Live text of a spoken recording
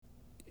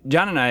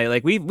John and I,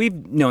 like we've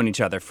known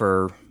each other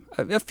for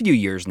a few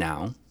years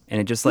now, and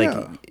it just like,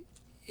 Yeah.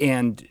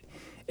 and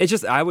it's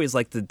just I always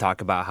like to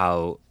talk about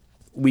how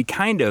we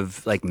kind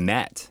of like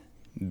met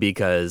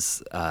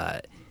because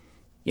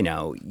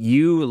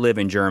you live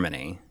in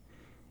Germany,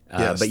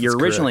 Yes, but you're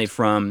that's originally correct.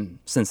 from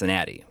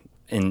Cincinnati,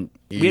 and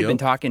we had been Yep.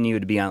 talking to you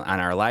to be on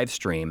our live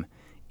stream,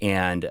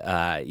 and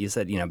you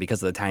said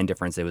because of the time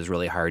difference, it was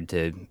really hard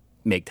to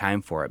make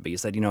time for it. But you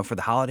said for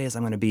the holidays,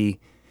 I'm going to be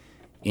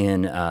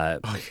in Oh,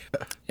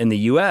 yeah. in the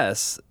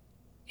U.S.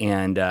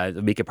 and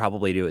we could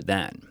probably do it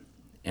then.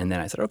 And then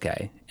I said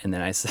okay, and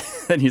then I said,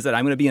 and he said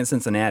I'm going to be in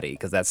Cincinnati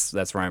because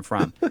that's where I'm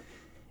from.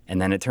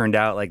 And then it turned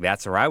out like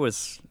that's where I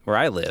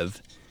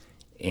live,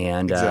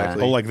 and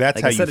Exactly. Oh, like that's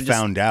how you instead of just-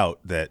 found out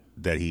that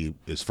he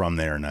is from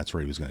there and that's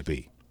where he was going to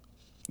be.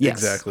 yes.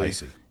 Exactly. I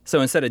see. So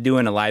instead of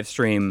doing a live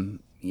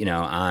stream,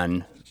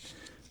 on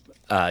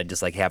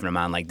just like having him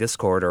on like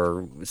Discord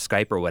or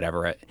Skype or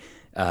whatever,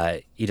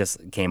 he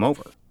just came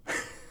over.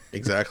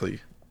 Exactly.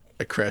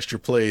 I crashed your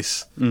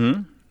place.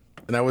 Mm-hmm.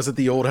 And I was at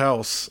the old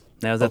house.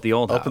 That was at the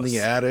old up house. in the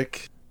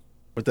attic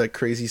with that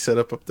crazy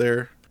setup up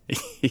there.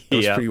 It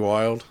was Yeah. pretty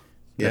wild.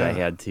 That Yeah. I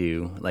had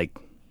to like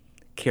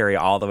carry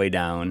all the way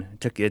down.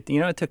 It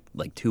took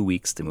like 2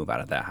 weeks to move out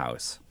of that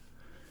house.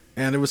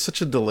 And there was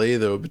such a delay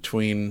though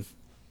between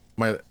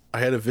I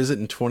had a visit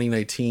in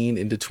 2019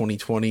 into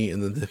 2020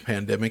 and then the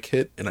pandemic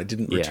hit and I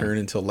didn't Yeah. return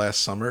until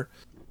last summer,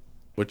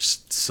 which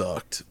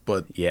sucked.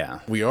 But Yeah.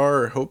 we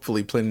are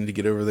hopefully planning to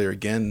get over there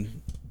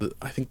again.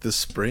 I think this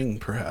spring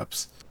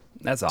perhaps.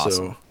 That's awesome.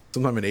 So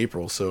sometime in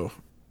April. So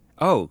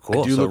Oh,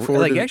 cool. I do So look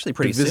forward like to, actually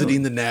pretty to visiting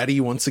soon. the Natty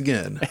once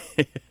again.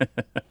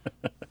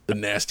 The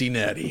nasty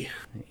Natty.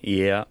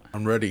 Yeah.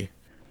 I'm ready.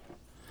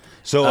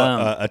 So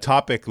a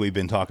topic we've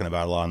been talking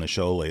about a lot on the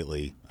show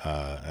lately.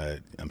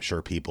 I'm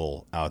sure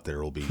people out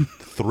there will be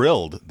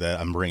thrilled that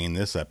I'm bringing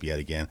this up yet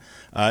again.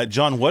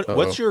 John,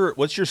 what's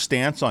your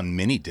stance on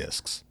mini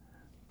discs?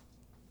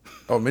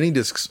 Oh, mini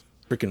discs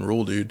freaking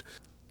rule, dude.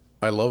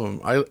 I love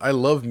them. I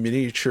love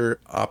miniature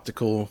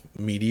optical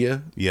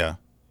media. Yeah,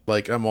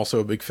 Like I'm also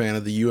a big fan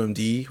of the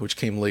UMD, which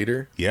came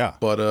later. yeah,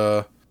 But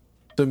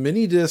the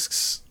mini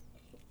discs,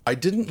 I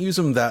didn't use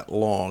them that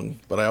long,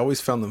 but I always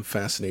found them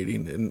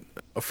fascinating. And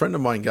a friend of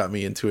mine got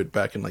me into it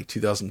back in like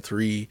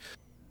 2003,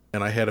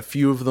 and I had a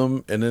few of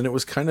them. And then it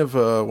was kind of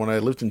when I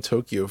lived in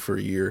Tokyo for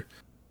a year,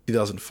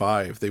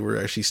 2005. They were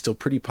actually still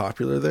pretty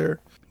popular there,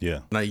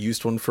 yeah. and I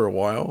used one for a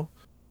while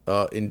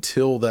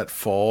until that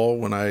fall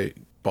when I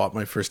bought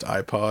my first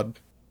iPod,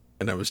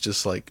 and I was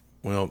just like,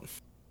 well,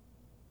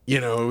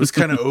 it was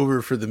kind of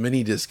over for the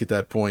mini disc at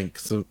that point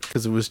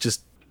because it was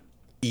just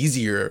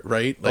easier,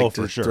 right? Like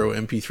for to sure. throw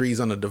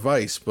MP3s on a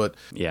device. But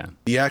Yeah.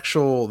 the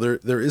actual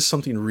there is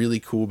something really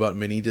cool about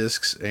mini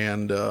discs,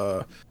 and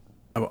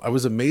I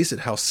was amazed at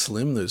how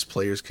slim those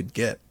players could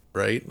get.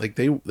 Right? Like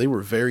they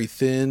were very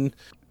thin.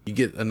 You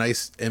get a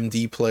nice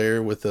MD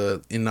player with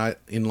a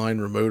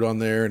inline remote on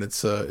there, and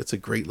it's a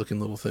great looking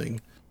little thing.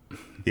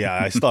 Yeah,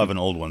 I still have an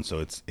old one, so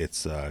it's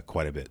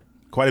quite a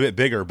bit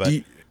bigger. But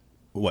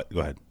what? Go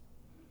ahead.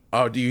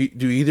 Oh, do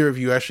either of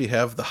you actually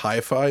have the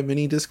hi-fi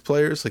mini disc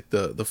players, like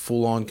the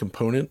full on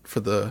component for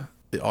the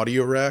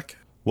audio rack?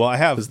 Well, I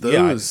have 'Cause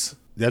those-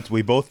 that's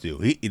we both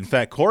do. In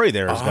fact, Corey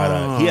there has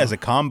got he has a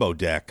combo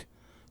deck,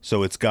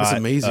 so it's got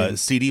amazing. a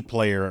CD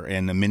player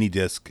and a mini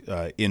disc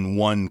in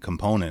one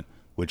component,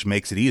 which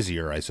makes it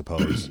easier, I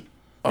suppose.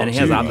 And it so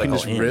has you can optical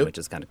just in, rip? which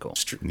is kind of cool.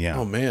 Yeah.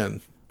 Oh man.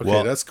 Okay,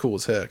 Well- that's cool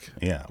as heck.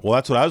 Yeah, well,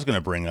 that's what I was going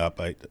to bring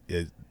up. I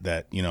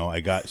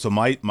got so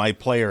my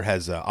player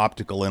has an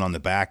optical in on the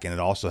back, and it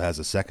also has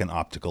a second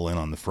optical in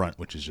on the front,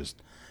 which is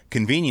just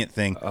convenient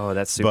thing. Oh,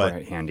 that's super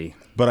But- handy.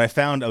 But I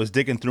found I was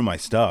digging through my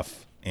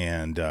stuff,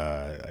 and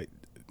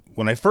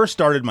when I first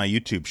started my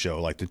YouTube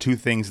show, like the two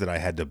things that I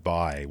had to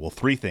buy, well,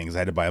 three things. I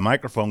had to buy a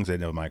microphone because I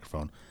didn't have a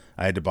microphone.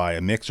 I had to buy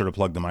a mixer to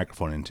plug the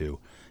microphone into,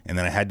 and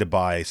then I had to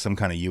buy some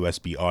kind of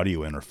USB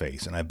audio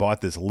interface. And I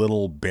bought this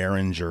little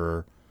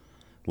Behringer,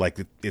 like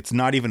it's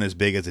not even as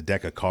big as a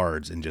deck of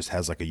cards, and just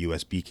has like a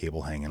USB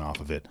cable hanging off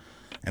of it.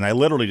 And I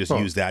literally just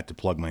use that to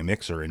plug my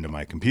mixer into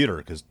my computer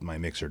because my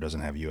mixer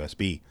doesn't have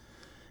USB.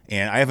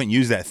 And I haven't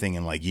used that thing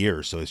in like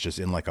years, so it's just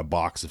in like a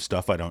box of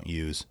stuff I don't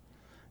use.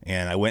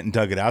 And I went and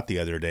dug it out the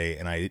other day,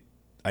 and I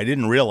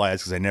didn't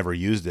realize because I never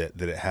used it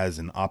that it has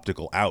an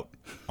optical out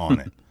on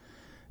it.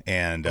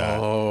 And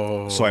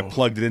so I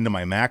plugged it into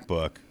my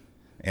MacBook,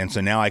 and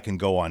so now I can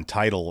go on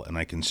Tidal and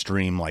I can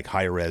stream like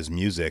high res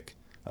music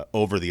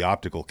over the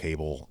optical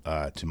cable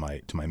to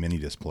my mini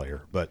disc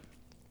player,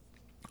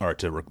 or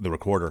to the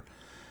recorder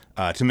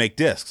to make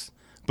discs.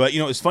 But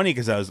it's funny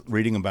because I was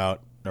reading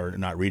about, or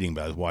not reading,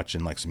 but I was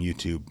watching like some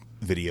YouTube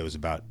videos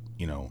about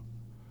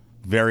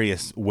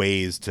various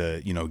ways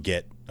to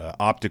get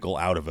optical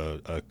out of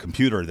a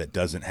computer that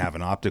doesn't have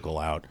an optical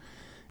out.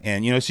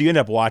 And so you end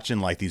up watching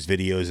like these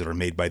videos that are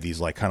made by these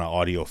like kind of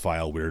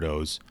audiophile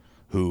weirdos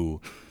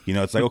who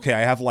it's like, okay,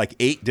 I have like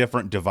 8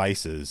 different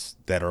devices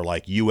that are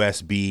like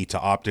USB to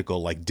optical,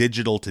 like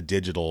digital to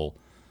digital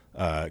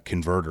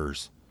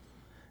converters.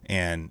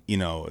 And, you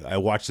know, I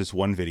watched this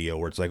one video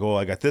where it's like, oh,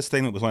 I got this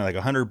thing that was only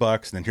like $100,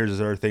 and then here's this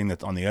other thing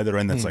that's on the other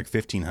end that's like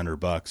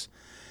 $1,500.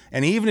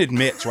 And he even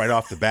admits right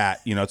off the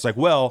bat, you know, it's like,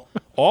 well,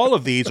 all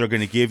of these are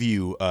going to give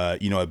you,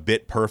 you know, a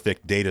bit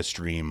perfect data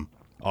stream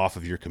off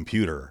of your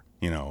computer,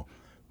 you know,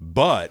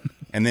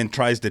 and then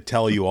tries to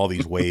tell you all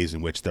these ways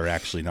in which they're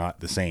actually not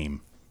the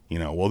same. You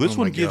know, well, this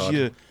one gives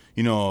you,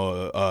 you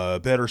know, a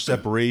better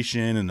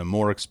separation and a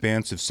more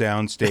expansive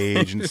sound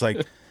stage. And it's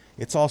like,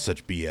 it's all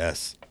such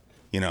BS.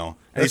 You know,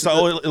 and it's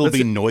it'll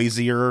be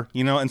noisier,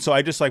 you know, and so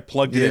I just like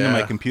plugged it into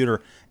my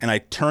computer and I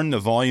turned the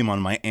volume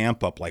on my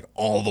amp up like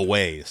all the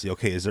way. See,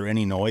 okay, is there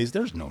any noise?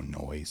 There's no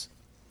noise.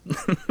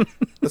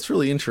 That's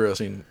really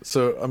interesting.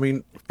 So, I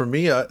mean, for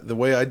me, the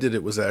way I did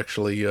it was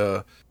actually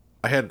I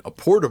had a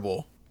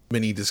portable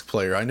mini disc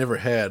player. I never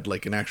had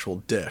like an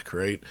actual deck,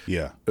 right?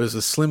 Yeah. It was a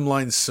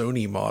slimline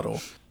Sony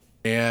model.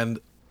 And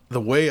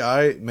the way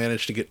I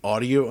managed to get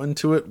audio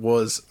into it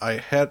was I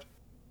had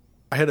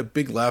a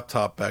big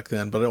laptop back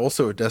then, but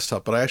also a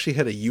desktop, but I actually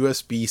had a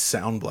USB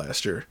Sound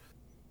Blaster.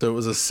 So it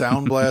was a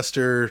Sound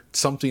Blaster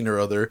something or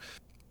other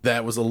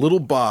that was a little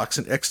box,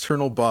 an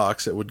external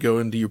box that would go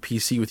into your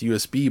PC with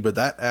USB, but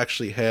that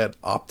actually had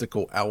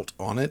optical out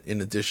on it in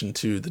addition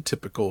to the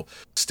typical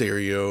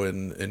stereo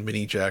and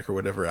mini jack or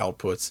whatever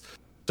outputs.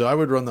 So I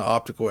would run the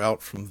optical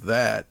out from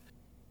that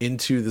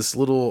into this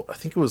little, I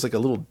think it was like a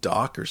little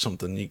dock or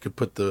something. You could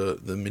put the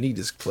mini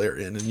disc player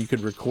in and you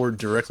could record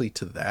directly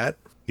to that.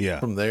 Yeah.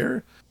 From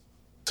there.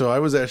 So I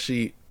was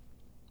actually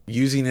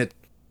using it.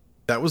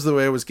 That was the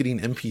way I was getting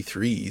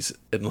MP3s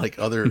and like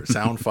other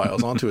sound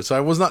files onto it. So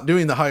I was not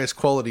doing the highest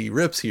quality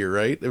rips here,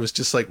 right? It was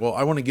just like, well,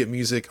 I want to get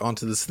music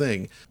onto this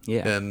thing.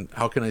 Yeah. And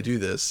how can I do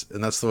this?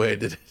 And that's the way I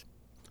did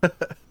it.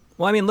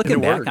 Well, I mean,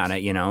 looking back worked. on it,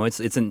 you know,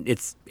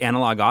 it's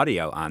analog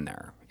audio on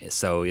there,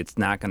 so it's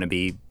not going to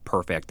be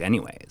perfect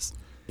anyways.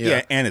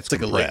 Yeah, and it's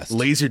like compressed. a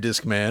laser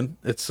disc, man.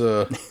 It's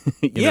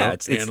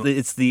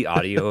it's the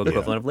audio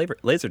equivalent of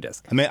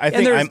Laserdisc. I mean, I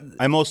think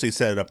I mostly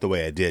set it up the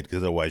way I did because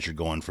otherwise you're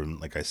going from,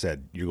 like I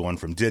said, you're going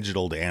from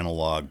digital to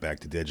analog, back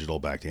to digital,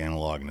 back to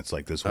analog, and it's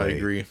like this way. I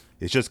agree.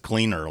 It's just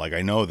cleaner. Like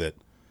I know that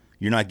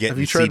you're not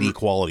getting CD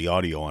quality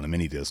audio on a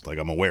mini disc. Like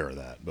I'm aware of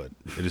that, but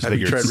I just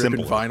figure it's simpler. Have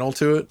you tried ripping vinyl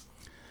to it?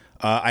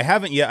 I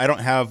haven't yet. I don't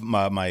have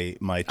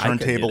my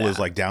turntable is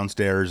like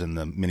downstairs and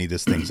the mini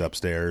disc thing's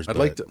upstairs. I'd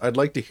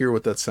like to hear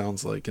what that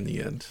sounds like in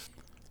the end.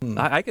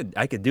 I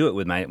could do it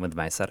with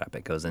my setup.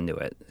 It goes into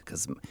it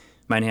because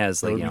mine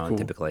has like cool.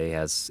 typically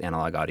has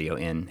analog audio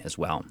in as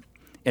well,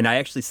 and I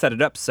actually set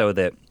it up so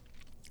that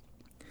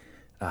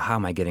how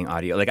am I getting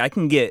audio? Like I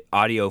can get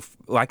audio.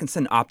 I can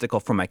send optical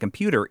from my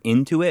computer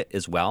into it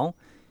as well.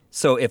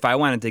 So if I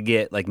wanted to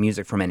get like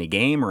music from any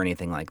game or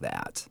anything like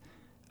that,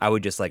 I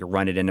would just like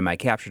run it into my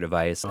capture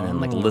device and then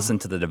like listen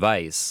to the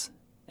device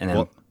and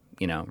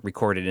then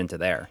record it into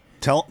there.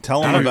 Tell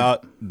them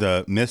about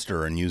the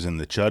Mister and using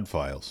the CHUD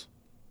files.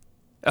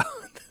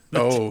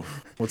 Oh,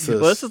 what's this?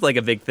 Well, this is like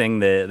a big thing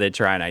that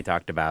Try and I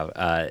talked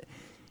about,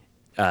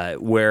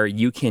 where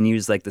you can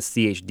use like the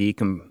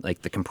CHD,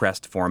 like the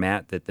compressed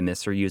format that the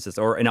Mister uses,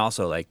 and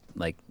also like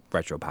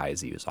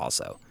RetroPies use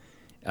also.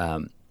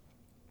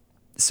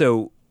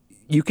 So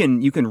you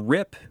can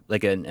rip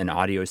like an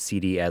audio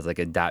CD as like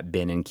a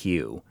 .bin and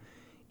Q,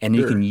 and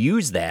you can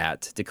use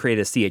that to create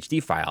a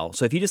CHD file.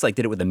 So if you just like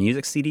did it with a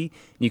music CD,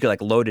 you could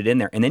like load it in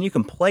there, and then you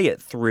can play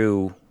it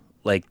through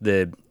like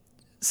the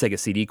Sega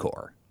CD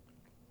core.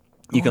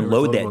 You can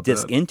load that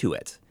disc into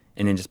it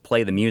and then just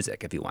play the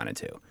music if you wanted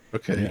to.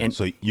 Okay. And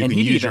so you can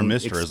use your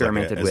Mister as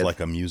like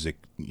a music,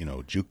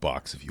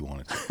 jukebox if you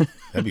wanted to.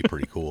 That'd be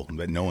pretty cool,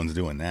 but no one's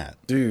doing that.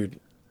 Dude.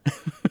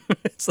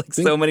 It's like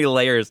so many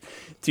layers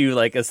to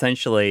like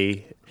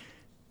essentially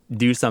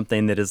do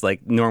something that is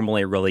like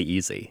normally really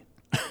easy.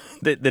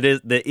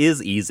 that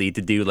is easy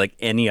to do like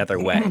any other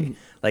way.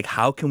 Like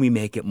how can we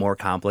make it more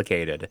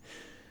complicated?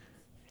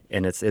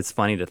 And it's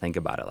funny to think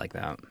about it like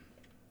that.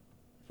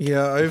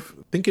 Yeah,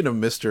 thinking of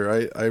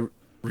Mister, I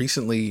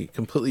recently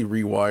completely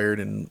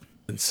rewired and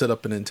set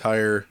up an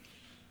entire.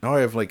 Now I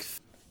have like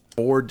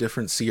 4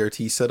 different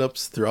CRT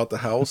setups throughout the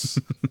house,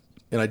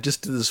 and I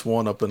just did this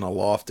one up in a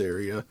loft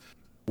area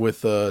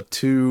with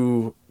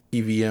 2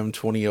 EVM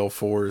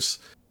 20L4s,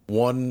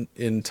 one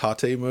in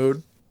Tate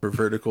mode for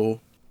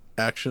vertical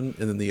action,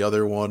 and then the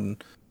other one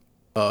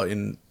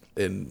in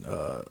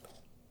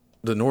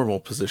the normal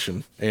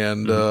position.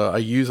 And I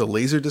use a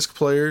Laserdisc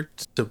player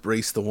to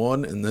brace the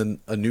one, and then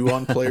a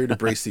Nuon player to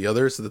brace the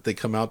other, so that they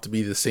come out to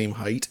be the same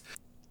height.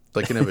 So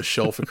I can have a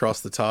shelf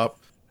across the top.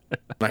 And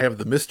I have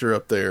the Mister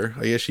up there.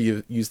 I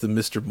actually use the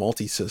Mister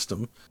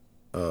Multi-System,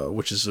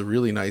 which is a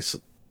really nice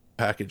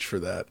package for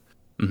that.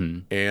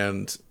 Mm-hmm.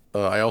 And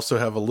I also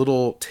have a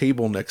little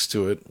table next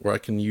to it where I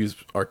can use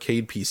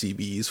arcade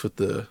PCBs with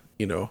the,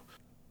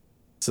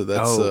 so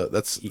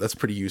that's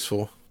pretty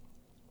useful.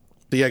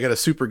 So yeah, I got a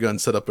super gun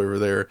set up over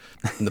there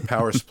and the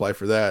power supply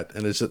for that.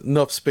 And there's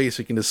enough space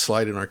you can just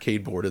slide an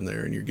arcade board in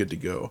there and you're good to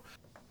go.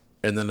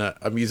 And then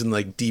I'm using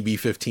like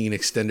DB15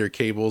 extender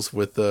cables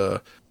with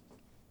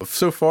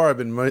so far I've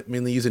been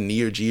mainly using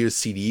Neo Geo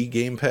CD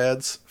game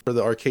pads for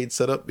the arcade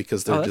setup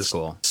because they're just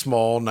cool.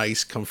 small,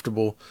 nice,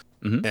 comfortable,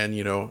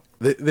 and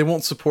they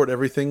won't support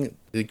everything.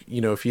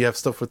 If you have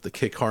stuff with the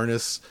kick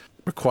harness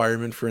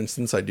requirement, for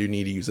instance, I do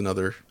need to use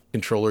another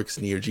controller because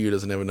Neo Geo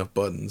doesn't have enough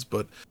buttons.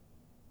 But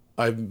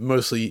I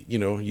mostly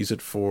use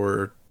it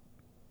for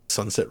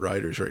Sunset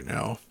Riders right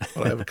now,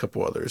 but I have a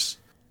couple others.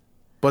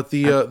 But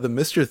the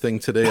Mr. thing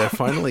today, I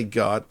finally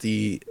got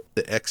the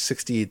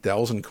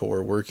X68000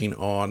 core working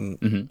on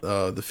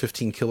the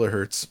 15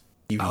 kilohertz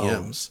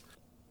EVMs.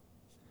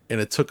 And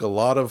it took a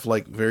lot of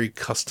like very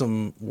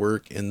custom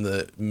work in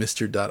the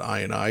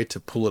Mr.ini to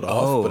pull it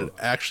off, but it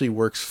actually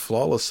works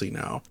flawlessly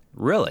now.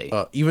 Really?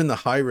 Even the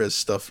high-res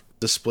stuff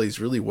displays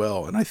really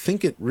well. And I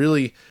think it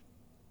really,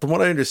 from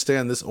what I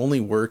understand, this only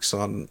works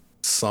on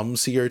some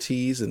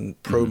CRTs,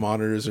 and pro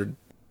monitors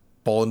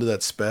fall into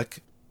that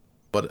spec.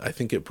 But I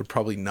think it would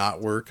probably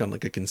not work on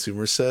like a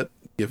consumer set,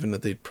 given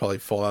that they'd probably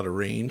fall out of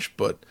range.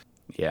 But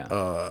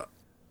yeah,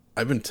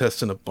 I've been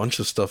testing a bunch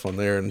of stuff on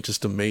there and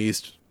just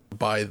amazed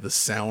by the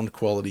sound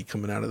quality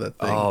coming out of that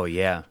thing. Oh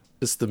yeah,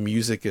 just the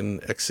music in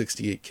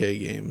X68K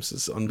games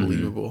is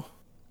unbelievable.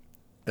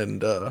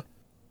 And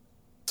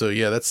so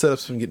yeah, that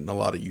setup's been getting a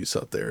lot of use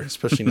out there,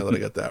 especially now that I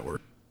got that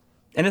work.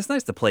 and it's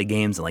nice to play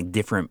games in like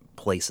different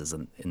places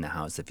in the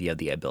house if you have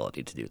the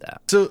ability to do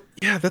that. So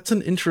yeah, that's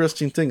an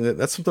interesting thing.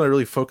 That's something I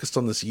really focused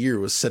on this year,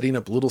 was setting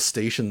up little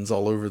stations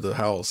all over the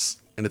house.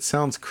 And it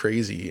sounds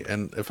crazy.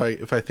 And if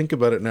I think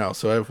about it now,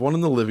 so I have one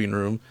in the living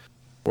room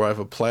where I have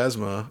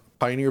a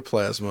Pioneer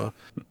Plasma,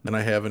 and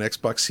I have an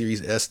Xbox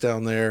Series S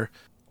down there,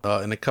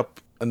 and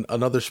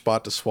another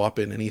spot to swap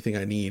in anything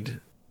I need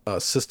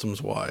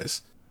systems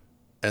wise.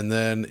 And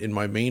then in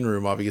my main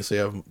room, obviously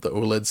I have the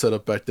OLED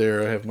setup back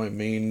there. I have my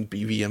main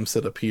BVM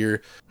setup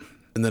here,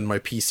 and then my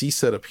PC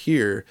setup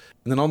here.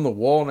 And then on the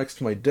wall next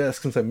to my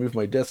desk, since I moved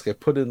my desk, I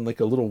put in like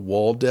a little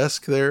wall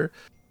desk there,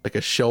 like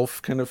a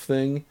shelf kind of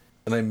thing.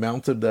 And I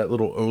mounted that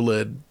little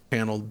OLED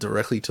panel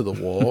directly to the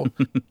wall.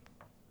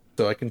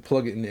 So I can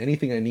plug it in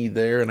anything I need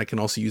there, and I can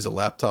also use a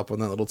laptop on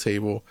that little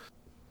table.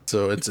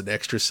 So it's an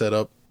extra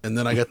setup. And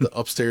then I got the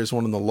upstairs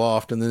one in the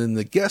loft. And then in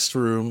the guest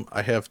room,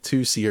 I have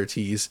 2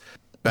 CRTs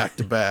back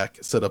to back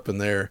set up in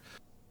there.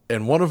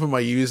 And one of them I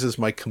use as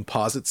my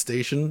composite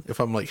station if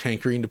I'm like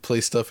hankering to play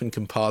stuff in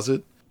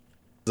composite.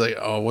 It's like,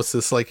 oh, what's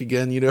this like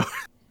again?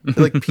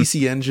 Like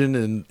PC Engine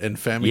and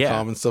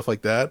Famicom and stuff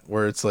like that,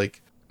 where it's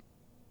like,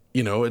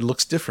 it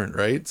looks different,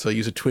 right? So I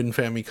use a twin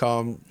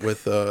Famicom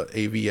with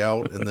AV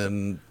out, and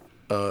then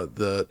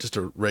just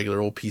a regular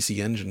old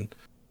PC Engine.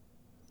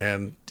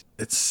 And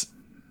it's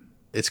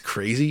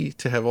crazy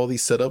to have all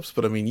these setups,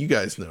 but I mean, you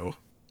guys know.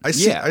 I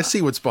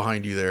see what's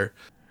behind you there.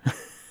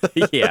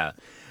 Yeah,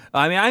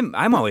 I mean,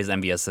 I'm always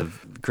envious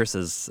of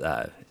Chris's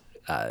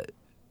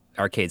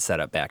arcade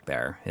setup back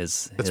there.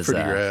 That's pretty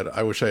rad.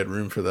 I wish I had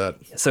room for that.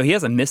 So he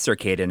has a Mist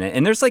Arcade in it,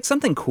 and there's like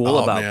something cool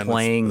about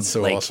playing that's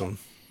so like, awesome.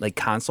 Like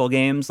console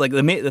games. Like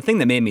the thing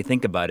that made me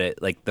think about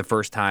it, like the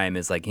first time,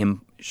 is like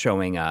him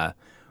showing or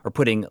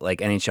putting like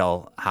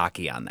NHL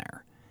hockey on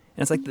there.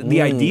 And it's like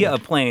the idea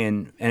of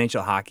playing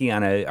NHL hockey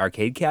on an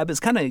arcade cab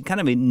is kind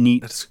of a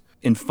neat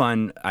and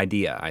fun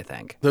idea, I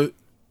think.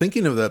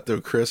 Thinking of that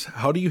though, Chris,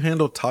 how do you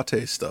handle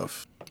Tate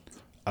stuff?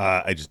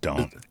 I just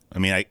don't. I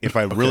mean, if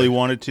I really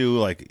wanted to,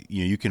 like,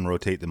 you can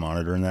rotate the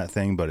monitor in that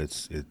thing, but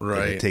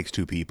it takes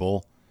 2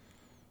 people.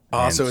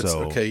 So it's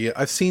okay. Yeah,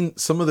 I've seen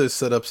some of those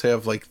setups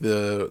have like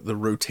the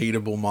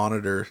rotatable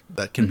monitor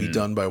that can be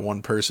done by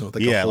one person with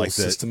like a whole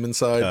system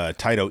inside.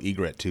 Taito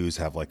Egret 2s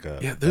have like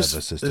a those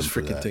system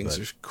for freaking that, things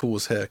are cool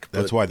as heck.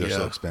 That's why they're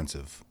so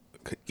expensive,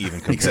 even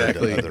compared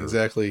to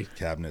other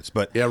cabinets.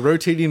 But yeah,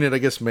 rotating it, I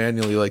guess,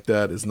 manually like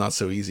that is not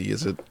so easy,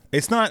 is it?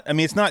 It's not. I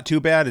mean, it's not too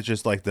bad. It's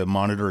just like the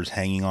monitor is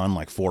hanging on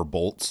like 4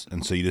 bolts,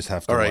 and so you just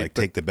have to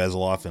take the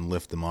bezel off and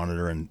lift the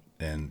monitor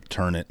and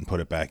turn it and put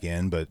it back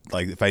in. But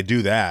like if I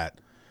do that,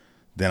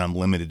 then I'm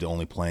limited to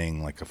only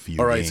playing like a few games.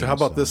 All right, so how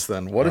about this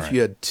then? What if you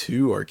had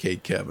 2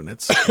 arcade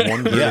cabinets,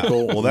 one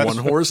vertical, one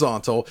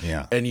horizontal,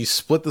 and you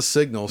split the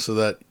signal so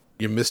that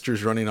your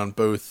Mister's running on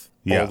both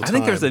all the time? I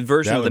think there's a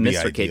version of the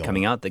Mist Arcade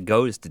coming out that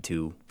goes to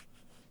 2.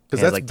 Because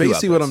that's like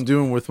basically what I'm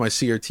doing with my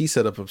CRT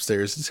setup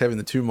upstairs. It's having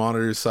the 2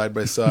 monitors side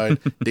by side,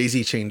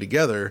 daisy chained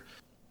together.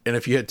 And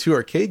if you had 2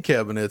 arcade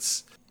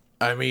cabinets,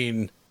 I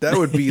mean, that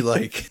would be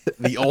like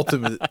the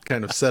ultimate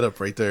kind of setup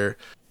right there.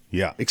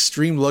 Yeah.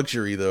 Extreme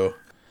luxury, though.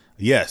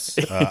 Yes.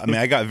 I mean,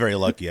 I got very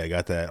lucky. I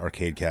got that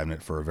arcade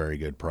cabinet for a very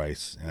good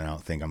price, and I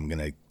don't think I'm going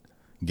to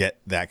get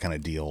that kind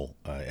of deal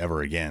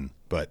ever again.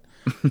 But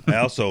I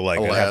also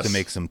I have to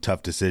make some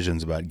tough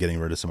decisions about getting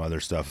rid of some other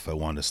stuff if I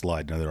wanted to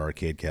slide another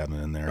arcade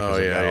cabinet in there. Oh,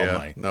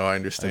 yeah. No, I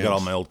understand. I got all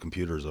my old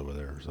computers over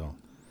there. So,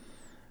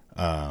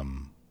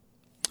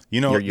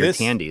 your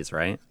Tandies,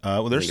 right?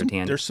 Well, there's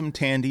some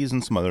Tandies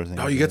and some other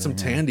things. Oh, you got some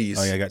Tandies.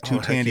 Oh, yeah, I got 2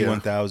 Tandy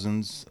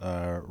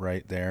 1000s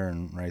right there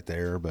and right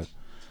there, but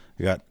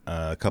we got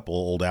a couple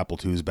old Apple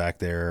IIs back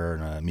there,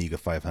 and a Amiga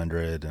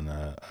 500, and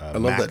a I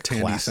love Mac that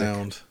Tandy Classic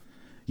sound.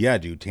 Yeah,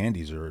 dude,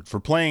 Tandies are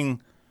for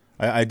playing.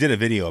 I did a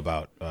video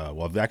about,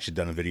 well, I've actually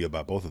done a video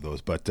about both of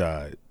those, but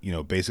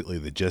basically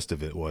the gist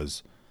of it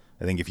was,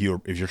 I think if you're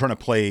trying to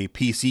play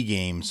PC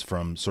games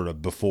from sort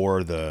of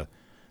before the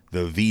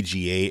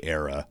VGA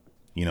era,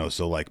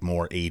 so like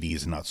more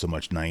 80s, not so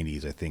much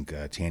 90s, I think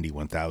Tandy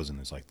 1000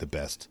 is like the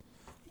best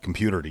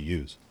computer to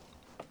use.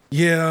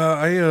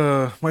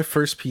 Yeah, my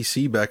first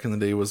PC back in the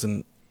day was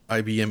an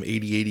IBM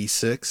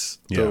 8086.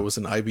 So it was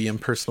an IBM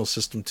Personal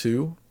System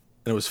 2.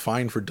 And it was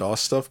fine for DOS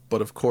stuff,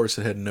 but of course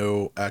it had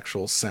no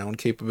actual sound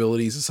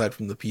capabilities aside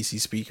from the PC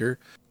speaker,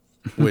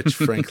 which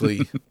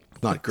frankly,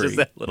 not great. Just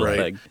that little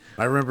thing.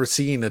 I remember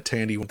seeing a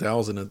Tandy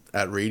 1000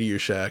 at Radio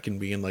Shack and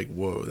being like,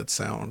 "Whoa, that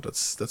sound!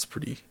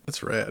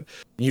 That's rad." And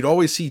you'd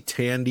always see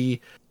Tandy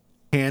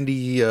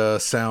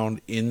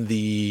sound in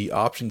the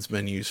options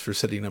menus for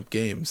setting up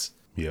games.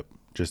 Yep,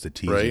 just to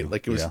tease right? you.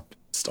 Like it was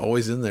just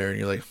always in there, and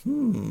you're like,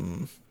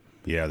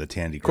 Yeah, the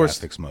Tandy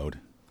graphics mode.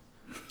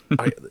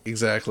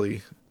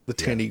 Exactly. The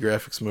Tandy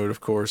graphics mode,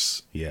 of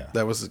course. Yeah.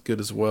 That was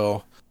good as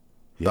well.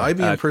 Yeah. The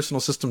IBM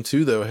Personal System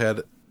 2, though,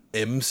 had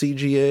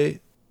MCGA,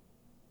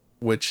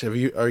 which are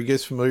you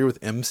guys familiar with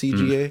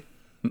MCGA?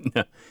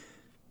 No.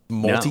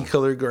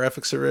 Multicolor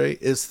graphics array.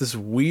 It's this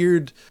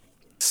weird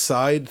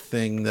side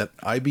thing that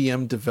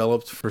IBM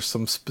developed for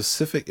some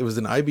specific, it was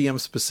an IBM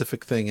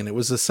specific thing, and it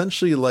was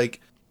essentially like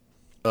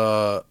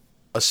a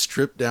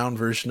stripped down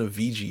version of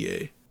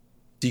VGA.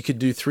 So you could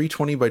do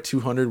 320 by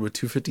 200 with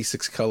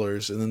 256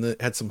 colors, and then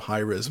it had some high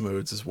res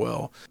modes as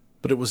well.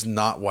 But it was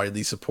not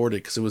widely supported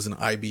because it was an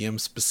IBM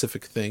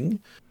specific thing.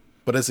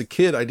 But as a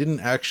kid, I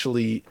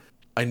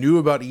knew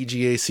about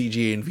EGA,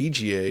 CGA, and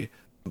VGA.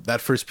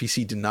 That first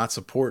PC did not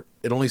support,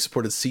 it only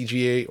supported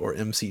CGA or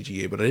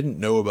MCGA, but I didn't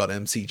know about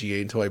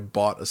MCGA until I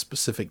bought a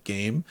specific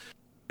game.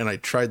 And I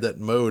tried that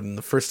mode, and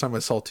the first time I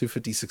saw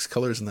 256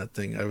 colors in that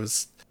thing,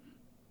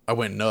 I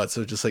went nuts. I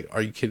was just like,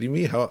 are you kidding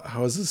me?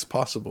 How is this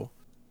possible?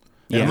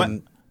 Yeah.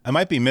 I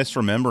might be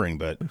misremembering,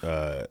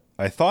 but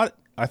I thought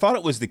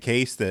it was the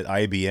case that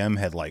IBM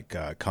had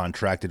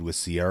contracted with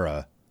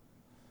Sierra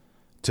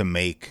to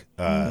make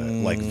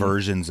like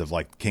versions of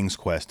like King's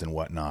Quest and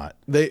whatnot.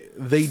 They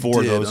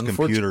for did, those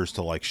computers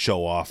to like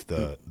show off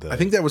the. I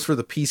think that was for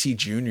the PC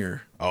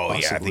Junior. Oh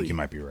possibly. yeah, I think you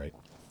might be right.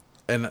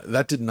 And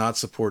that did not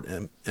support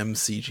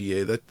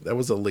MCGA. That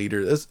was a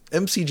later.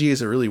 MCGA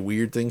is a really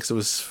weird thing because it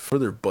was for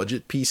their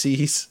budget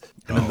PCs,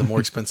 and then the more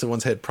expensive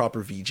ones had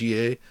proper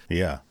VGA.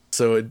 Yeah.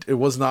 So it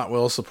was not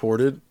well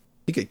supported. I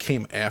think it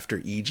came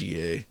after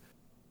EGA,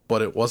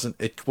 but it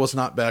was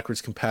not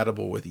backwards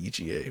compatible with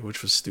EGA,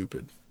 which was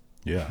stupid.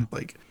 Yeah.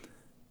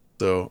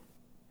 So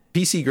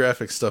PC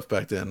graphics stuff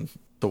back then,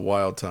 the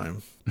wild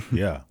time.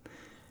 Yeah.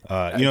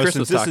 Chris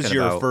since this is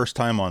your first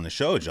time on the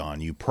show,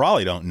 John, you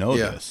probably don't know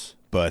this,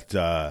 but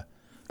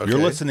you're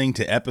listening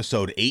to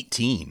episode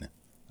 18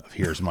 of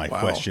Here's My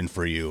Question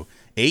for You.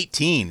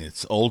 18.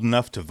 It's old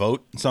enough to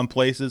vote in some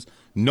places.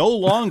 No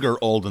longer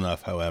old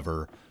enough,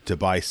 however, to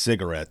buy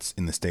cigarettes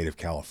in the state of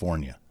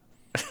California.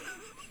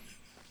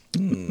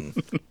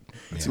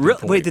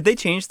 Wait, did they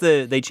change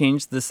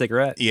the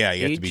cigarette? Yeah,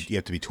 you age?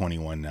 have to be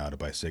 21 now to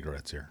buy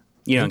cigarettes here.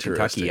 In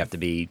Kentucky you have to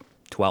be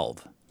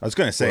 12. I was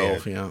going to say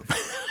 12, yeah.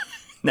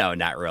 No,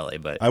 not really,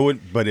 but I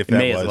would. But if it that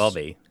may was, as well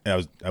be.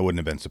 I wouldn't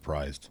have been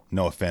surprised.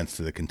 No offense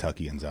to the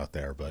Kentuckians out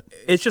there, but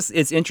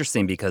it's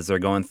interesting because they're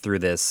going through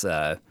this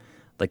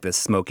this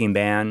smoking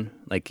ban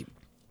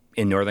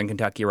in northern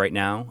Kentucky right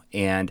now,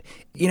 and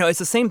it's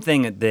the same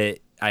thing that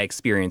I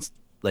experienced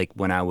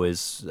when I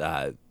was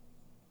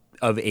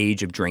of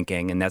age of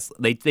drinking, and that's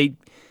they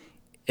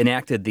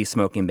enacted the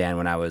smoking ban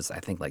when I was I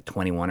think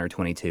 21 or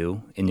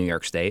 22 in New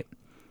York State.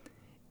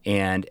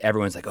 And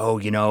everyone's like, oh,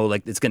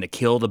 it's going to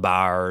kill the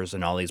bars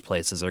and all these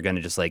places are going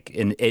to just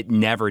and it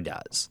never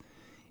does.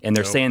 And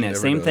they're saying that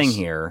same thing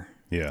here.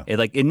 Yeah.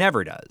 It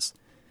never does.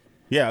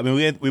 Yeah. I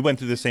mean, we went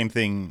through the same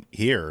thing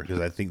here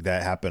because I think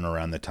that happened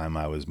around the time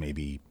I was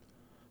maybe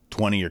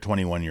 20 or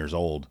 21 years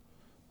old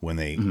when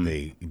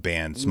they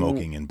banned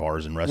smoking in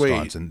bars and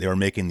restaurants. And they were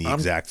making the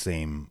exact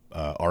same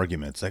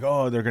arguments like,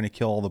 oh, they're going to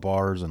kill all the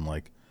bars. And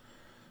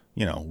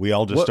we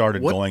all just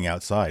started going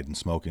outside and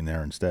smoking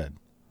there instead.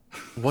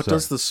 What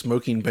does the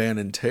smoking ban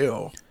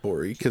entail,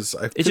 Corey? Because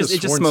it's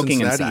just smoking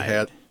inside.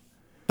 I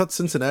thought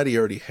Cincinnati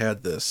already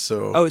had this.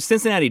 So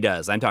Cincinnati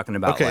does. I'm talking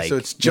about so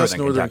it's just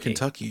northern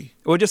Kentucky.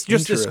 Well, just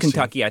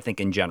Kentucky, I think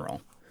in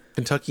general.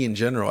 Kentucky in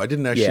general. I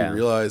didn't actually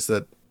realize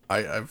that.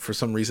 I for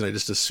some reason I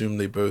just assumed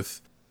they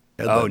both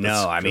had that. Oh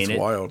no, I mean it's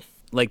wild.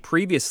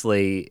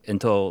 Previously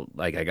until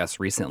I guess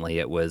recently,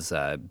 it was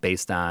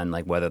based on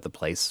whether the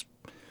place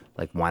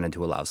wanted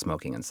to allow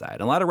smoking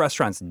inside. A lot of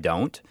restaurants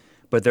don't.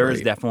 But there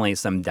is definitely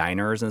some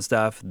diners and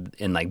stuff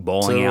in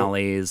bowling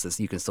alleys.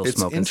 You can still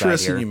smoke inside here. It's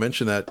interesting you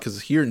mention that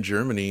because here in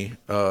Germany,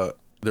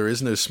 there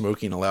is no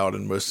smoking allowed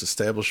in most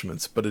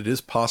establishments, but it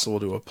is possible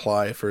to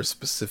apply for a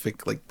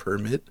specific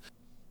permit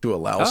to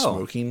allow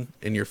smoking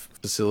in your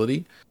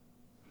facility,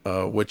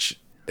 which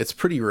it's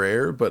pretty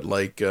rare. But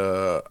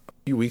a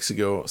few weeks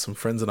ago, some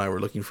friends and I were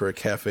looking for a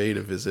cafe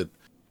to visit,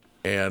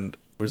 and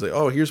we was like,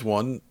 oh, here's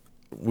one.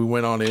 we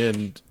went on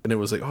in, and it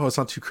was like, oh, it's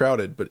not too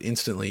crowded, but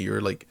instantly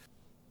you're like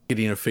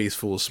getting a face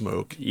full of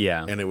smoke.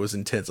 Yeah. And it was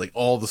intense. Like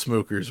all the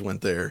smokers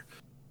went there.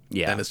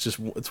 Yeah. And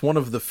it's one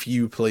of the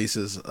few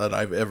places that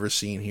I've ever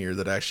seen here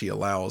that actually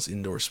allows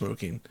indoor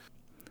smoking.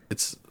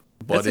 That's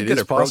It a good is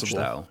approach, possible.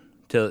 though.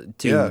 To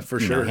Yeah, for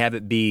you know, sure. have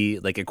it be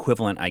like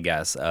equivalent, I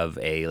guess, of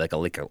a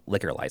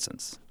liquor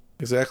license.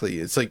 Exactly.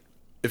 It's like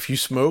if you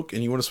smoke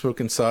and you want to smoke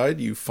inside,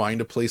 you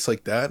find a place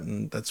like that,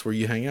 and that's where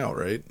you hang out,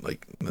 right?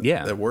 Like,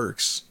 Yeah. that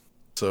works.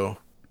 So,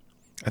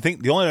 I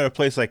think the only other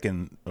place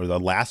or the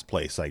last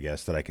place, I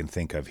guess, that I can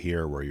think of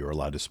here where you're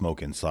allowed to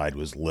smoke inside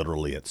was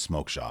literally at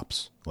smoke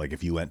shops. Like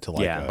if you went to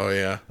like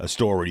Yeah. a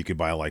store where you could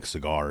buy like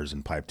cigars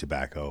and pipe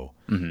tobacco.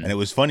 And it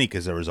was funny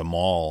because there was a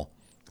mall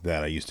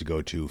that I used to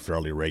go to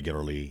fairly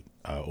regularly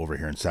over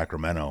here in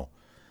Sacramento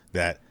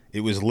that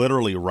it was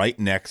literally right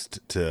next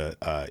to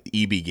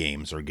EB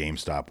Games or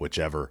GameStop,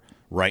 whichever.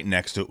 Right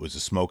next to it was a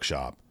smoke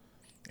shop.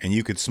 And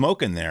you could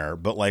smoke in there,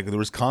 but like there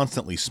was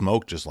constantly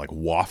smoke just like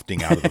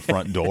wafting out of the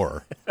front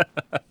door.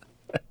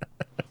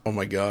 oh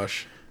my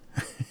gosh.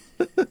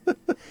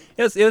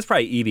 It was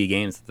probably EB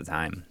Games at the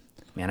time.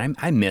 Man,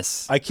 I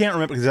miss. I can't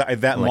remember because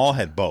that mall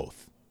had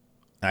both.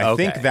 I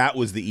think Okay. that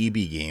was the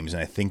EB Games,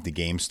 and I think the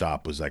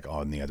GameStop was like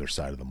on the other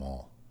side of the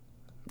mall.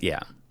 Yeah.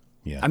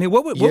 Yeah. I mean,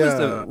 what was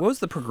Yeah. what was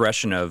the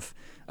progression of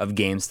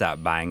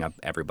GameStop buying up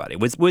everybody?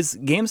 Was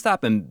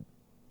GameStop and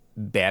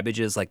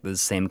Babbage's like the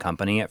same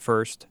company at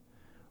first,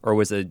 or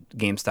was it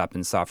GameStop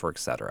and Software, et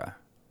cetera?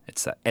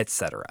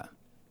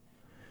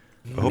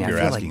 I hope I you're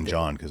feel like asking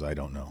John because I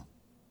don't know.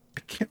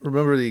 I can't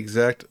remember the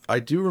exact. I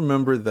do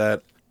remember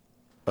that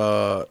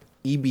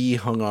EB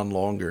hung on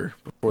longer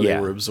before Yeah.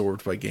 they were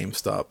absorbed by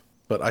GameStop.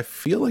 But I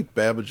feel like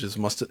Babbage's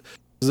must have.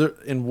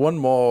 In one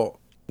mall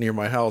near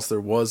my house,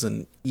 there was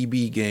an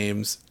EB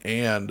Games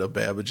and a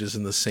Babbage's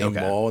in the same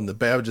Okay. mall, and the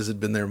Babbage's had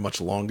been there much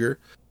longer.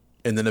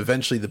 And then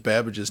eventually the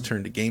Babbage's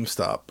turned to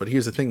GameStop. But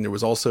here's the thing: there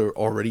was also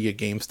already a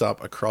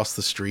GameStop across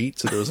the street,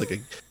 so there was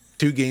like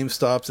two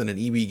GameStops and an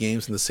EB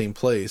Games in the same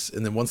place.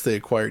 And then once they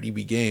acquired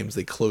EB Games,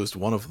 they closed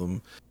one of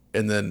them,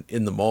 and then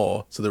in the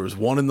mall. So there was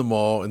one in the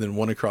mall, and then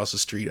one across the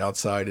street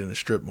outside in a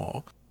strip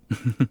mall.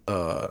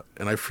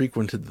 And I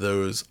frequented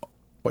those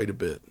quite a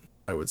bit,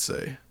 I would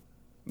say.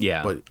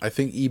 Yeah. But I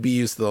think EB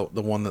is the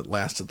one that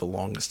lasted the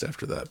longest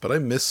after that. But I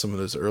miss some of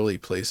those early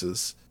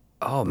places.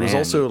 oh There man. was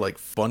also like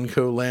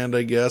Funko Land,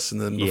 I guess,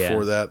 and then Yeah.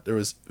 before that there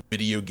was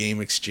Video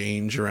Game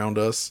Exchange around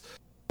us,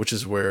 which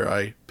is where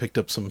I picked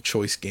up some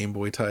choice Game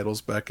Boy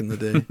titles back in the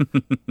day.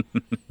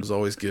 It was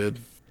always good.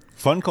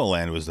 Funko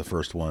Land was the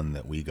first one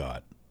that we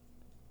got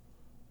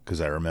because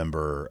I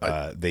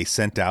remember they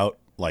sent out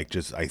like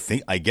just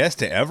I guess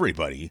to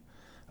everybody.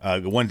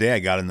 One day I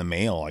got in the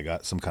mail, I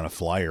got some kind of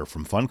flyer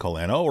from Funko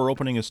Land. Oh, we're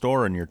opening a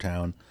store in your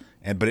town,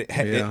 but it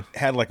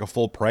had like a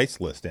full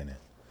price list in it.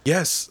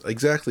 Yes,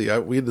 exactly.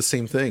 We had the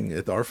same thing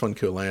at our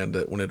Funko Land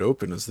when it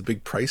opened. It was the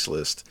big price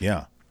list.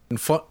 Yeah. And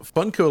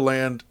Funko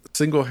Land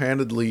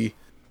single-handedly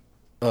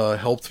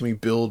helped me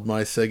build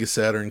my Sega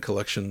Saturn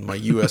collection, my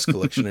US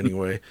collection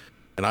anyway.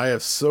 And I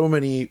have so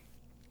many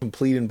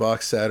complete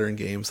in-box Saturn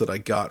games that I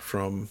got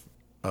from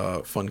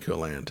Funko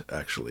Land,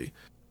 actually.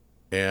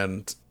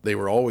 And they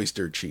were always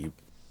dirt cheap.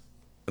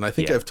 And I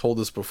think Yeah. I've told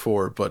this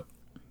before, but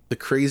the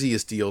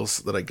craziest deals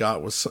that I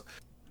got was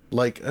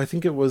like, I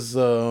think it was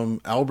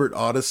Albert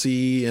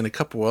Odyssey and a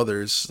couple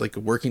others, like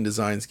Working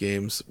Designs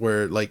games,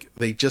 where like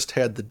they just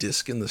had the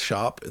disc in the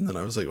shop, and then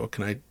I was like, "Oh,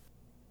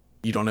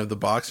 you don't have the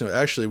box?" No,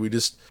 actually, we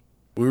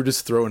were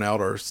just throwing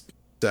out our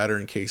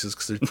Saturn cases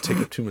because they take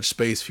up too much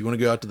space. If you want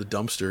to go out to the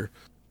dumpster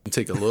and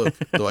take a look,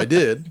 so I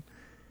did,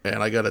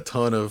 and I got a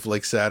ton of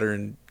like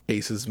Saturn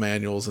cases,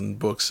 manuals, and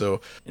books.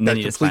 So And then got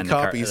you just complete find the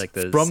car- copies like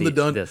the from C-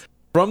 the disc.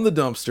 from the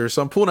dumpster.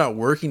 So I'm pulling out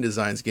Working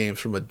Designs games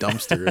from a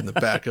dumpster in the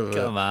back of a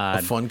Come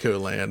on.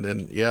 Funko Land.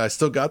 And yeah, I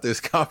still got those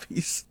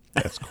copies.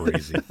 That's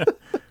crazy.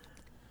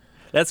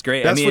 That's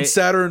great. That's I mean, what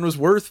Saturn was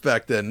worth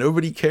back then.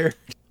 Nobody cared,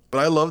 but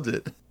I loved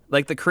it.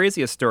 like the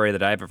craziest story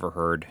that I've ever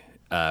heard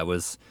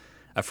was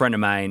a friend of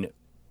mine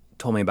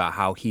told me about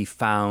how he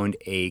found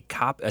a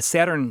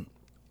Saturn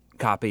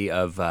copy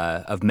of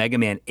Mega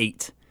Man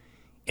 8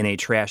 in a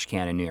trash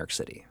can in New York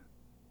City.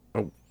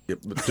 Oh, yep.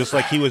 Just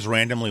like he was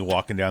randomly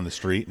walking down the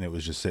street and it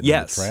was just sitting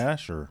Yes. in the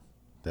trash, or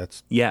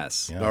that's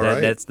Yes, Yeah. All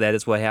right. that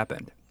is what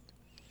happened.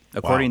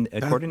 According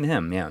to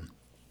him, yeah.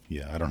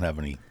 yeah. I don't have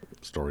any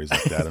stories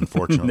like that,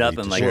 unfortunately.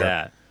 Nothing to like share.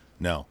 that.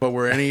 No. But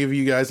were any of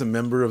you guys a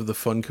member of the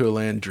Funko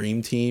Land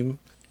Dream Team,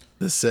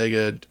 the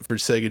Sega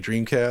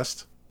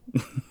Dreamcast?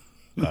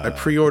 I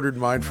pre-ordered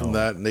mine from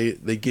that, and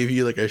they give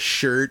you like a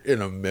shirt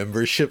and a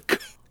membership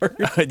card.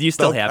 Do you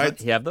still So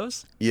have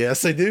those?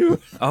 Yes, I do.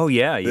 Oh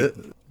yeah.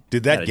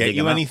 Did that Gotta get dig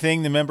you 'em out.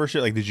 anything? The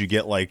membership? Like, did you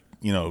get like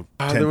there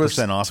 10% was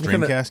off some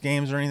kinda- Dreamcast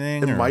games or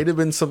anything? It or- might have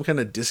been some kind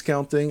of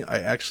discount thing. I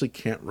actually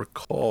can't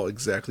recall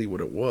exactly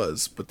what it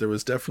was, but there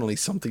was definitely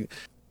something.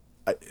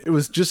 It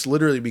was just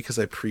literally because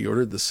I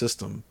pre-ordered the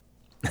system.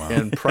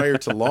 And prior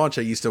to launch,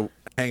 I used to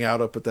hang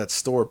out up at that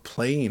store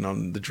playing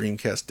on the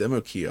Dreamcast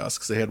demo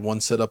kiosks. They had one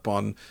set up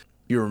on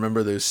you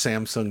remember those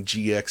Samsung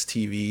GX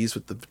TVs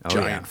with the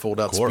giant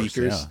fold-out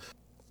speakers. Yeah.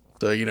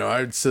 So,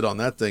 I'd sit on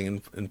that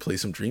thing and play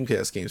some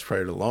Dreamcast games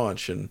prior to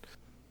launch, and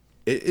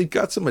it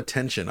got some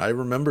attention. I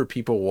remember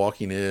people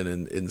walking in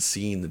and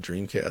seeing the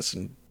Dreamcast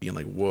and being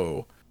like,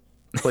 whoa,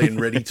 playing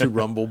Ready to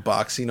Rumble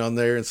boxing on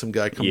there, and some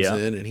guy comes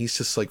in and he's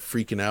just like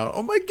freaking out.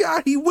 Oh my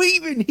God, he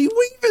waving.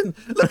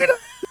 Look at him.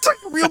 It's like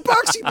a real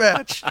boxing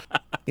match.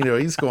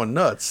 He's going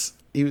nuts.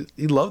 He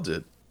loved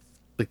it.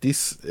 Like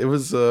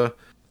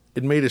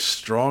it made a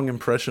strong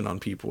impression on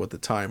people at the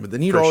time. But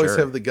then you'd always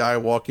have the guy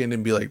walk in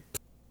and be like,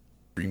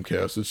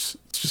 Dreamcast, it's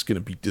just going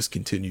to be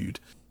discontinued.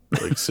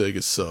 Like,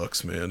 Sega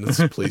sucks, man. This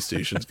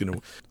PlayStation's going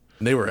to...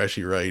 And they were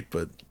actually right,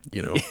 but,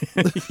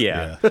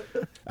 Yeah.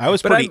 I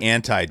was pretty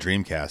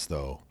anti-Dreamcast,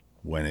 though,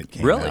 when it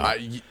came out.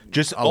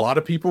 Just a lot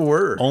of people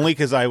were. Only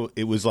because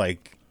it was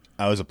like,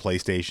 I was a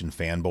PlayStation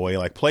fanboy.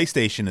 Like,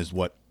 PlayStation is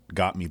what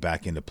got me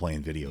back into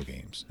playing video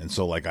games. And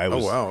so, like, I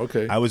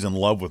was in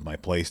love with my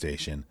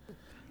PlayStation.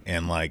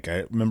 And, like,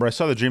 I remember I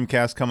saw the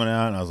Dreamcast coming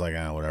out, and I was like,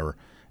 whatever.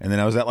 And then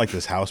I was at like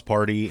this house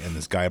party, and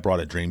this guy brought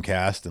a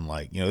Dreamcast, and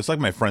like, it's like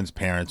my friend's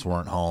parents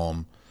weren't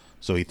home,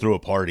 so he threw a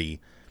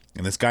party,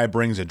 and this guy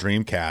brings a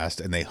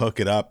Dreamcast, and they hook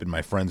it up in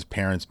my friend's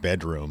parents'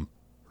 bedroom,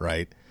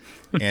 right?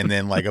 And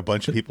then like a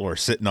bunch of people are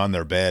sitting on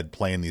their bed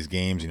playing these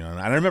games, And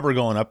I remember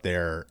going up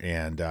there,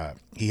 and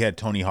he had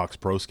Tony Hawk's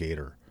Pro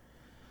Skater,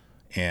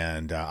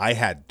 and I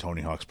had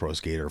Tony Hawk's Pro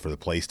Skater for the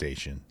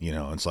PlayStation,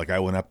 And so like I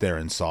went up there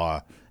and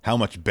saw how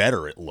much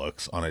better it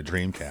looks on a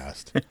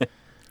Dreamcast.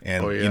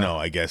 And,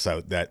 I guess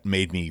that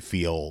made me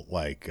feel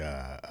like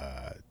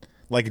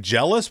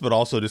jealous, but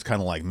also just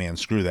kind of like, man,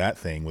 screw that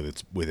thing with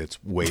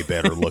its way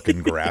better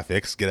looking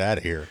graphics. Get out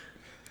of here.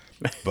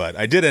 But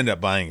I did end up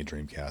buying a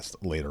Dreamcast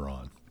later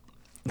on.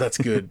 That's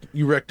good.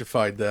 You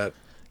rectified that.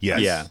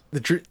 Yes. Yeah.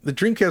 The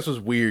Dreamcast was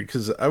weird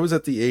because I was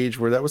at the age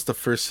where that was the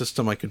first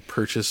system I could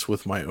purchase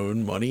with my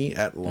own money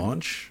at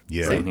launch.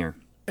 Yeah. Same here.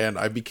 And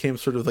I became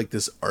sort of like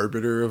this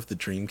arbiter of the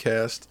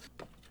Dreamcast.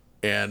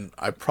 And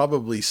I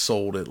probably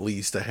sold at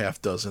least a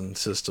half dozen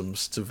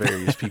systems to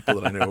various people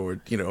that I know, or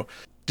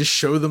just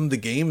show them the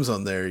games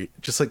on there,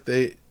 just like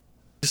that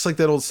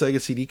old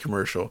Sega CD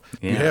commercial.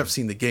 Yeah. You have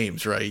seen the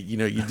games, right? You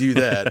do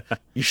that.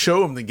 You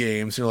show them the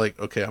games, and you're like,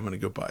 okay, I'm gonna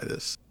go buy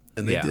this,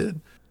 and they did.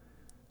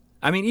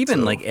 I mean, even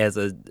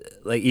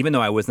even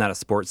though I was not a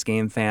sports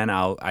game fan,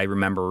 I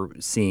remember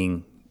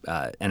seeing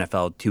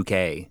NFL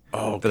 2K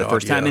for the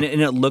first time, and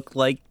it looked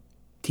like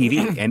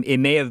TV, and it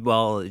may have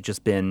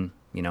just been.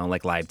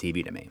 Like live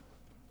TV to me.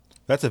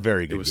 That's a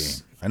very good game.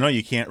 I know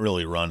you can't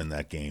really run in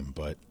that game,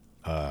 but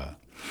I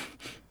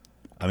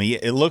mean,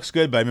 it looks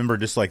good. But I remember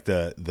just like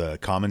the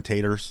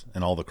commentators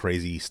and all the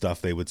crazy stuff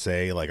they would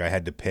say. Like I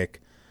had to pick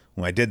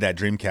when I did that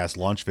Dreamcast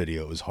launch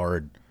video. It was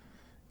hard,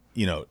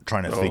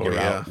 trying to figure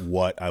out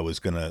what I was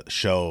gonna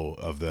show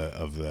of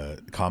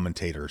the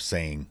commentator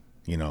saying.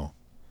 Just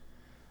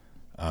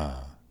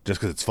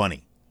because it's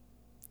funny.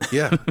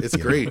 Yeah, it's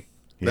great.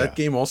 That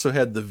game also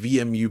had the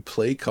VMU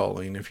play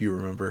calling, if you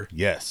remember.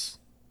 Yes.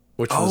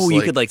 Which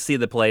you could see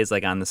the plays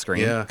on the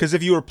screen. Yeah. Because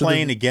if you were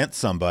playing against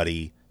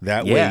somebody,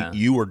 that way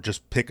you were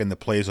just picking the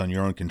plays on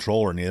your own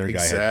controller, and the other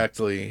guy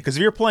exactly. Because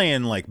if you're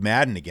playing like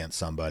Madden against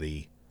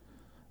somebody,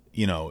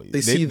 they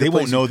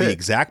won't know the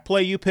exact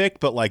play you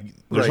picked, but like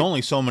there's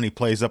only so many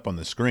plays up on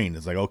the screen.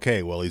 It's like,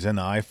 okay, well, he's in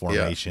the I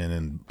formation,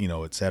 and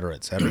et cetera,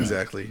 et cetera.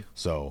 Exactly.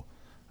 So.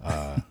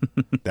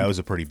 That was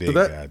a pretty big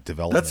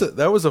development.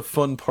 That was a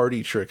fun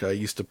party trick I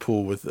used to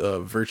pull with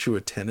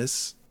Virtua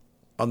Tennis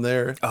on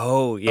there.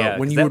 Oh yeah,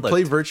 when you would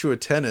play Virtua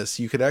Tennis,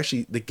 you could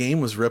actually the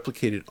game was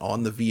replicated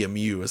on the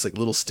VMU as like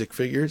little stick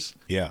figures.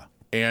 Yeah,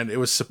 and it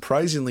was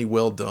surprisingly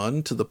well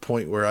done to the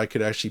point where I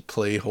could actually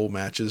play whole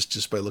matches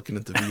just by looking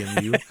at the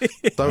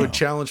VMU. So I would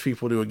challenge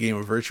people to a game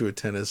of Virtua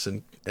Tennis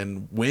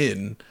and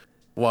win,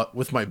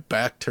 with my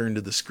back turned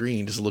to the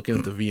screen, just looking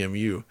at the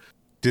VMU.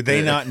 Did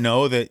they not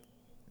know that?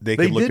 They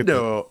did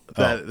know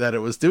that it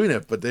was doing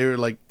it, but they were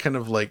like, kind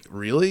of like,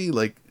 really?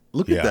 Like,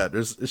 look at that.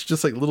 It's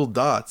just like little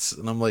dots.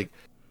 And I'm like,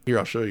 here,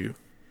 I'll show you.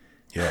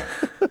 Yeah.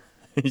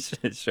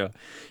 show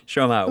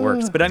them how it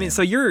works. But I mean,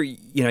 so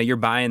you're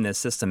buying this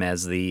system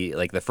as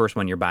the first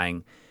one you're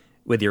buying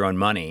with your own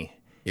money.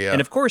 Yeah. And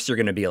of course you're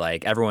going to be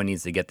like, everyone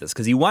needs to get this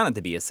because you want it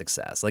to be a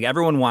success. Like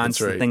everyone wants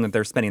the thing that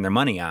they're spending their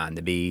money on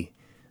to be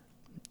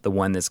the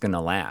one that's going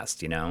to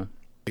last,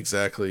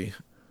 Exactly.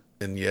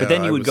 And but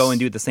then you would go and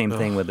do the same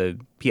thing with a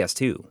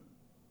PS2.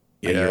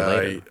 Yeah, a year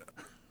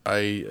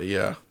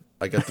later.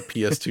 I got the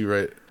PS2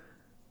 right.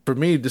 For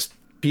me, just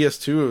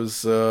PS2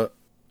 was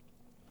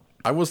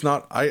I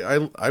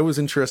was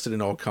interested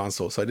in all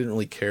consoles. So I didn't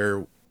really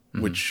care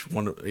which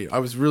one. I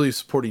was really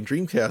supporting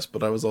Dreamcast,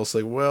 but I was also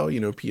like, well,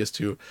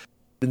 PS2.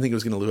 Didn't think it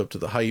was going to live up to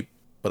the hype,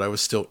 but I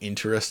was still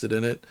interested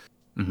in it.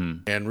 Mm-hmm.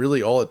 And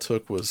really, all it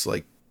took was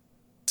like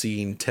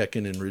seeing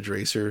Tekken and Ridge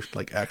Racer,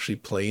 like actually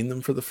playing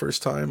them for the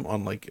first time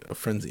on like a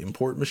friend's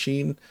import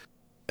machine,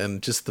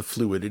 and just the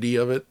fluidity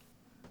of it.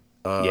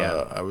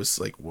 I was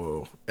like,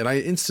 whoa. And I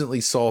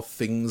instantly saw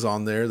things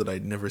on there that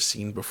I'd never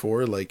seen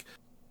before. Like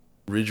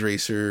Ridge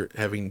Racer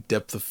having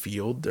depth of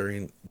field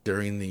during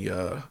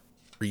the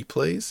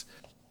replays,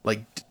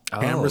 like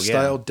camera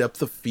style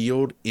depth of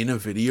field in a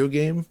video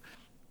game.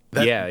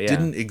 That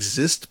didn't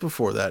exist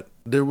before that.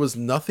 There was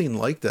nothing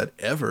like that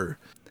ever.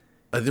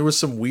 There was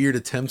some weird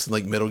attempts in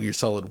like Metal Gear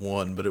Solid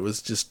 1, but it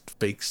was just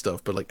fake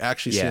stuff. But like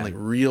actually seeing like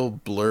real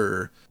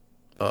blur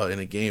in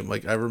a game,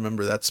 like I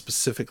remember that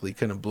specifically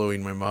kind of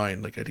blowing my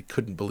mind. Like I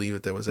couldn't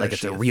believe that was like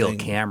actually it's a real thing.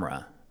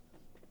 camera.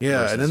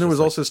 Yeah, and then there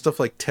was also stuff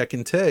like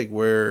Tekken Tag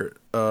where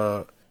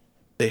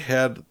they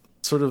had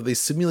they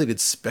simulated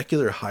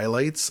specular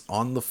highlights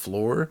on the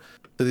floor.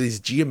 So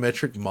these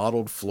geometric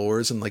modeled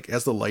floors, and like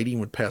as the lighting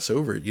would pass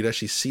over it, you'd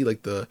actually see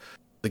like the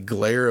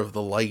glare of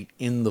the light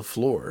in the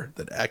floor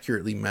that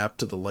accurately mapped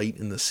to the light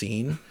in the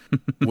scene,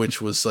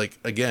 which was like,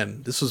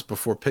 again, this was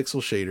before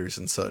pixel shaders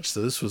and such.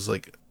 So this was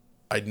like,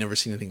 I'd never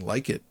seen anything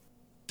like it.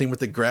 Same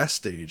with the grass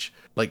stage,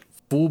 like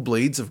full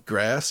blades of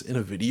grass in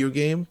a video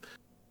game.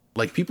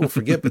 Like people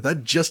forget, but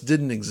that just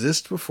didn't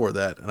exist before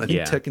that. And I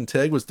think Tekken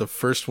Tag was the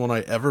first one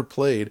I ever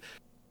played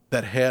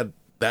that had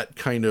that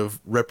kind of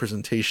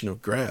representation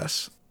of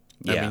grass.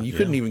 I mean, you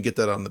couldn't even get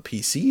that on the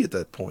PC at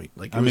that point.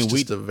 Like it was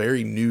just a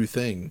very new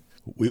thing.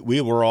 We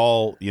were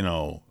all,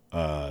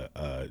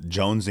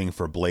 jonesing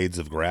for blades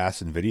of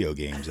grass in video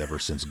games ever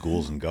since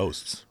Ghouls and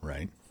Ghosts,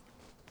 right?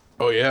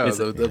 Oh yeah,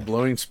 the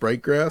blowing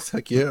sprite grass.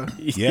 Heck yeah.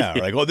 Yeah,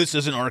 like this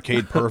isn't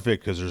arcade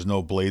perfect because there's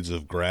no blades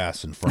of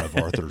grass in front of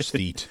Arthur's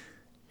feet.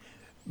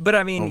 But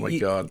I mean, oh my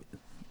god,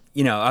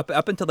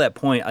 up until that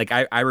point, like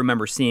I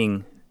remember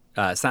seeing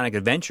Sonic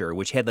Adventure,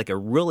 which had like a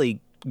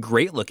really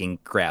great looking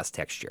grass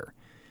texture.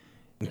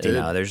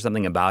 There's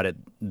something about it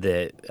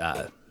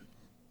that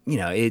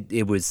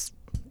it was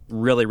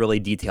really, really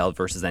detailed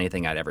versus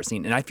anything I'd ever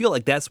seen. And I feel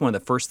like that's one of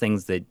the first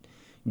things that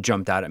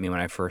jumped out at me when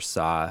I first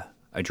saw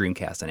a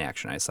Dreamcast in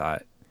action. I saw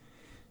it,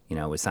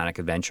 with Sonic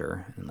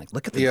Adventure, and like,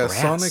 look at the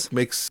grass.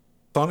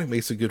 Sonic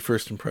makes a good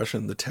first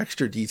impression. The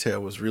texture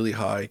detail was really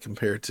high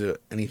compared to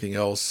anything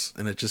else,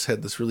 and it just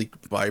had this really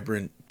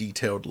vibrant,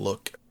 detailed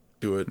look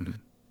to it. Mm-hmm.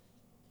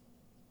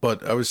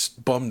 But I was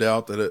bummed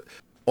out that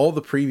all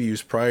the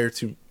previews prior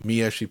to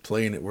me actually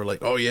playing it were like,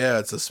 oh yeah,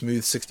 it's a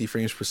smooth 60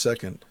 frames per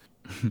second.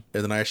 And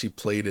then I actually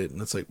played it,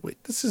 and it's like,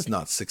 wait, this is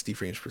not 60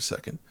 frames per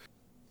second.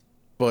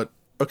 But,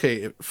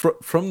 okay,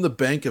 from the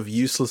bank of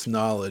useless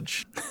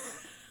knowledge,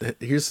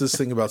 here's this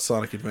thing about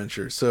Sonic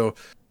Adventure. So,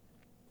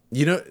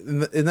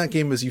 in that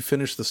game, as you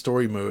finish the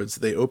story modes,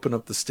 they open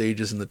up the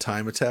stages in the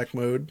time attack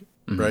mode,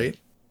 right?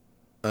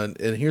 And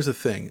here's the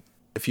thing.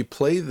 If you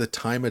play the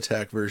time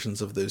attack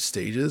versions of those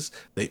stages,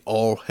 they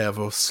all have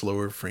a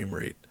slower frame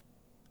rate.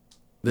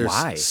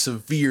 There's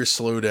severe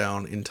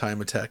slowdown in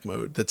time attack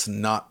mode that's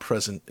not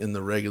present in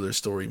the regular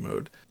story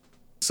mode.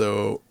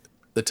 So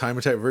the time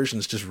attack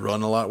versions just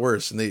run a lot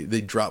worse, and they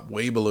drop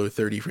way below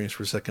 30 frames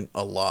per second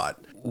a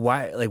lot.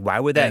 Why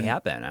would that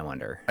happen, I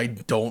wonder? I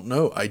don't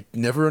know. I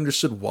never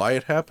understood why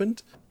it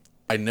happened.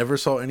 I never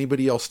saw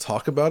anybody else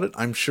talk about it.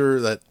 I'm sure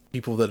that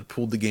people that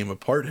pulled the game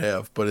apart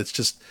have, but it's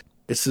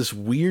this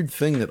weird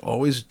thing that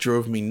always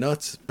drove me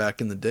nuts back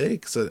in the day,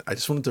 because I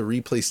just wanted to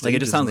replay stages, like, it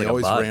just sounds and they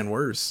always ran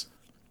worse.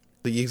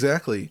 Like,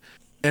 exactly.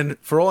 And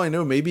for all I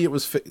know, maybe it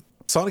was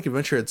Sonic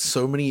Adventure had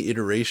so many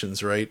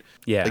iterations, right?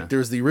 Yeah. Like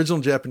there's the original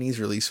Japanese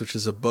release, which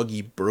is a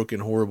buggy, broken,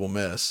 horrible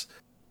mess.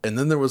 And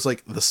then there was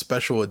like the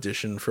special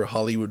edition for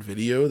Hollywood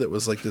Video that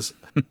was like this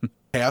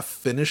half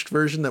finished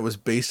version that was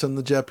based on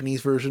the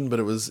Japanese version, but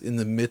it was in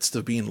the midst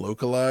of being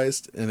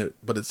localized,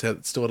 but it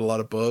still had a lot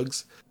of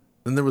bugs.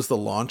 Then there was the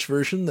launch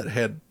version that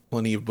had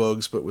plenty of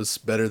bugs, but was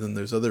better than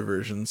those other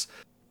versions.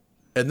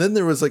 And then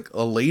there was like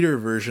a later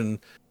version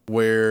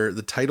where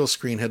the title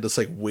screen had this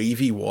like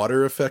wavy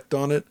water effect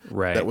on it,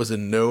 right, that was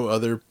in no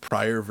other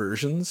prior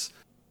versions.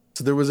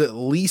 So there was at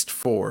least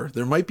 4.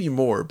 There might be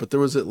more, but there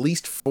was at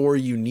least 4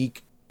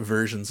 unique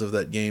versions of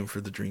that game for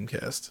the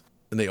Dreamcast,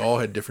 and they all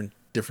had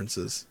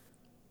differences.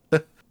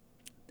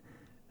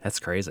 That's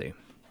crazy.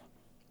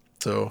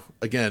 So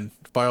again,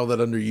 file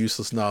that under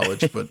useless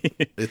knowledge, but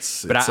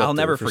I'll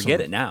never forget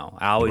it now.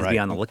 I'll always be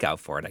on the lookout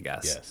for it, I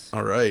guess. Yes.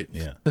 All right.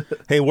 Yeah.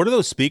 Hey, what are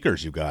those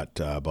speakers you got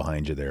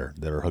behind you there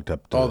that are hooked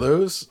up to? Oh,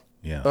 those?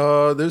 Yeah.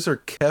 Those are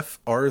KEF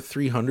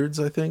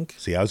R300s, I think.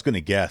 See, I was going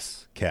to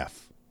guess KEF,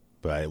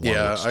 but I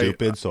wanted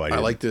stupid, so I didn't.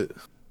 I liked it.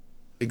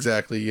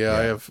 Exactly. Yeah,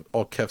 I have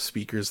all KEF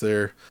speakers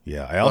there.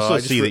 Yeah. I also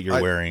see that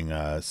you're wearing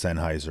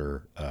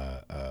Sennheiser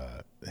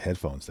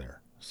headphones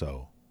there.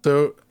 So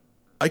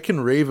I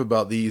can rave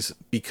about these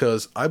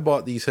because I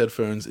bought these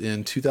headphones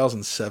in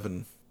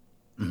 2007,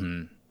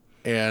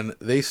 and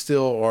they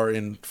still are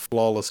in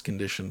flawless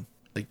condition.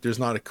 Like there's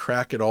not a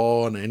crack at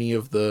all on any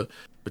of the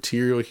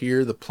material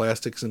here. The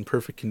plastic's in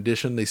perfect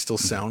condition. They still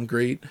sound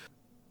great,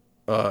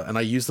 and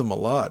I use them a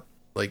lot.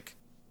 Like,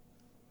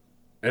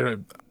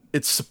 and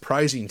it's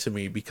surprising to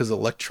me because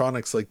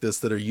electronics like this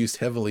that are used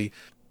heavily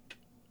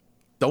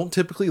don't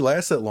typically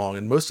last that long,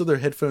 and most of their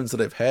headphones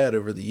that I've had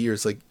over the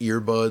years, like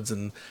earbuds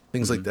and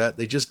things like that,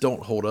 they just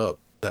don't hold up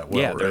that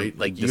well, right?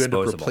 Like you end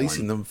up disposable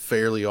replacing them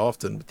fairly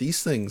often, but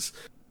these things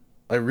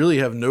I really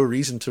have no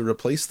reason to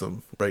replace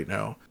them right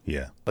now.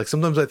 Yeah. Like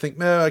sometimes I think,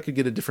 I could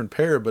get a different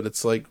pair, but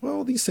it's like,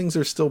 well, these things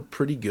are still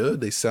pretty good.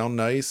 They sound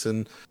nice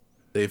and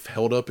they've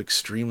held up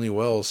extremely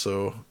well.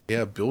 So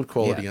yeah, build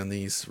quality on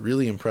these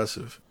really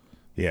impressive.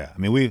 Yeah. I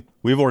mean,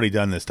 we've already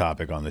done this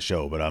topic on the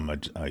show, but I'm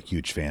a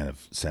huge fan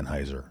of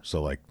Sennheiser.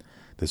 So like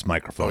this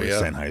microphone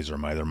is Sennheiser.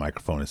 My other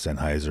microphone is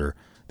Sennheiser.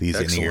 These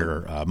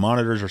in-ear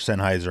monitors are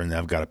Sennheiser, and then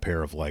I've got a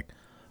pair of like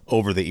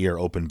over-the-ear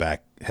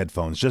open-back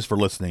headphones just for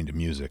listening to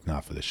music,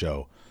 not for the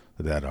show,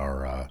 that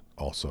are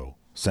also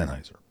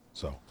Sennheiser.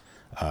 So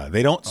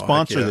they don't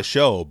sponsor the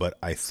show, but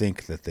I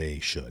think that they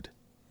should.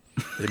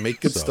 They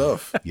make good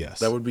stuff. Yes.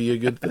 That would be a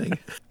good thing.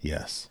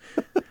 Yes.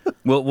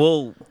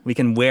 We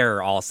can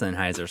wear all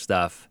Sennheiser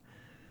stuff.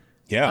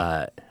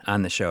 Yeah.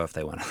 On the show if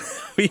they want.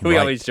 we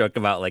always joke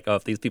about like,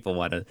 if these people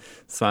want to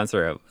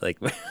sponsor it, like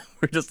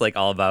we're just like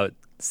all about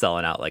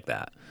selling out like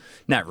that.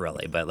 Not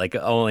really, but like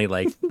only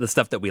like the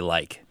stuff that we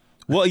like.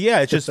 Well, yeah,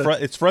 it's just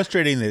it's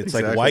frustrating that it's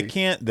like, why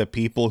can't the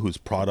people whose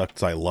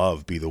products I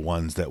love be the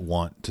ones that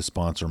want to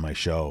sponsor my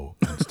show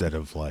instead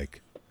of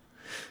like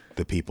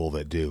the people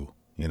that do,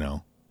 you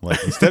know?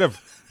 Like instead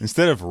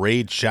of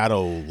Raid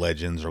Shadow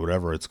Legends or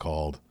whatever it's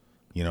called,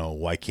 you know,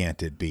 why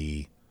can't it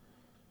be,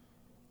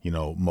 you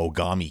know,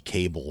 Mogami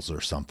Cables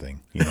or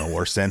something, you know,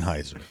 or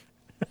Sennheiser?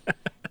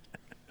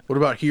 What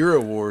about Hero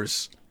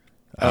Wars?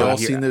 You all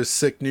seen those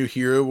sick new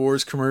Hero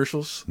Wars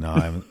commercials? No,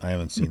 I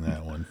haven't seen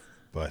that one,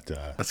 but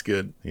that's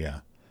good.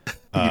 Yeah,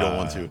 you don't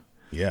want to.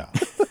 Yeah.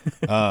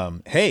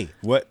 Hey,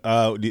 what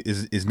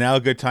is now a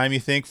good time you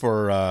think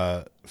for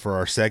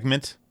our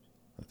segment?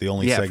 The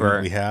only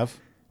segment we have.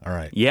 All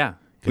right. Yeah.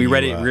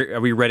 Ready? Are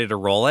we ready to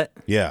roll it?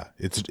 Yeah.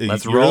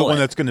 Let's you're roll the one it.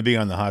 that's going to be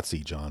on the hot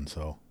seat, John.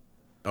 So.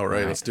 All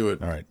right, let's do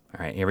it. All right.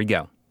 All right. Here we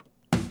go.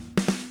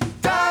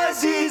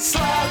 Does he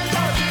slap?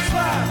 Does he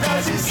slap?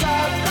 Does he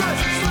slap?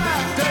 Does he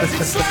slap? Does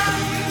he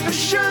slap?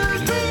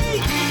 Assuredly,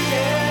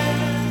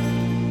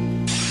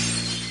 yeah.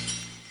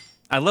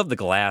 I love the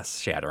glass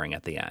shattering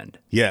at the end.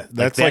 Yeah,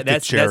 that's like the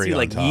cherry that's you on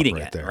like top eating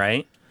right it, there.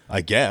 right? I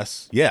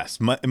guess. Yes.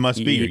 It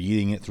must be. You're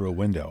eating it through a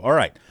window. All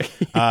right.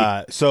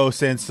 So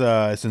since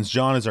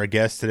John is our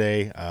guest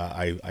today,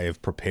 I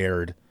have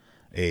prepared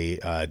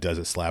a Does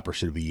It Slap or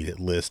Should We Eat It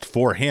list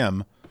for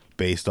him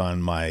based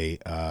on my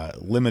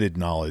limited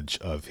knowledge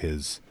of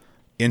his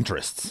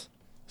interests.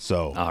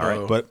 So, all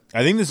right. But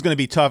I think this is going to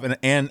be tough.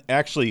 And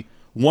actually,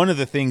 one of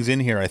the things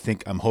in here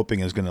I'm hoping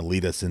is going to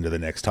lead us into the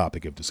next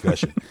topic of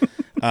discussion.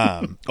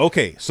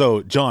 Okay.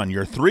 So, John,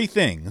 your three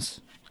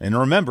things, and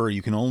remember,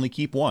 you can only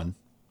keep one,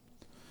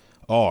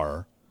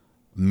 are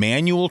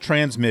manual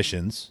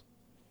transmissions,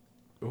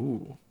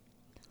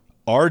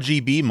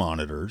 RGB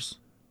monitors,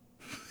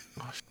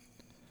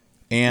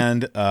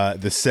 and the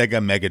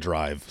Sega Mega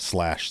Drive /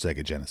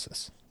 Sega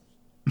Genesis.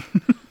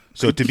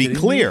 So to be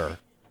clear,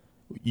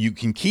 you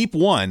can keep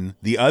one.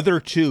 The other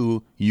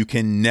two you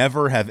can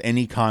never have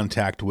any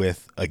contact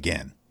with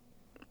again.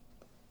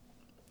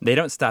 They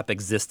don't stop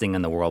existing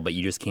in the world, but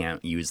you just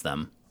can't use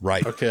them.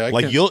 Right. Okay.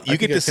 You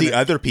get to see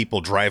other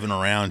people driving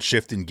around,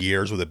 shifting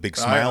gears with a big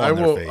smile on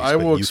their face. I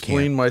will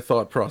explain can't. my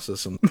thought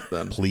process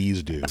then.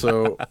 Please do.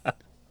 So,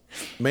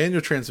 manual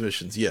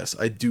transmissions, yes,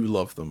 I do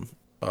love them.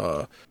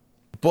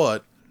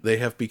 But they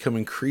have become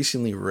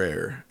increasingly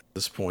rare at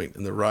this point,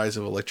 and the rise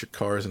of electric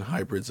cars and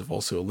hybrids have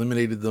also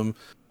eliminated them.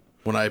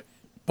 When I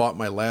bought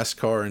my last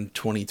car in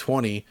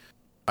 2020,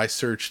 I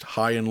searched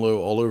high and low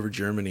all over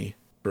Germany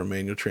for a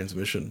manual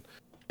transmission,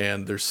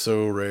 and they're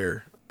so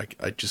rare.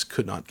 I just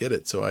could not get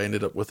it, so I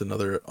ended up with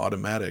another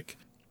automatic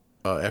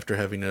after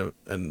having a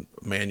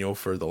manual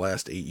for the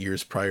last 8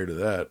 years prior to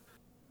that.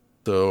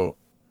 So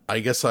I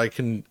guess I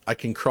can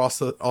cross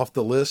that off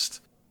the list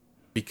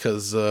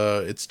because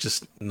it's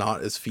just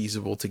not as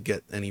feasible to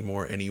get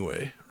anymore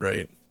anyway,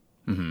 right?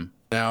 Mm-hmm.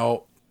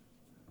 Now,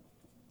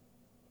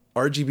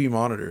 RGB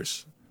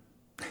monitors.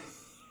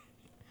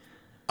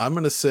 I'm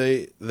going to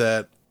say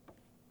that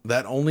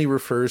only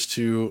refers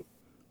to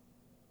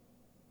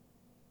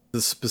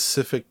the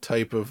specific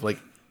type of like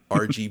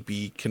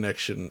RGB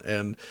connection,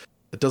 and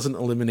it doesn't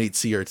eliminate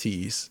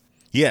CRTs.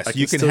 Yes,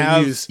 you can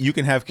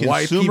have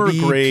consumer YPB,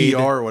 grade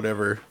PR,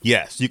 whatever.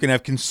 Yes, you can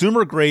have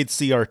consumer grade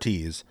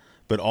CRTs,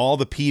 but all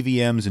the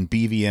PVMs and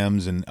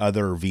BVMs and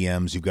other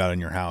VMs you've got in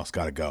your house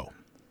got to go.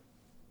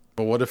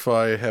 But what if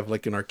I have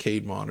like an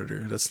arcade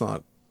monitor? That's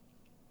not,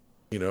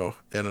 and I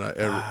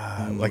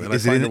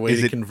find a way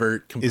to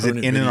convert component Is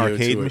it in an video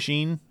arcade to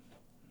machine?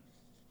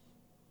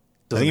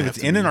 I Doesn't think if have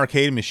it's to in be. an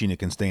arcade machine, it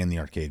can stay in the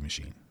arcade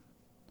machine.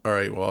 All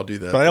right, well, I'll do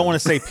that. But I don't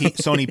want to say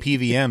Sony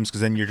PVMs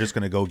because then you're just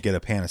going to go get a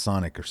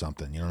Panasonic or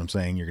something. You know what I'm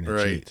saying? You're going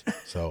to cheat.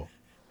 So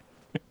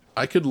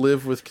I could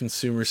live with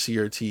consumer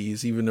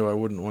CRTs, even though I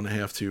wouldn't want to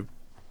have to,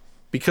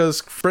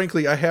 because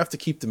frankly, I have to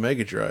keep the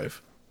Mega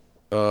Drive.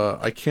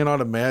 I cannot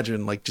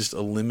imagine like just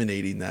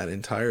eliminating that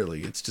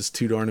entirely. It's just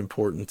too darn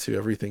important to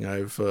everything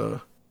I've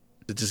to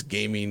just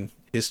gaming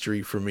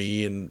history for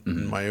me and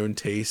my own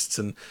tastes.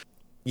 And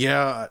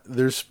yeah,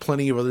 there's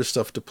plenty of other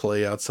stuff to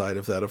play outside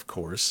of that, of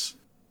course.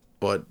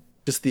 But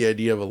just the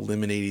idea of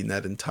eliminating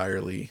that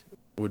entirely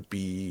would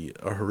be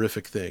a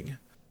horrific thing.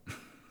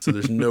 So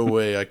there's no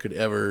way I could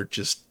ever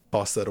just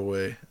toss that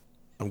away.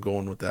 I'm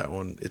going with that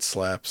one. It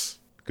slaps.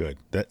 Good.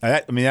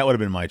 I mean, that would have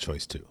been my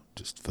choice too,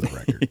 just for the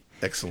record.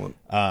 Excellent.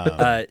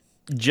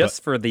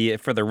 Just for the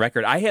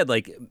record, I had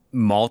like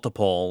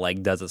multiple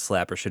like does it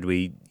slap or should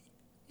we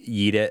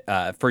yeet it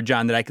for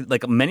John that I could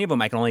like many of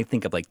them I can only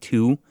think of like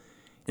two,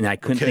 and I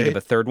couldn't think Okay. of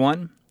a third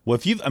one. Well,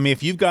 if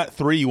you've got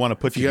three you want to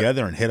put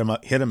together and hit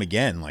them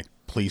again, like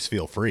please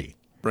feel free.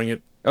 Bring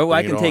it. Oh,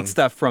 I bring can it take on.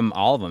 stuff from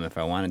all of them if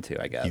I wanted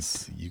to. I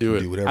guess. You Do can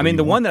it. do whatever. I mean, you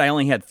the want. one that I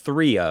only had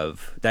three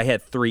of, that I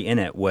had three in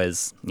it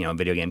was,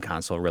 video game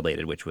console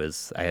related, which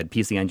was I had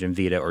PC Engine,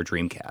 Vita, or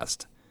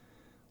Dreamcast.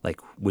 Like,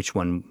 which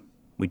one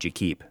would you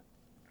keep?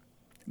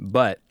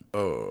 But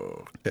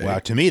Oh, okay. Wow,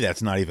 to me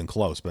that's not even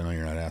close. But I know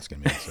you're not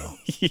asking me, so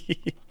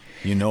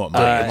you know what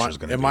my answer is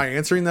going to Am be. I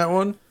answering that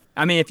one?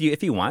 I mean, if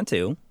you want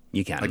to,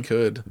 you can. I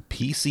could.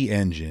 PC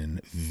Engine,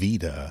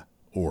 Vita,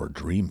 or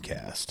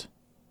Dreamcast?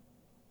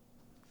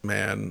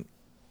 Man,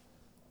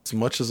 as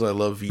much as I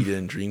love Vita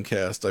and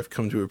Dreamcast, I've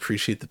come to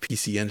appreciate the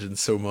PC Engine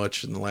so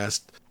much in the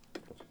last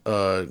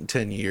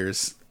 10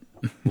 years.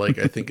 Like,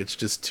 I think it's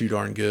just too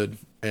darn good.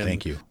 And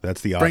Thank you.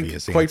 That's the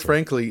obvious quite answer.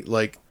 frankly,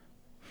 like,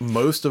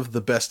 most of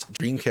the best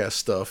Dreamcast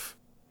stuff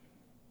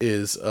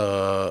is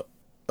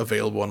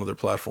available on other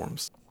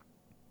platforms.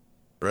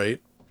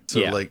 Right? So,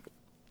 Yeah. like,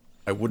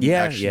 I wouldn't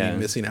Yeah, actually yeah. be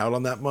missing out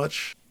on that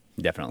much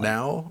Definitely.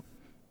 now.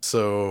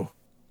 So,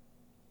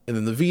 and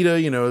then the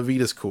Vita,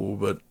 Vita's cool,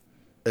 but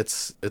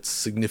it's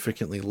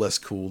significantly less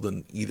cool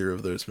than either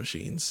of those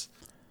machines.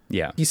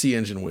 Yeah. PC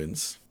Engine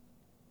wins.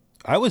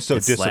 I was so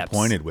It slaps.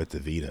 disappointed with the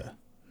Vita,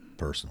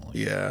 personally.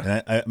 Yeah.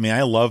 And I mean,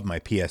 I love my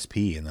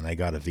PSP, and then I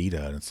got a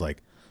Vita, and it's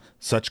like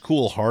such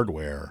cool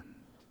hardware,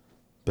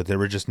 but there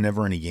were just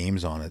never any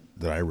games on it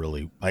that I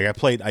really like.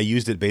 I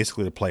used it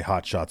basically to play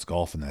Hot Shots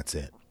Golf, and that's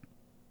it.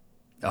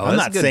 Oh, I'm that's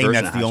not a good saying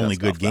version that's of the Hot only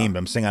Shots good Golf, game, though. but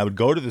I'm saying I would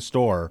go to the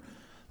store,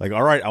 like,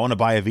 all right, I want to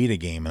buy a Vita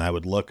game, and I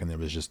would look, and there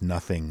was just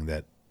nothing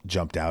that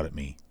jumped out at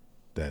me.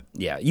 That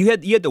Yeah, you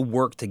had to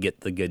work to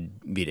get the good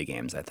Vita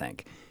games. I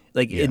think,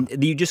 like,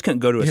 you just couldn't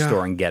go to a Yeah.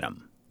 store and get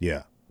them.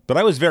 Yeah. But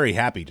I was very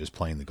happy just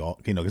playing the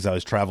golf, because I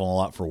was traveling a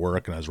lot for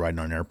work and I was riding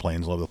on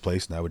airplanes all over the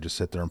place, and I would just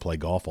sit there and play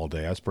golf all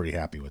day. I was pretty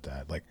happy with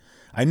that. Like,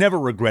 I never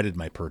regretted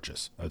my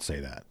purchase. I would say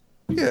that.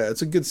 Yeah,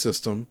 it's a good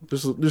system.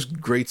 There's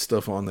great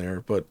stuff on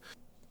there, but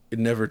it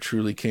never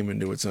truly came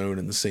into its own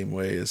in the same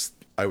way as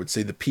I would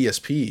say the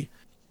PSP,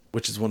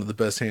 which is one of the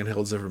best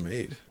handhelds ever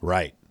made.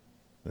 Right.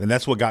 And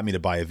that's what got me to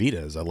buy a Vita,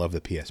 is I love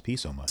the PSP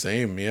so much.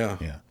 Same, yeah.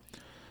 Yeah.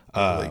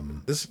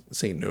 Like, this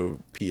ain't no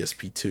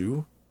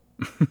PSP2.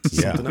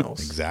 Yeah, Something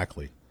else.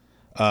 exactly.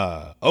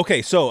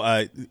 Okay,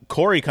 so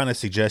Corey kind of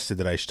suggested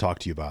that I should talk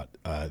to you about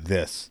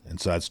this, and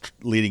so that's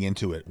leading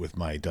into it with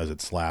my "Does It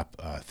Slap"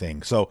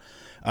 thing. So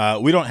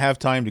we don't have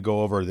time to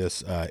go over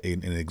this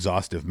in an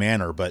exhaustive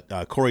manner, but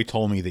Corey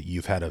told me that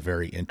you've had a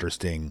very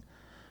interesting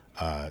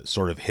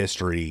sort of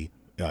history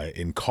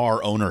in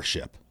car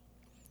ownership.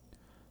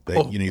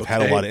 That you've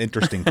had a okay. lot of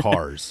interesting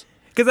cars.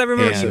 Because I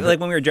remember, And- like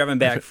when we were driving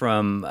back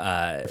from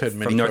had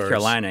many from North cars.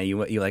 Carolina, you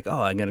like,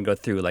 oh, I'm gonna go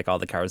through like all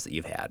the cars that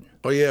you've had.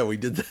 Oh yeah, we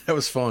did that. That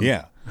was fun.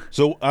 Yeah.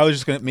 So I was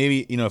just going to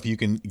maybe, if you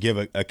can give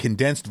a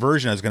condensed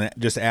version, I was going to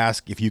just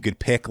ask if you could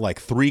pick like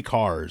three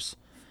cars.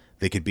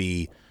 They could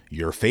be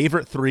your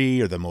favorite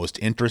three or the most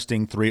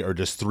interesting three or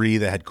just three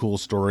that had cool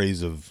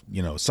stories of,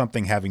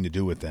 something having to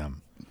do with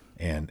them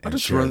and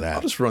share that.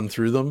 I'll just run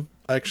through them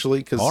actually,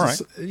 because All right.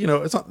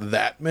 it's not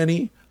that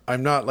many.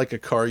 I'm not like a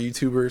car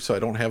YouTuber, so I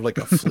don't have like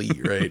a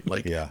fleet, right?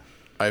 Like, Yeah.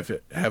 I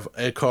have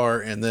a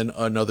car and then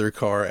another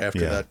car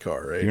after Yeah. that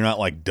car, right? You're not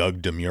like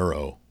Doug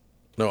DeMuro.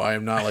 No, I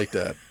am not like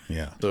that.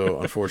 Yeah.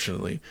 So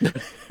unfortunately,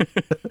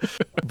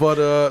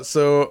 but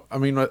so I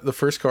mean, the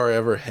first car I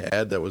ever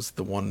had that was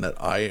the one that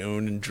I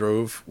owned and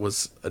drove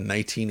was a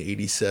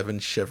 1987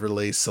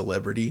 Chevrolet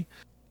Celebrity.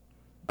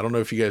 I don't know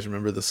if you guys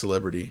remember the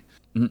Celebrity,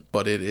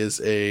 but it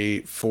is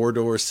a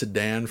 4-door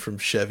sedan from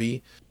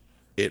Chevy.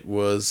 It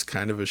was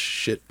kind of a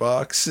shit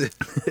box,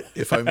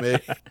 if I may.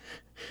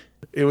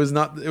 It was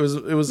not. It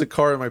was a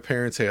car my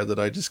parents had that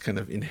I just kind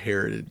of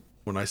inherited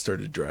when I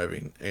started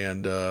driving,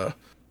 and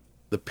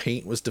the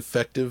paint was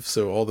defective,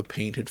 so all the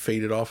paint had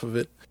faded off of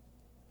it.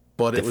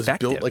 But it was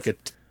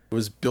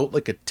built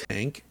like a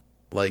tank.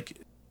 Like,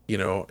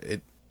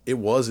 it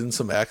was in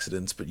some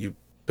accidents, but you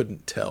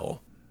couldn't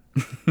tell.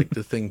 Like,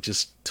 the thing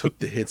just took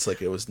the hits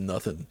like it was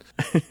nothing.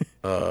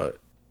 But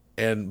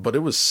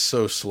it was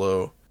so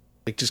slow.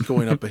 Like, just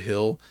going up a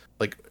hill,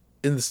 like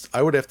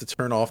I would have to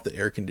turn off the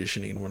air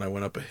conditioning when I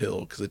went up a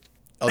hill because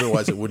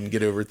otherwise it wouldn't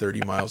get over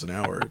 30 miles an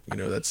hour.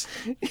 That's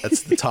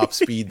the top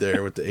speed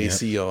there with the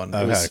AC on.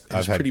 It was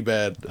pretty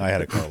bad. I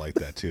had a car like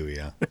that too.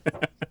 Yeah.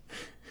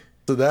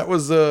 So that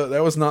was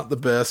not the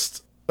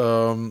best.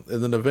 And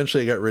then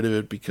eventually I got rid of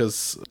it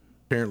because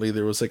apparently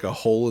there was like a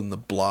hole in the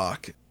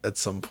block at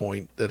some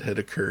point that had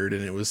occurred,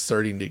 and it was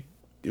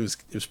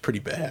pretty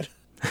bad.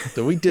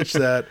 So we ditched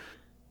that.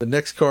 The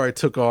next car I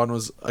took on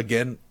was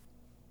again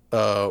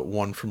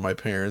one from my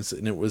parents,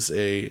 and it was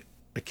a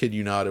I kid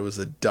you not, it was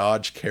a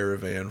Dodge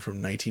Caravan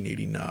from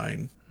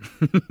 1989,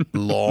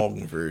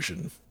 long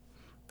version.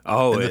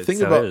 Oh, And the it thing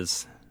so about-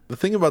 is. The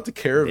thing about the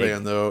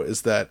Caravan though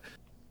is that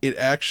it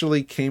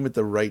actually came at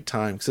the right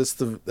time because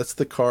that's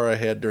the car I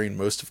had during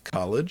most of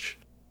college.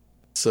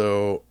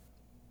 So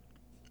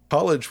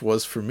college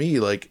was for me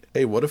like,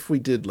 hey, what if we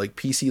did like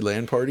PC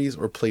LAN parties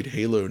or played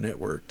Halo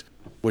Networked,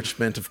 which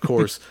meant, of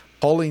course,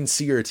 hauling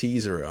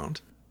CRTs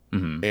around.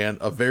 Mm-hmm. And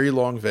a very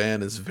long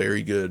van is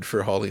very good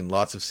for hauling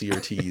lots of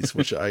CRTs,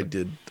 which I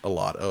did a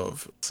lot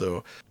of.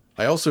 So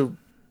I also,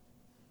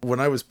 when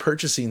I was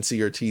purchasing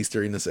CRTs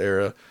during this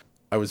era,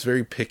 I was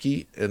very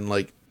picky, and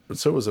like,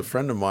 so was a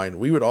friend of mine.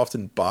 We would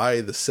often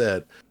buy the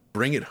set,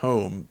 bring it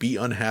home, be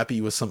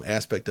unhappy with some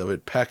aspect of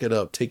it, pack it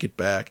up, take it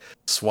back,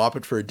 swap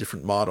it for a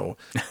different model.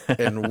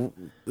 And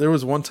there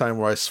was one time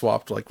where I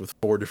swapped like with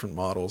 4 different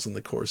models in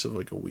the course of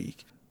like a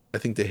week. I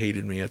think they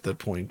hated me at that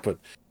point, but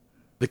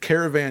the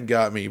Caravan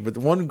got me. But the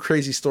one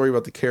crazy story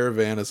about the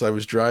Caravan is I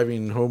was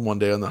driving home one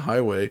day on the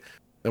highway,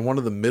 and one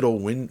of the middle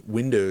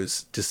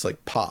windows just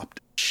like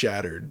popped,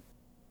 shattered.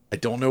 I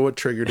don't know what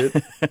triggered it,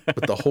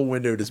 but the whole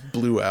window just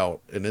blew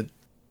out, and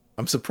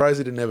I'm surprised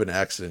I didn't have an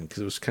accident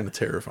because it was kind of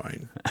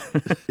terrifying.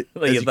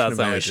 Like As you you thought can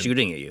someone was imagine.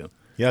 shooting at you.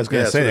 Yeah, I was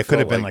gonna Yeah, say that's what that it could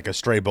have felt been like. like a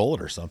stray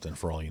bullet or something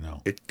for all you know.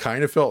 It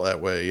kind of felt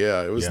that way.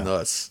 Yeah, it was Yeah.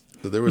 nuts.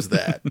 So there was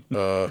that.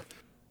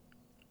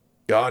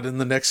 God,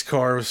 and the next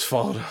car was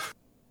followed.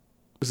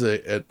 It was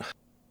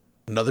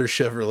another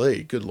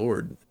Chevrolet. Good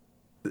Lord.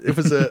 It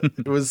was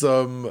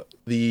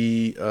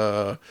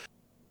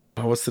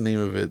what's the name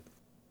of it?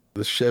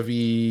 The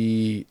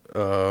Chevy,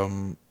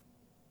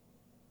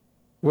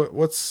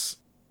 what's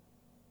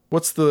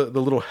the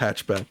little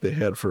hatchback they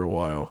had for a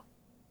while?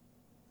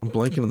 I'm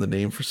blanking on the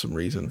name for some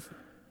reason.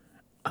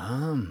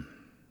 I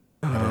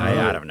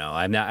don't know.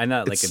 I'm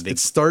not like a big. It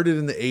started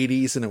in the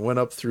 80s and it went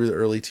up through the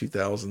early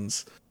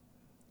 2000s.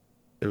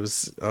 It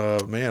was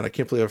man, I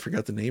can't believe I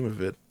forgot the name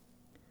of it.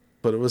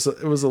 But it was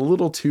a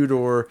little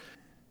 2-door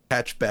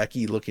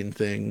hatchbacky looking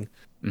thing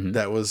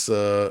that was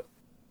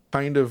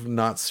kind of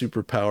not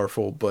super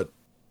powerful, but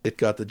it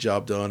got the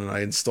job done, and I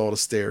installed a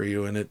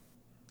stereo in it,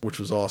 which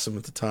was awesome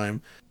at the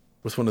time,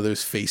 with one of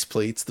those face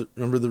plates.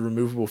 Remember the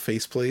removable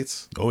face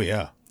plates? Oh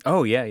yeah.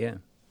 Oh yeah, yeah.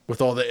 With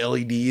all the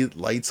LED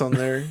lights on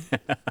there.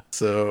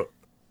 So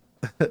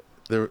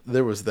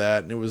there was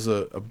that, and it was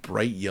a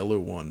bright yellow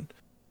one.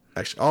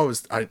 Actually,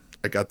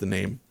 I got the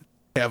name.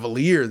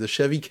 Cavalier, the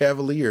Chevy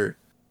Cavalier.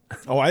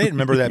 Oh, I didn't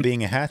remember that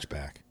being a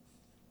hatchback.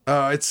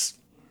 It's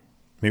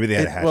Maybe they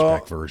had a hatchback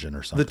well, version or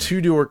the something.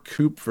 2-door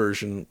coupe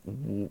version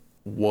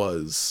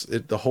was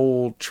it. The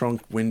whole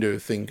trunk window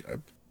thing.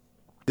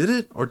 Did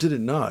it or did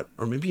it not?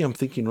 Or maybe I'm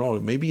thinking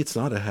wrong. Maybe it's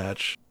not a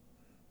hatch.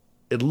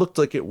 It looked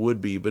like it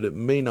would be, but it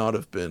may not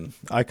have been.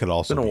 I could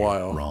also been a be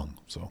while. wrong.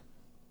 So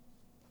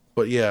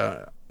But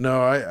yeah,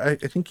 no, I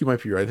think you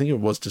might be right. I think it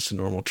was just a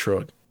normal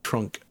trunk,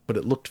 but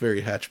it looked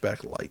very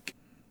hatchback-like.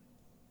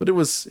 But it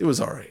was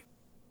all right.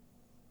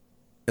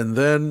 And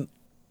then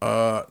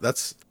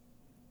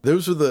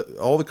those were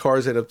all the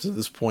cars I had up to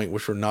this point,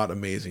 which were not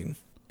amazing.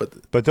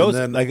 But those,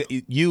 and then, like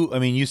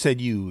you said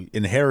you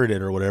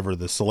inherited or whatever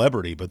the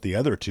celebrity, but the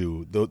other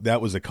two,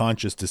 that was a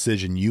conscious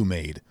decision you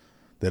made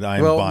that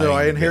I'm well, buying. no,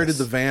 I inherited this.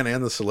 the van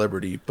and the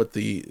celebrity, but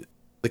the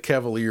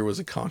Cavalier was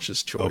a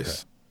conscious choice.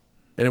 Okay.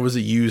 And it was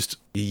a used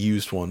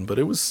one, but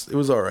it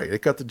was all right.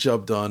 It got the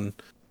job done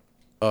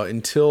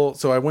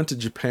so I went to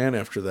Japan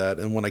after that,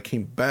 and when I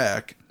came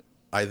back,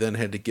 I then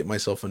had to get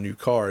myself a new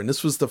car, and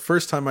this was the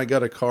first time I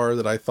got a car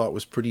that I thought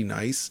was pretty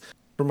nice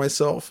for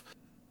myself.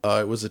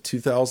 It was a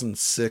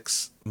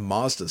 2006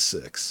 Mazda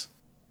 6,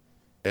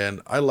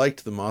 and I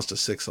liked the Mazda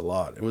 6 a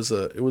lot. It was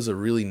a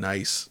really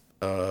nice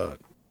kind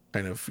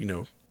of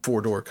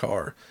 4-door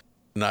car,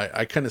 and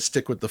I kind of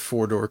stick with the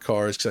 4-door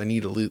cars because I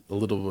need a little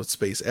bit of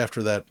space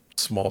after that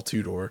small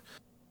 2-door.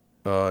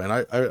 And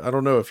I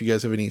don't know if you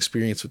guys have any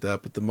experience with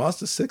that, but the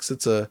Mazda 6,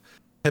 it's a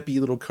peppy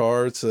little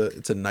car. It's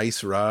a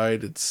nice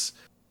ride.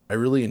 I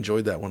really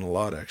enjoyed that one a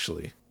lot,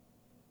 actually.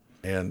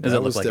 And Does it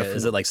look like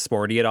is it like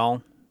sporty at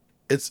all?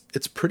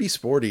 It's pretty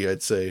sporty,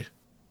 I'd say,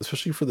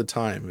 especially for the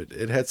time.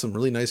 It had some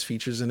really nice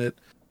features in it.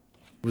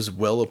 It was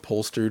well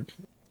upholstered,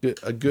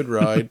 a good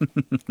ride.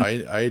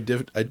 I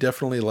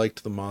definitely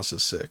liked the Mazda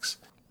 6.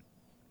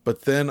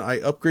 But then I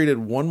upgraded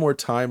one more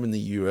time in the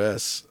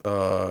U.S.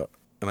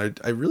 And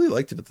I really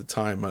liked it at the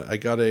time. I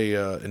got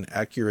an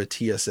Acura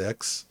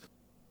TSX,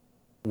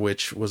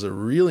 which was a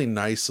really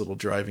nice little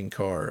driving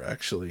car,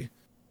 actually.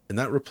 And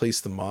that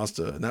replaced the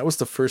Mazda. And that was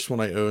the first one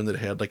I owned that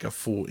had like a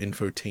full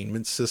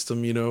infotainment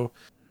system,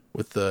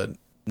 with the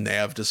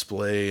nav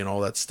display and all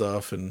that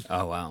stuff. And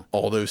Oh wow.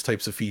 all those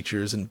types of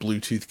features and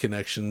Bluetooth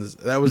connections.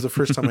 That was the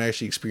first time I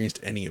actually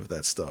experienced any of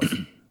that stuff.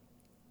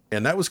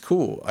 And that was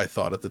cool, I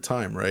thought, at the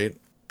time, right?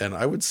 And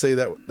I would say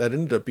that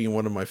ended up being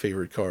one of my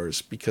favorite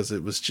cars because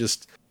it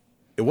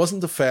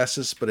wasn't the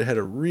fastest, but it had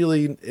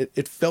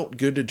it felt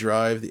good to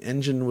drive. The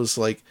engine was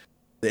like,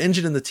 the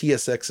engine in the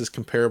TSX is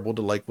comparable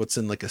to like what's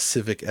in like a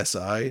Civic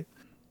Si,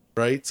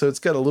 right? So it's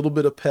got a little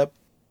bit of pep,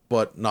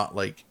 but not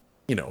like,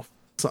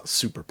 it's it's not a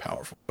super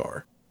powerful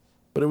car,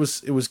 but it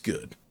was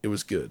good. It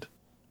was good.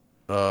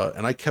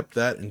 And I kept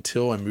that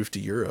until I moved to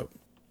Europe.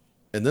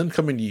 And then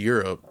coming to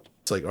Europe,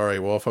 it's like, all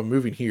right, well, if I'm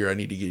moving here, I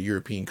need to get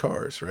European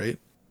cars, right?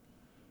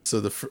 So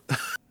That's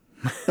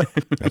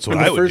what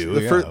I would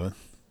do.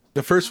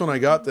 The first one I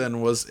got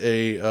then was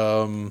a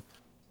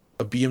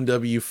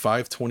BMW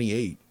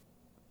 528,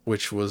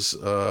 which was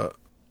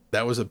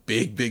that was a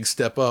big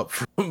step up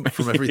from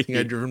everything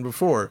I'd driven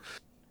before.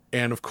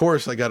 And of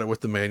course, I got it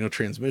with the manual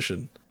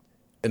transmission.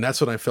 And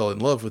that's when I fell in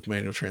love with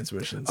manual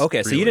transmissions.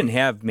 Okay, so you didn't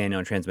have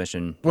manual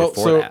transmission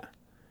before that?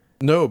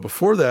 No,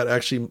 before that,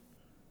 actually,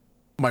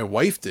 my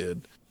wife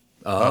did.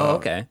 Oh,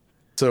 okay.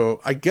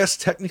 So I guess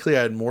technically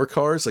I had more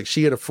cars. Like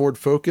she had a Ford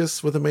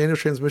Focus with a manual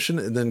transmission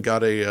and then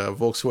got a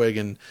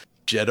Volkswagen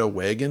Jetta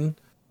wagon,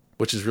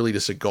 which is really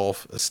just a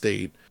Golf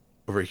estate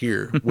over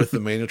here with the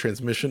manual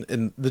transmission.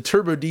 And the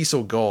turbo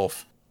diesel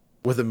Golf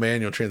with a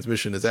manual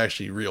transmission is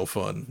actually real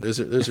fun.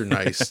 Those are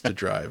nice to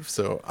drive.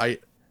 So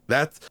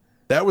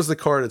that was the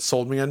car that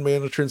sold me on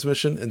manual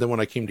transmission. And then when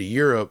I came to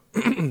Europe,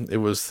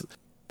 it was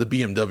the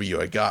BMW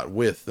I got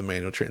with the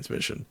manual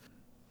transmission.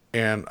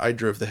 And I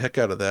drove the heck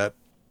out of that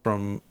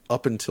from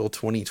up until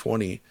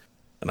 2020.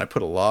 And I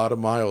put a lot of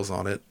miles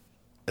on it.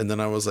 And then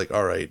I was like,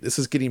 all right, this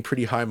is getting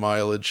pretty high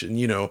mileage. And,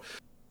 you know,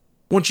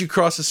 once you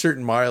cross a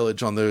certain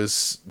mileage on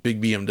those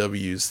big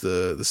BMWs,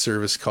 the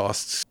service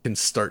costs can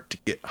start to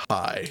get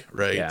high,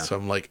 right? Yeah. So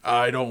I'm like,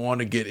 I don't want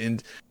to get in.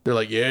 They're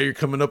like, yeah, you're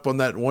coming up on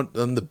that one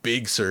on the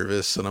big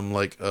service, and I'm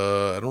like,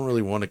 I don't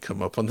really want to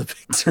come up on the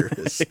big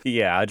service.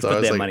 Yeah, I'd So I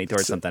put was that like, money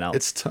towards something else.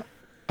 It's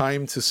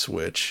time to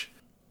switch,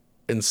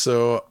 and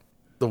so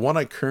the one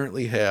I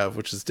currently have,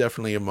 which is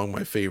definitely among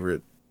my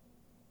favorite,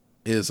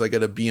 is I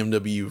got a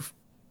BMW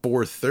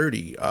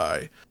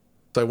 430i.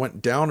 So I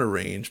went down a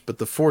range, but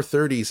the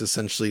 430 is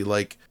essentially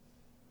like,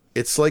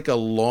 it's like a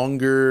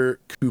longer,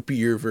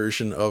 coupier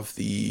version of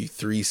the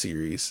 3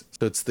 Series.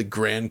 So it's the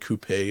Grand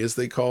Coupe, as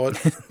they call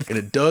it. And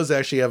it does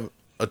actually have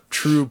a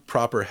true,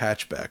 proper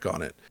hatchback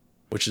on it,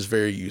 which is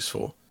very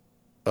useful.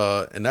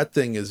 And that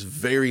thing is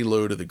very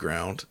low to the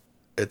ground.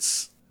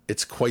 It's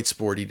quite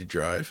sporty to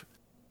drive.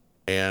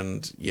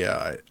 And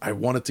yeah, I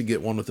wanted to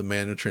get one with a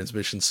manual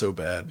transmission so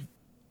bad,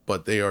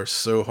 but they are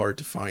so hard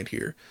to find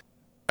here.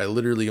 I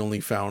literally only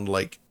found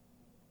 3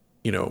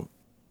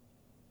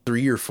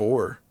 or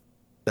 4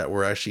 that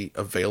were actually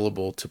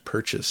available to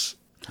purchase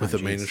with a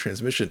manual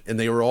transmission. And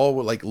they were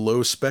all like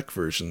low spec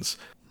versions.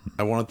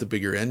 I wanted the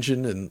bigger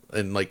engine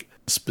and like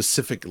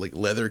specific like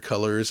leather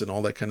colors and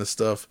all that kind of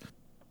stuff.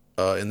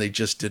 And they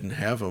just didn't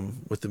have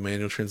them with the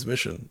manual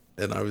transmission.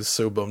 And I was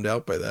so bummed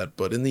out by that.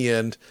 But in the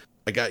end,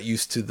 I got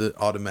used to the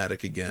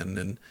automatic again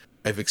and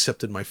I've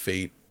accepted my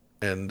fate.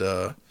 And,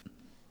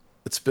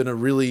 it's been a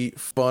really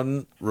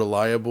fun,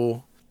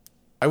 reliable.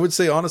 I would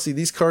say, honestly,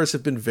 these cars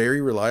have been very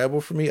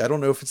reliable for me. I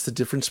don't know if it's the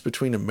difference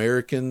between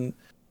American.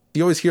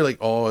 You always hear like,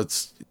 oh,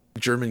 it's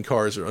German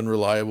cars are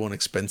unreliable and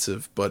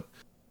expensive, but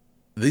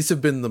these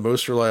have been the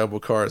most reliable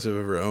cars I've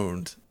ever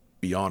owned, to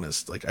be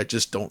honest. Like, I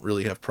just don't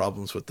really have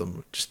problems with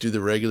them. Just do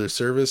the regular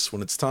service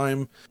when it's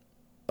time,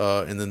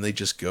 and then they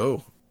just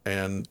go.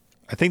 And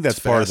I think that's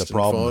part of the fast and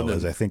problem, fun though,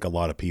 is and- I think a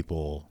lot of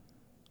people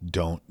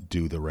don't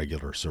do the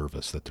regular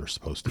service that they're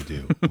supposed to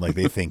do. Like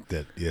they think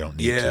that you don't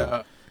need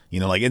to. You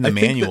know, like in the I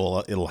think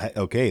manual, it'll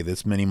okay,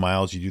 this many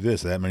miles you do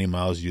this, that many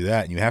miles you do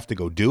that, and you have to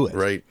go do it.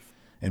 Right.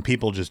 And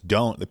people just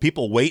don't. The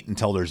people wait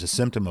until there's a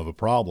symptom of a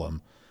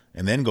problem,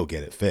 and then go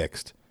get it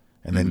fixed,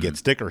 and then get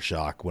sticker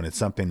shock when it's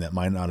something that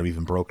might not have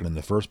even broken in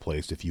the first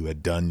place if you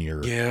had done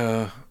your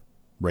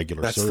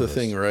regular That's service. the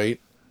thing,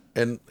 right?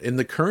 And in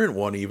the current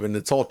one, even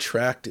it's all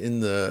tracked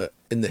in the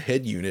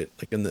head unit,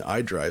 like in the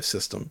iDrive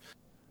system.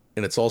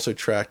 And it's also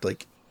tracked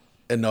like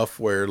enough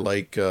where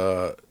like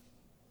the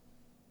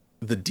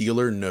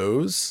dealer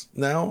knows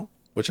now,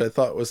 which I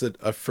thought was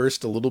at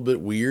first a little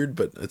bit weird,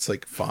 but it's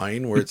like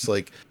fine. Where it's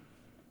like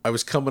I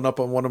was coming up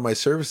on one of my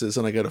services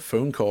and I got a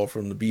phone call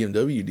from the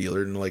BMW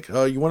dealer and like,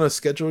 oh, you want to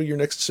schedule your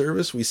next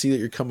service? We see that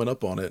you're coming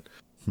up on it.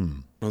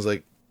 I was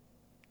like,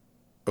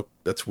 oh,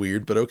 that's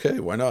weird, but okay,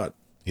 why not?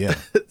 Yeah.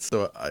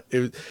 So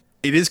it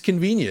is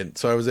convenient.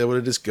 So I was able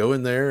to just go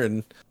in there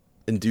and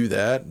do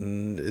that,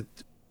 and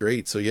it's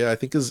great. So yeah, I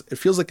think it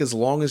feels like as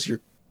long as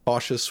you're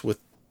cautious with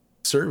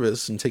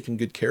service and taking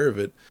good care of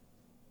it,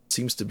 it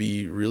seems to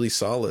be really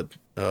solid.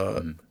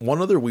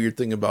 One other weird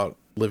thing about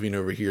living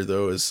over here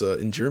though is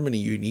in Germany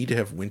you need to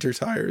have winter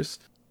tires.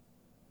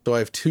 So I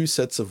have 2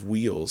 sets of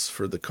wheels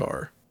for the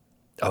car.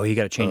 Oh, you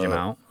got to change them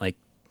out? Like,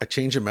 I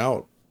change them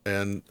out,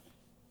 and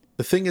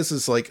the thing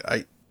is like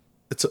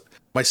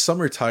my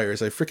summer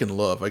tires I freaking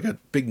love. I got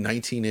big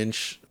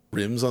 19-inch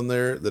rims on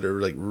there that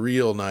are like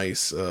real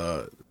nice.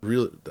 I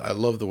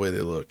love the way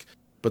they look.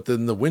 But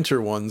then the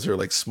winter ones are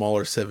like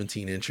smaller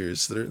 17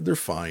 inches. They're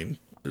fine.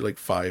 They're like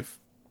 5,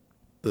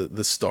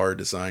 the star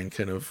design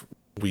kind of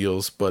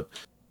wheels, but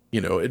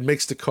you know, it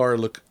makes the car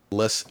look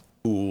less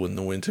cool in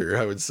the winter,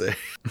 I would say.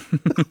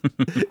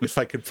 If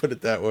I could put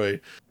it that way.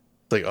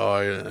 It's like,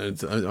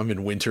 oh, I'm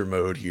in winter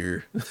mode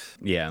here.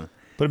 yeah.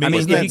 But I mean, I mean,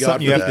 isn't yeah, that you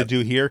something you got have that.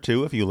 to do here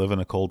too if you live in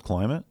a cold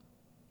climate?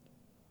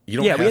 You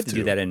don't Yeah, we have have to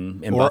do that in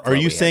Or Buffalo, are you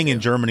we had saying to. in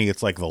Germany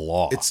it's like the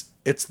law?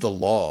 It's the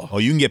law. Oh,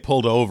 you can get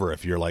pulled over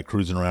if you're like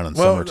cruising around in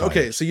Well, summertime.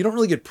 okay, so you don't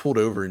really get pulled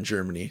over in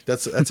Germany.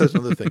 That's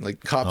another thing.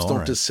 Like cops Oh, don't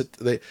alright. just sit.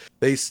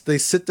 They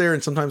sit there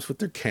and sometimes with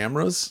their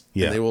cameras,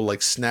 Yeah. and they will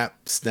like snap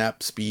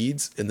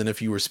speeds, and then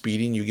if you were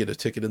speeding, you get a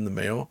ticket in the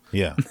mail.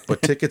 Yeah,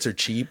 But tickets are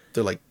cheap.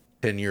 They're like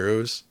 10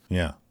 euros,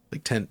 yeah.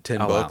 like 10 Oh,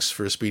 wow. bucks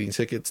for a speeding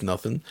ticket. It's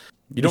nothing.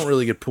 You don't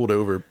really get pulled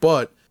over.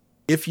 But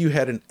if you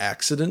had an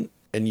accident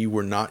and you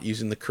were not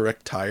using the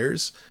correct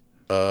tires,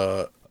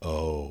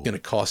 Oh, going to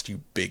cost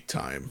you big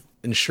time.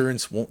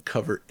 Insurance won't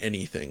cover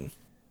anything.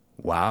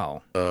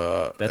 Wow.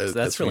 as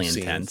That's really we've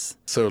seen. intense.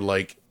 So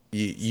like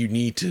you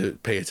need to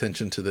pay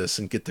attention to this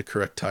and get the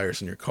correct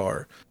tires in your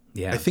car.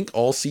 Yeah. I think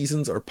all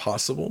seasons are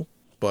possible,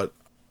 but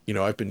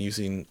I've been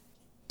using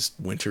just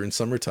winter and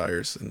summer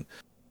tires, and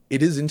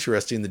it is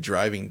interesting the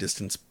driving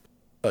distance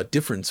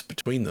difference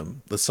between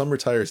them. The summer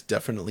tires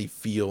definitely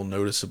feel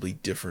noticeably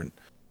different.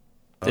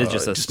 Is it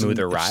just a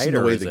smoother just ride, in the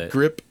or way is the it?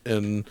 grip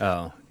and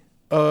Oh,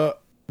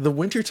 the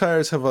winter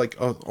tires have like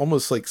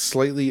almost like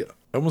slightly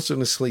almost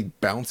a slightly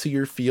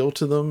bouncier feel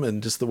to them,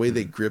 and just the way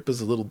they grip is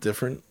a little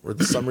different, where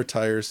the summer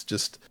tires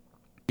just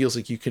feels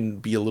like you can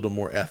be a little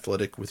more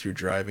athletic with your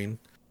driving.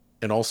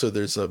 And also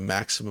there's a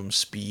maximum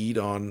speed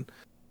on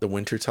the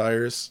winter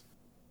tires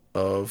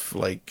of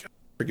like, I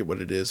forget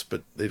what it is,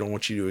 but they don't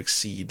want you to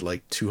exceed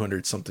like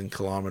 200 something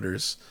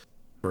kilometers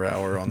per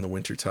hour on the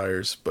winter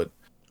tires. But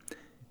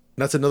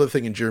that's another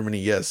thing in Germany.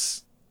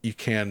 Yes, you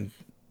can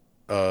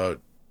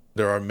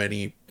there are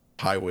many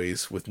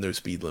highways with no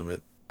speed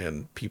limit,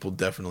 and people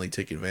definitely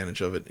take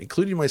advantage of it,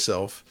 including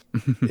myself.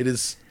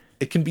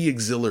 It can be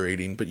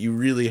exhilarating, but you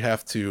really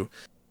have to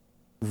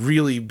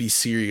really be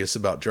serious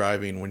about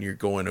driving when you're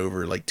going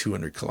over like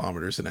 200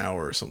 kilometers an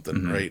hour or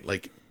something, right?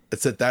 Like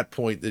it's at that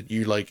point that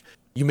you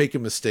make a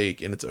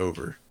mistake and it's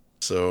over.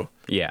 So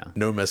yeah.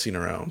 no messing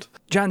around.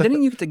 John,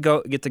 didn't you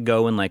get to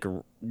go and like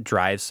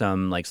drive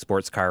some like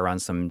sports car around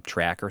some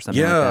track or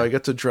something? Yeah, I like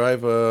got to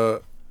drive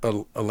a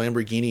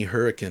Lamborghini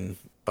Huracan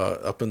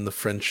up in the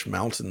French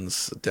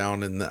mountains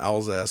down in the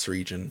Alsace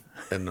region,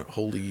 and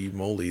holy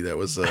moly, that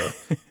was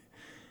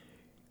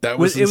that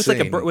was it was like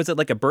insane. was it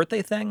like a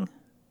birthday thing?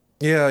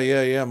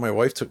 Yeah. My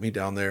wife took me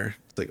down there.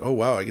 It's like, oh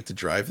wow, I get to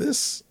drive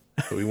this.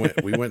 So we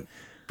went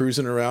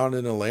cruising around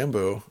in a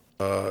Lambo.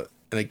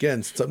 And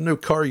again, since I'm no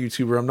car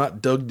YouTuber, I'm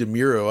not Doug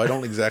DeMuro. I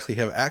don't exactly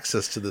have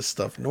access to this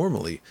stuff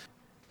normally.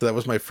 So that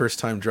was my first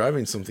time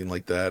driving something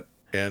like that,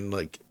 and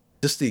like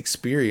just the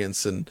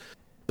experience and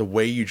the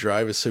way you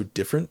drive is so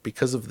different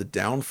because of the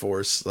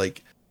downforce.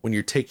 Like when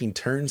you're taking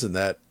turns in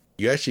that,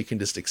 you actually can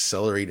just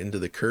accelerate into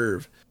the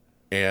curve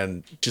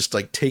and just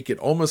like take it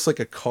almost like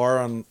a car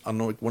on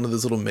like one of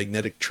those little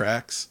magnetic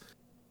tracks,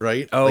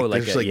 right? Oh,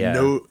 there's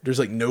there's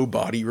like no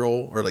body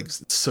roll, or like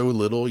so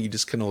little, you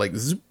just kind of like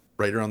zoop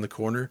right around the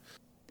corner.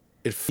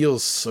 It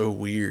feels so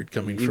weird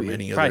coming from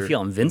any You probably other.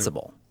 feel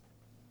invincible.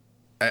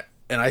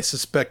 And I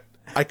suspect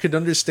I could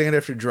understand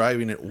after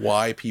driving it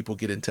why people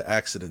get into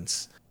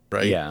accidents,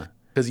 right? Yeah.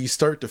 Because you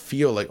start to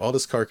feel like, oh,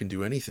 this car can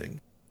do anything,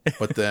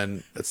 but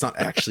then it's not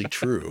actually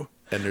true.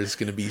 And there's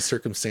going to be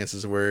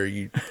circumstances where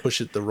you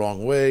push it the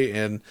wrong way,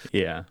 and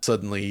Yeah.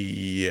 suddenly,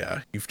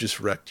 you've just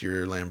wrecked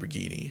your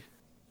Lamborghini.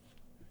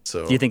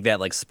 So Do you think that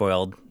like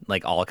spoiled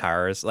like all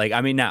cars? Like,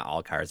 I mean, not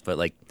all cars, but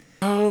like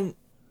your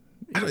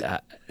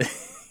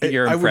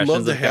I would impressions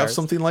love to of have cars?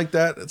 something like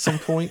that at some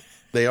point.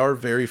 They are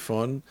very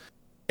fun,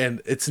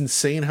 and it's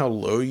insane how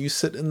low you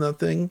sit in that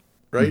thing,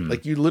 right? Mm-hmm.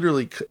 Like you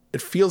literally,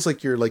 it feels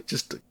like you're like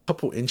just a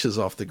couple inches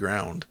off the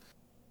ground.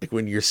 Like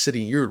when you're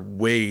sitting, you're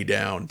way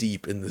down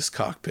deep in this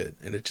cockpit,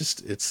 and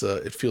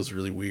it feels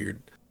really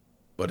weird,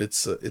 but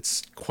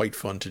it's quite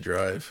fun to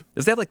drive.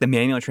 Does that have like the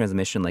manual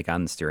transmission like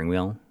on the steering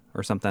wheel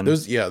or something?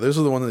 Those are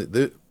the one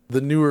that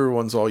the newer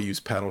ones all use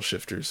paddle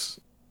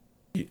shifters.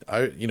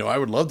 I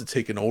would love to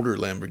take an older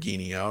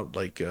Lamborghini out,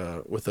 like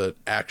with an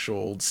actual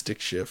old stick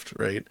shift,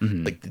 right?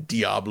 Like the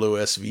Diablo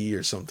SV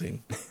or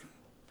something.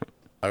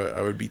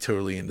 I would be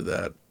totally into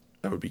that.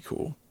 That would be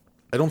cool.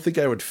 I don't think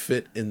I would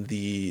fit in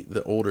the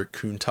older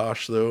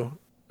Countach though.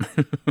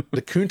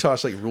 The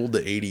Countach like ruled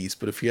the 80s,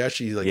 but if you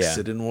actually like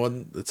sit in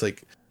one, it's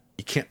like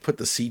you can't put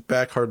the seat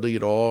back hardly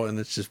at all, and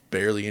it's just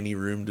barely any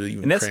room to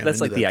even. And that's cram like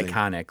into the that thing.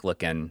 iconic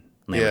looking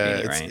Lamborghini,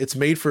 Yeah, right? it's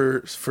made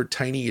for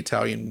tiny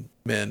Italian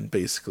men,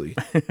 basically.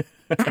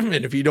 And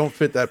if you don't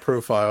fit that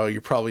profile,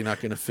 you're probably not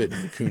going to fit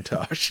in the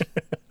Countach.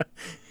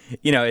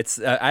 You know, it's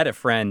I had a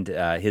friend,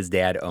 his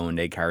dad owned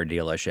a car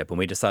dealership, and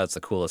we just thought it's the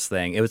coolest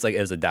thing. It was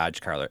a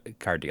Dodge car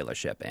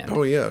dealership, and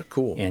Oh yeah,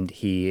 cool. and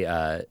he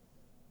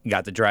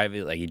got to drive,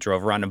 like he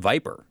drove around a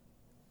Viper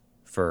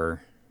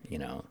for, you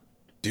know,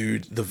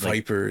 Dude, the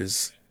Viper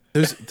is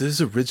there's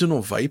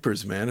original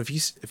Vipers, man. Have you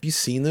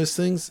seen those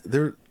things?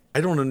 I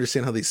don't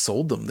understand how they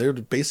sold them. They're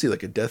basically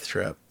like a death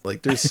trap.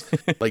 Like there's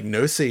like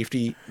no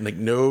safety, like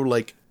no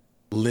like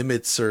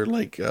limits or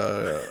like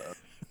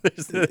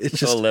There's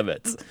just- no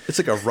limits. It's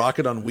like a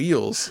rocket on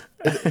wheels.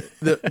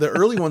 The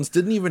early ones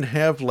didn't even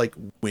have like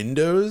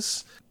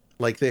windows.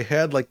 Like they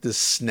had like this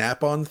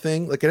snap-on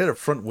thing. Like it had a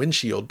front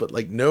windshield, but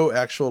like no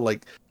actual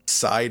like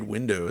side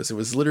windows. It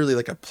was literally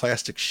like a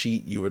plastic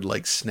sheet you would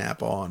like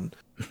snap on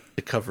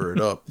to cover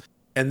it up.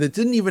 And it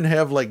didn't even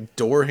have like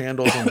door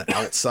handles on the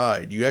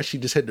outside. You actually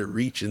just had to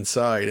reach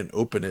inside and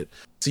open it.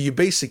 So you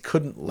basically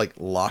couldn't like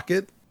lock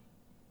it,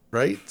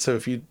 right? So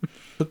if you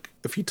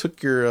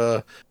took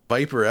your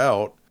Viper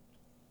out,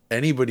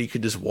 anybody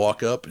could just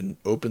walk up and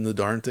open the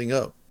darn thing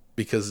up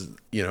because,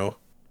 you know,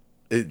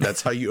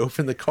 that's how you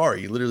open the car.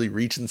 You literally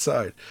reach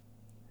inside.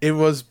 It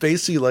was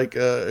basically like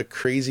a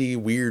crazy,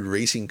 weird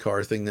racing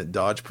car thing that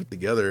Dodge put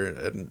together,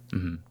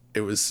 and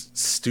it was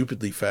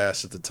stupidly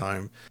fast at the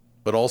time,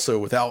 but also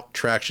without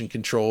traction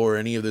control or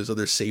any of those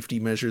other safety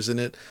measures in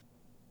it.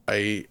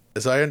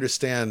 As I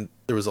understand,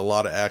 there was a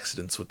lot of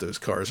accidents with those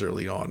cars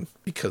early on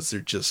because they're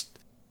just,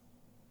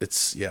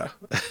 it's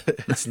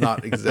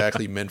not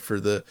exactly meant for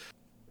the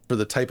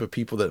type of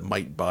people that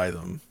might buy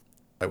them,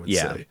 I would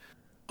say.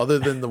 Other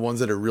than the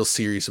ones that are real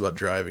serious about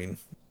driving.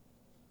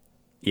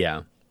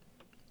 Yeah.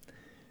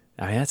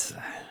 I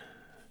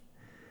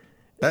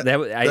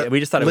mean, we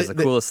just thought it was the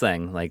coolest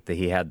thing, like that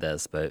he had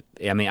this. But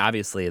I mean,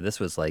 obviously, this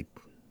was like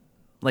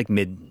early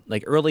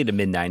to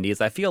mid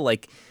 '90s. I feel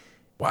like,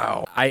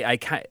 wow.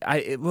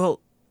 Well,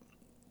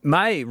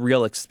 my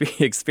real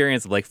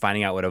experience of like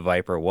finding out what a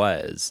Viper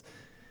was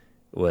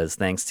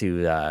thanks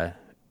to the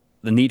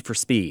Need for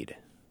Speed.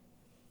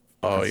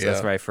 Oh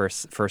That's where I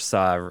first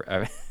saw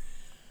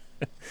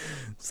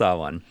saw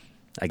one.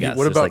 I guess.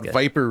 What Just about like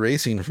Viper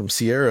Racing from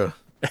Sierra?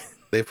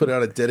 They put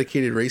out a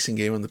dedicated racing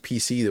game on the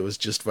PC that was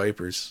just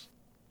Vipers.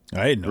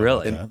 I didn't know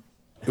Really? about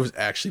that. It was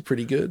actually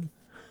pretty good.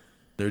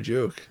 No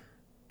joke.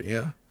 But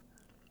yeah.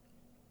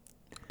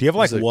 Do you have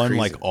like It was a one crazy-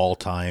 like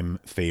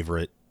all-time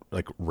favorite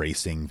like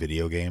racing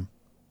video game?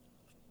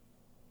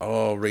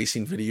 Oh,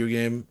 racing video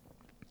game.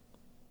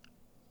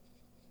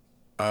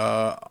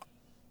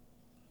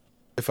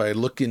 If I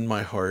look in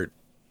my heart,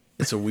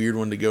 it's a weird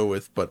one to go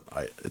with, but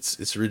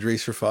it's Ridge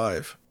Racer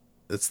 5.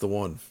 That's the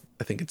one.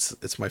 I think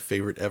it's my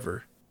favorite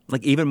ever.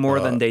 like even more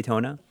than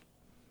Daytona.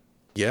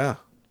 Yeah.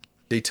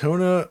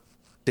 Daytona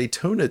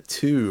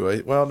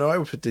 2. I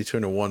would put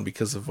Daytona 1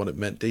 because of what it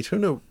meant.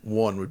 Daytona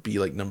 1 would be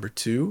like number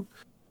 2,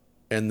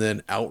 and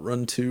then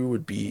Outrun 2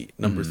 would be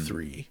number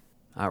 3.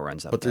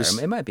 Outruns up But there.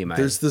 It might be my.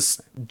 there's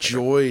this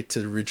joy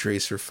to Ridge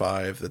Racer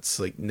 5 that's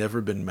like never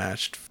been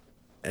matched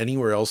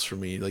anywhere else for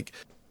me. Like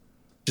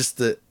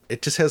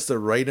it just has the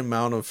right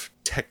amount of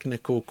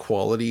technical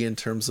quality in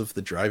terms of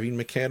the driving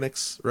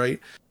mechanics, right?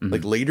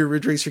 Like later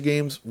Ridge Racer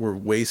games were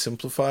way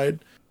simplified,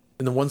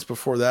 and the ones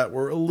before that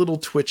were a little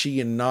twitchy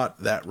and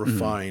not that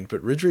refined.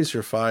 But Ridge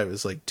Racer 5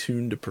 is like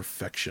tuned to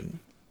perfection.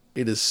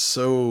 It is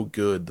so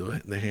good,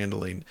 the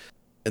handling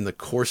and the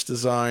course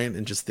design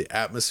and just the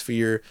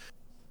atmosphere.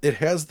 It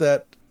has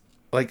that,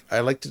 like, I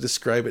like to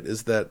describe it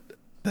as that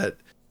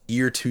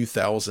year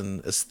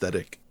 2000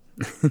 aesthetic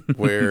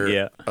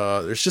where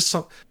there's just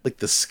some like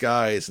the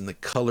skies and the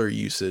color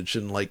usage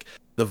and like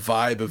the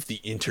vibe of the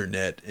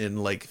internet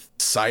and like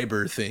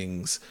cyber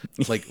things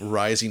like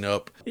rising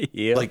up.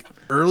 Yeah. Like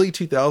early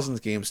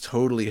 2000s games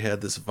totally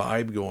had this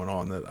vibe going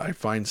on that I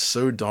find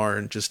so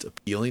darn just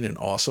appealing and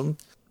awesome.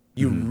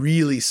 You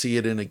really see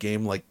it in a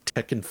game like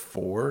Tekken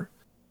 4.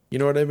 You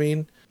know what I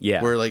mean?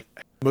 Yeah. Where like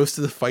most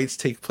of the fights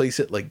take place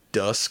at like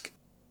dusk.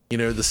 You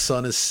know, the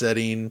sun is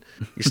setting.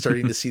 You're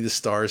starting to see the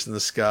stars in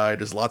the sky.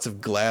 There's lots of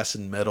glass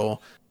and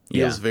metal.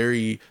 Feels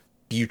very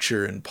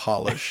future and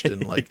polished,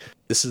 and like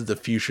this is the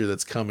future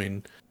that's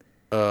coming.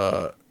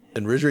 And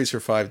Ridge Racer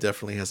 5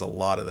 definitely has a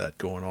lot of that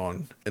going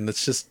on, and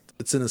it's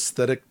an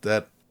aesthetic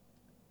that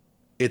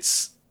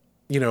it's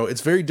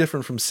very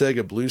different from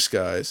Sega Blue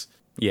Skies.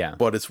 Yeah.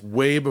 But it's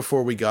way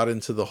before we got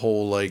into the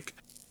whole like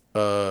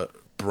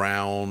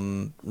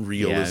brown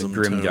realism,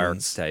 grim dark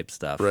tones. type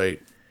stuff.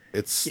 Right.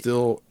 It's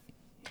still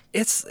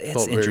It's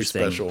felt very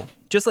interesting. special.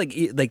 Just like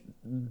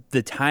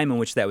the time in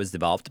which that was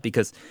developed,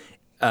 because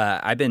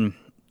I've been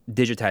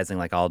digitizing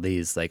like all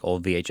these like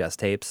old VHS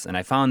tapes, and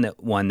I found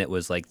that one that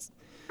was like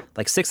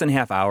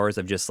 6.5 hours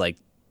of just like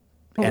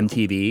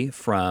MTV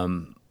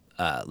from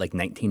like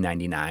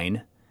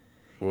 1999.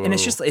 Whoa. And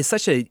it's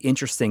such an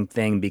interesting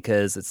thing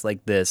because it's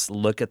like this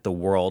look at the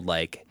world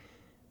like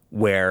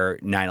where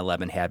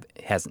 9/11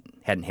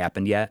 hadn't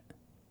happened yet.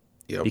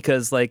 Yep.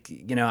 Because like,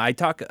 you know,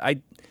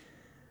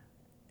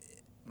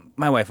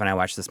 my wife and I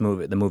watched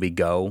the movie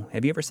Go.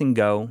 Have you ever seen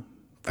Go?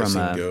 I've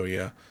seen Go,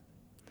 yeah.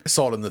 I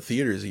saw it in the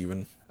theaters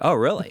even. Oh,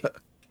 really?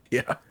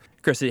 Yeah.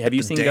 Chris, have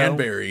you seen Go?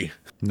 Danbury.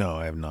 No,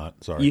 I have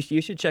not. Sorry.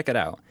 You should check it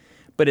out.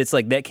 But it's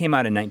like that came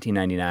out in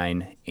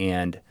 1999,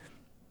 and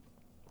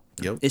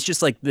Yep. it's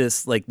just like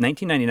this. Like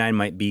 1999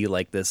 might be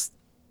like this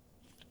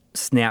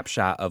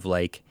snapshot of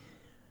like,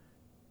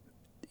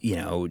 you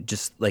know,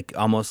 just like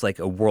almost like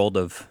a world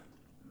of,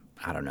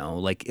 I don't know,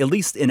 like at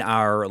least in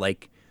our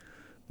like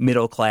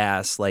middle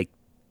class like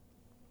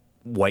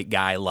white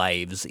guy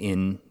lives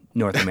in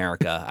North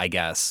America, I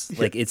guess.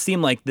 Like it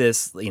seemed like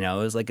this, you know,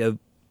 it was like a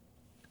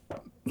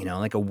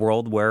like a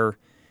world where,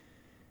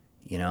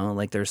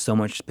 like there's so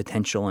much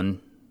potential and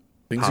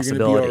Things are going to be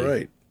possibility. all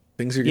right.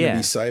 Things are going to Yeah.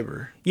 be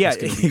cyber. Yeah, It's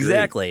gonna be great.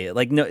 exactly.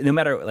 Like no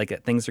matter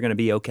like things are going to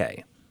be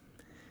okay.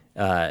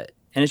 And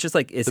it's just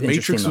like it's The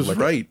interesting Matrix to was look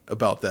at. right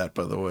about that,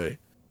 by the way.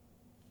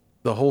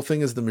 The whole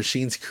thing is the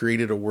machines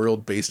created a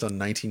world based on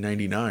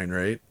 1999,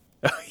 right?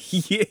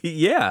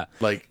 Yeah.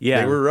 Like,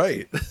 Yeah. they were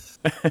right.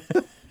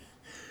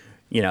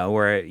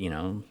 Where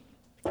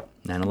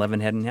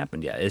 9/11 hadn't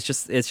happened yet. It's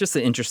just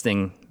an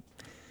interesting,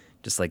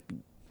 just like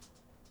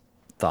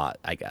thought,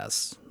 I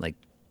guess. Like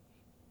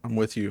I'm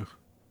with you.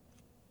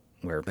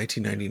 where,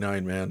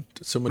 1999, man.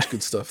 So much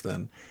good stuff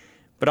then.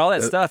 but all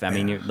that stuff. I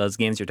mean, those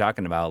games you're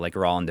talking about, like,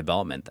 are all in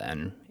development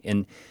then,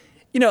 and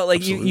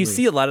like you Absolutely.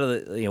 see a lot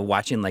of the,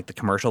 watching like the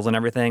commercials and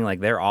everything. Like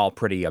they're all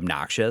pretty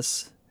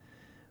obnoxious.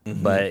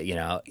 But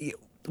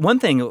one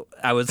thing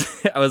I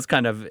was I was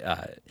kind of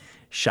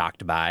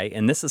shocked by,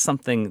 and this is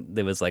something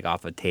that was like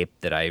off a tape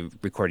that I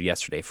recorded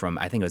yesterday from,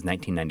 I think it was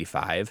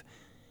 1995,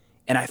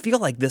 and I feel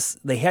like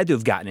they had to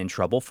have gotten in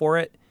trouble for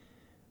it,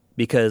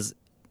 because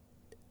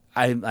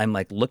I'm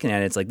like looking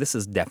at it, it's like this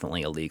is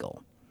definitely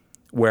illegal,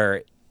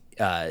 where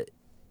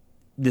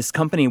this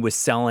company was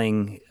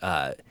selling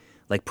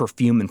like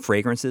perfume and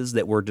fragrances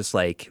that were just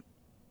like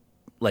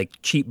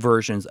cheap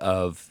versions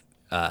of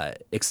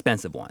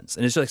expensive ones,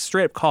 and it's like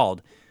straight up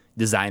called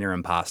Designer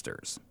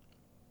Imposters.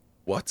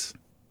 What?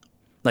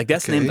 Like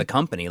that's the name of Okay. the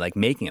company. Like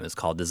making them is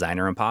called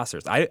Designer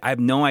Imposters. I have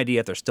no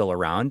idea if they're still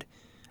around.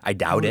 I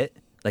doubt it.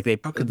 Like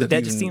could that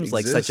that just even seems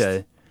like such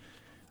a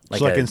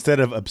So like instead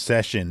of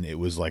obsession, it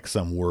was like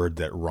some word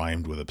that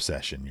rhymed with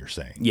obsession. You're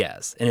saying?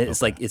 yes, and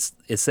it's like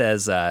it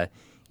says all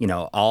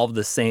of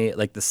the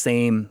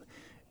same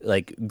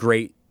like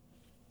great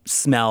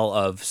smell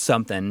of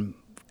something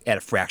at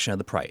a fraction of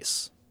the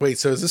price. Wait,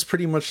 so is this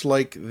pretty much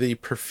like the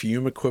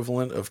perfume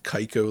equivalent of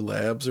Kaiko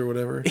Labs or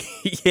whatever?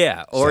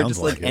 Yeah, or Sounds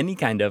just like like it. any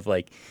kind of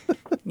like,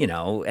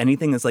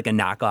 anything that's like a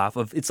knockoff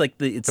of. It's like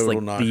Total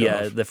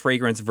knockoff. the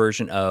fragrance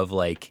version of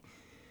like,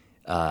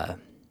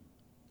 Mr.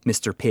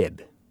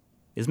 Pibb.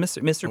 Is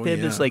Mr. Pibb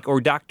yeah. is like, or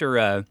Doctor?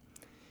 Yeah,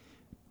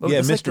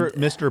 it's like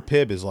Mr.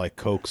 Pibb is like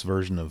Coke's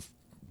version of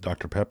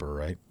Dr. Pepper,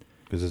 right?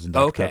 Because isn't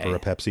Dr. Okay, Pepper a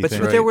Pepsi but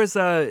thing? there was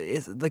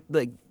it's like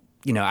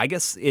I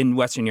guess in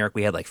Western New York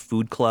we had like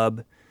Food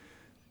Club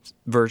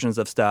versions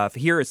of stuff.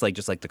 Here it's like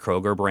just like the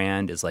Kroger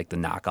brand is like the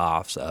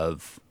knockoffs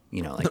of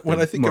like When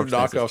the I think more of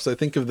expensive- knockoffs, I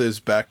think of those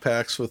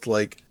backpacks with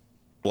like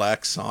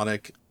Black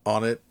Sonic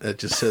on it. It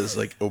just says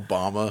like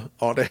Obama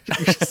on it.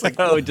 You're just like,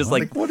 Oh, just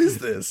like- what is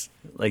this?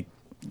 like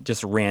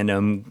just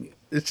random.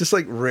 It's just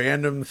like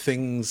random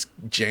things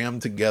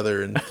jammed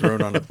together and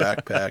thrown on a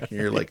backpack, and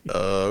you're like,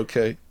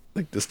 okay,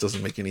 like this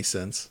doesn't make any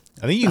sense.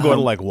 I think you can go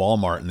to like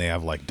Walmart and they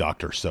have like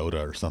Dr.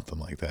 Soda or something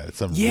like that. It's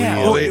some Yeah,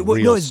 real, no,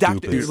 real it's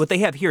stupid. What they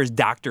have here is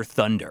Dr.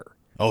 Thunder.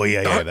 Oh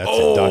yeah, that's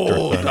it. Dr.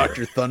 Thunder.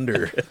 Dr.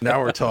 Thunder.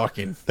 Now we're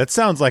talking. That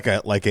sounds like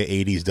a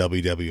 80s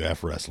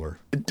WWF wrestler.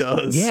 It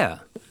does. Yeah.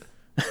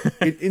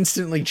 It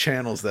instantly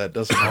channels that,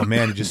 doesn't Oh it?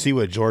 man, did you see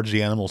what George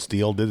the Animal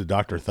Steel did to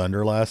Dr.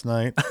 Thunder last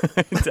night?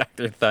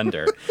 Dr.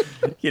 Thunder.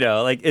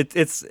 Like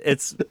it's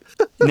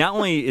not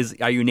only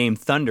are you named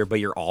Thunder, but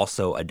you're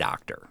also a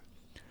doctor.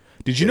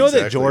 Did you know that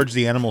Exactly. George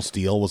the Animal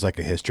Steel was like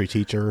a history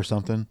teacher or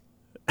something?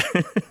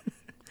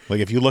 Like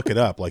if you look it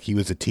up, like he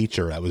was a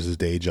teacher, that was his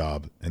day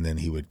job, and then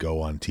he would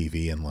go on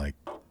TV and like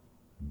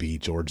be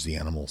George the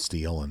Animal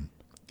Steel and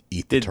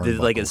eat the Did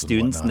like turnbuckles his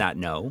students and whatnot. not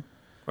know?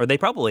 Or they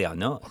probably all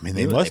know. I mean,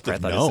 they must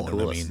have probably thought it was the known.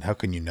 I coolest. mean, how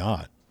can you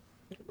not?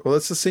 Well,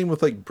 that's the same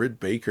with like Britt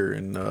Baker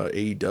in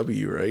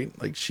AEW,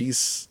 right? Like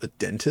she's a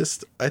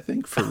dentist, I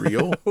think, for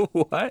real,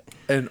 What?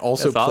 and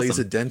also That's plays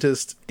awesome. a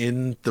dentist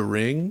in the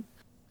ring.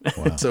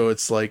 Wow. So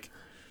it's like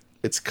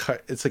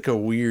it's like a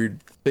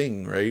weird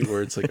thing, right?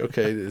 Where it's like,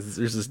 okay, there's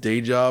this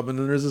day job and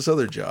then there's this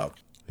other job.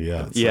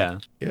 Yeah. Yeah.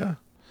 Yeah.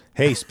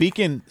 Hey,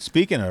 speaking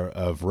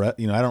of I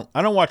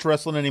don't watch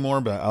wrestling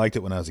anymore, but I liked it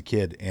when I was a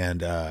kid.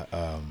 And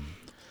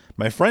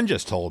my friend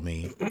just told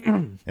me,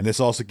 and this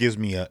also gives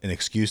me an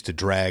excuse to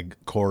drag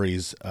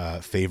Corey's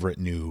favorite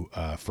new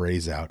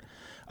phrase out.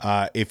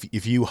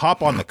 If you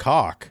hop on the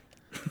cock,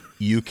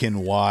 you can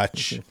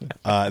watch.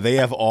 They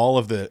have all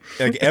of the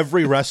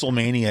every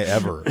WrestleMania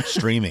ever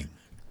streaming.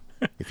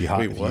 If you hop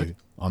Wait, what?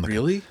 on the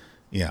Really?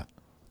 yeah.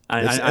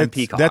 I'm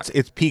Peacock.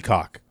 It's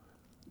Peacock.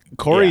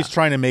 Corey's Yeah.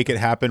 trying to make it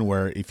happen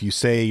where if you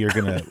say you're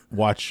gonna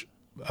watch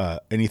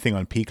anything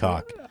on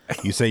Peacock,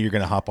 you say you're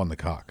gonna hop on the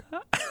cock.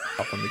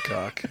 Up on the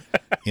cock.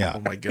 Yeah. Oh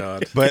my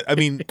god. But I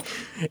mean,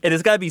 It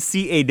has got to be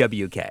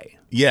CAWK.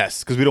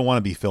 yes, because we don't want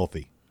to be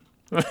filthy.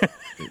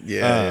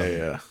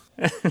 Yeah.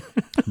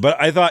 But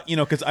I thought,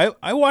 because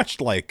I watched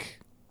like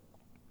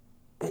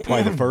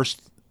probably the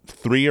first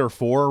 3 or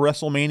 4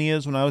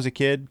 WrestleManias when I was a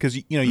kid, because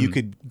you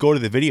could go to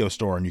the video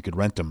store and you could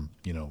rent them,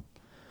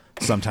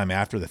 sometime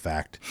after the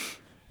fact,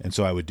 and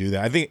so I would do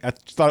that. I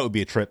thought it would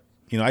be a trip.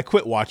 I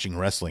quit watching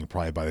wrestling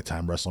probably by the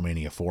time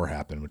WrestleMania 4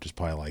 happened, which is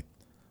probably like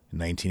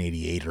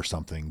 1988 or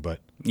something. But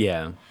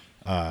Yeah.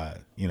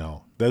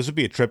 those would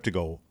be a trip to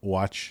go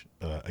watch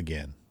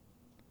again.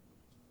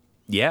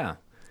 Yeah.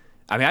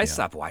 I mean, I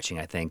stopped watching,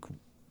 I think,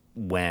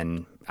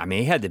 when, I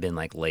mean, it had to have been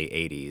like late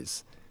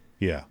 80s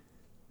Yeah.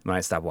 when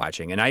I stopped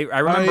watching. And I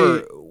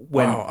remember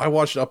when. Wow, I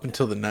watched up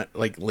until the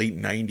like late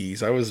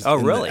 90s. I was Oh,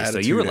 in the really? So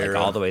you were like Attitude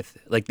all the way,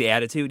 like the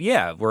Attitude?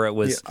 Yeah, where it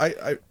was.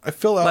 Yeah, I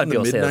fell lot out of in the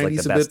people mid say it was, like,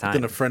 90s the a best bit, but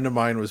then a time. friend of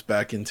mine was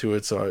back into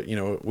it, so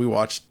we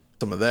watched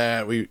some of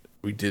that. We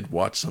did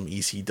watch some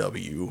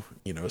ECW,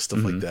 stuff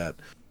Mm-hmm. like that.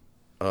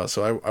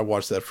 So I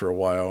watched that for a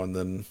while, and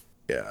then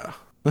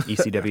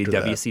ECW, after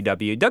that.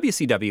 WCW.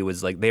 WCW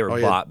was like, they were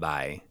yeah. bought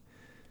by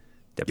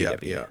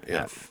WWF.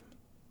 yeah.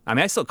 I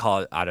mean, I still call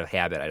it out of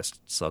habit. I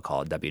still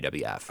call it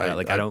WWF.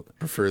 I don't.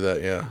 prefer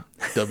that. Yeah,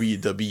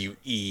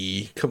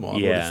 WWE. Come on,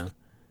 Yeah. what is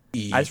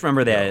E? I just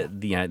remember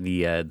that the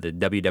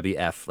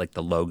WWF, like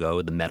the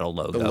logo, the metal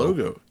logo. the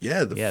logo.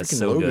 Yeah, the Yeah, it's freaking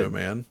so logo, good.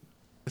 man.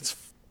 It's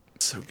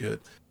so good.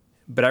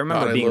 But I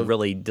remember God, I being love-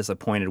 really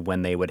disappointed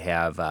when they would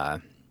have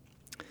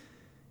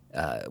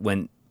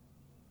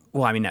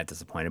well, I mean, not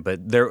disappointed,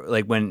 but they're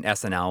like when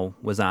SNL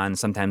was on,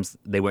 sometimes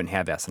they wouldn't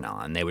have SNL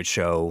on. They would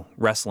show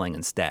wrestling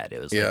instead. It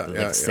was Yeah, like,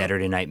 yeah.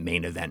 Saturday Night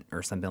Main Event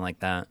or something like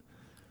that.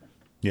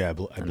 Yeah, I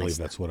believe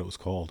that's what it was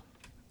called.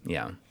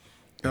 Yeah.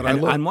 God,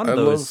 And on one of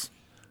those.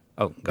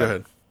 Oh, Go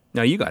ahead.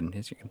 No, you got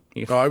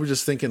it. Oh, I was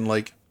just thinking,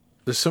 like,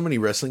 there's so many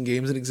wrestling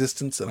games in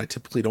existence, and I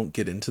typically don't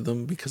get into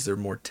them because they're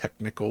more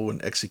technical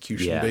and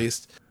execution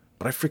based.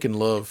 But I freaking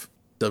love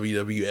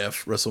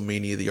WWF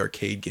WrestleMania, the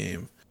arcade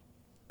game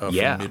from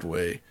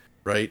Midway.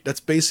 Right? That's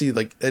basically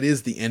like that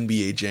is the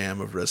NBA Jam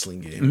of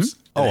wrestling games.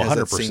 Oh, And it has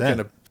that same 100%. kind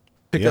of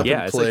pick up Yeah,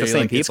 and it's like play. the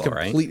same it's people,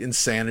 right? complete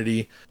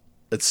insanity.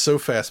 It's so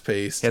fast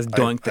paced. It has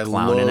Doink the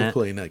Clown I in love it.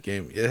 playing that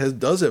game.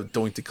 Does have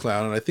Doink the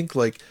Clown, and I think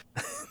like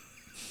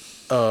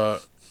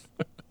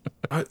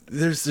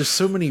there's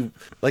so many,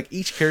 like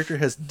each character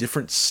has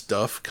different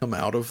stuff come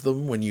out of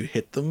them when you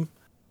hit them.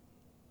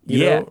 You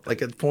Yeah. know,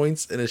 like at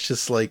points, and it's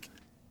just like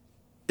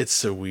it's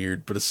so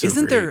weird, but it's so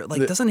Isn't there great.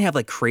 like doesn't it have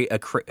like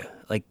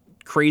like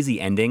crazy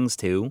endings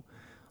too?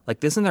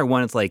 Like isn't there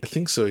one? It's like I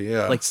think so,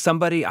 yeah. like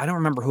somebody I don't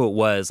remember who it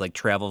was. Like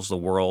travels the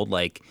world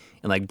like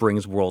and like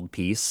brings world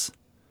peace.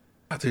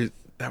 Dude,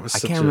 that was I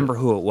such can't remember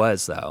who it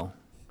was though.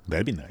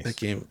 That'd be nice.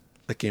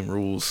 That game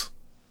rules.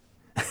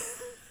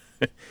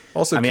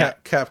 Also, I mean,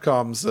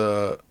 Capcom's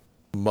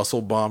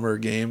Muscle Bomber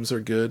games are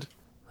good.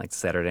 Like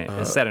Saturday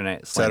Night Saturday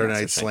Masters, Night I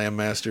think. Slam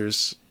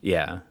Masters,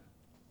 Yeah.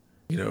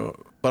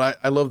 But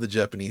I love the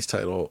Japanese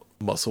title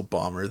Muscle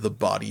Bomber, the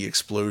body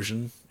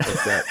explosion.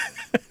 Like that.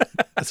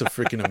 That's a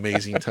freaking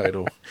amazing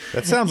title.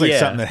 That sounds like Yeah.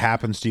 something that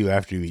happens to you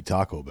after you eat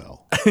Taco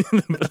Bell.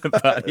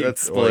 Body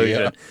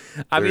explosion.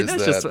 I mean, There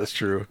is that's just that's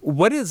true.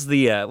 what is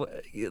the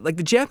like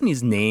the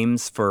Japanese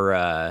names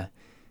for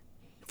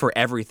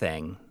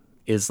everything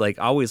is like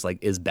always like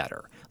is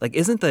better. Like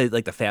isn't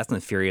the Fast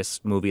and Furious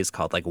movies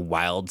called like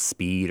Wild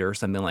Speed or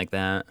something like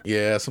that?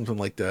 Yeah, something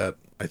like that.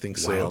 I think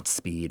so. Wild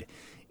Speed.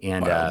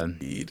 And Wild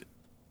Speed.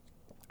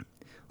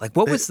 like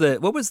what was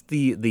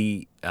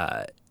the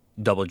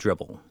Double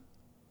Dribble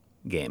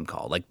game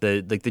called? Like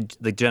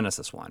the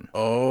Genesis one.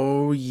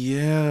 Oh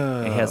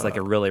yeah. It has like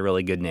a really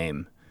really good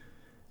name.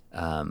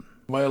 Am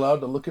I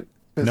allowed to look at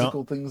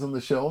physical things on the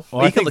shelf?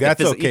 Well, I you can think look at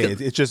that's phys- you okay.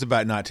 can- It's just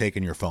about not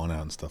taking your phone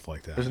out and stuff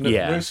like that. There's no,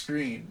 Yeah. no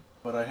screen,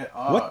 but I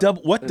What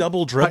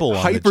double dribble on the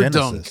Hyper Dunk.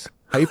 Genesis?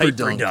 Hyper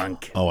Dunk.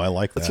 Dunk. Oh, I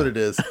like that. That's what it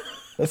is.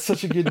 That's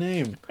such a good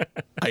name.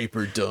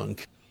 Hyper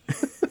Dunk.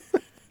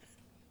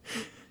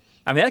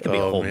 I mean, that could be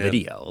a Oh, whole man.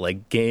 video.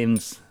 Like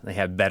games, they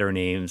have better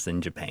names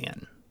than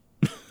Japan.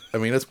 I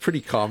mean, that's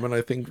pretty common,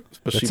 I think. That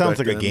Especially sounds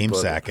back like a then, Game but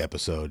Sack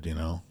episode, you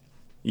know?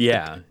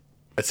 Yeah,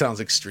 It sounds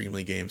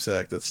extremely Game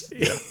Sack. That's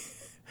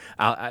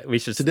yeah. we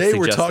should Today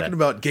we're suggest talking that.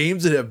 about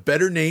games that have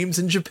better names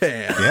in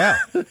Japan. Yeah.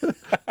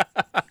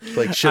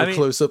 Like show I mean-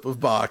 close up of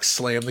box,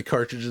 slam the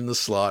cartridge in the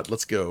slot.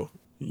 Let's go.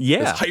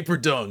 Yeah, It's Hyper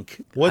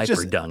Dunk. What Hyper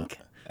just Dunk.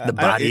 The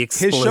body his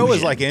explosion. show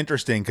is like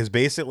interesting because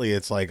basically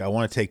it's like I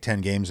want to take 10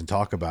 games and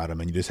talk about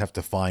them, and you just have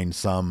to find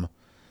Theme.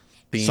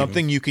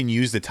 something you can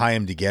use to tie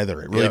them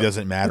together. It really Yeah.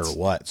 doesn't matter It's-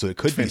 what. So it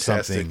could be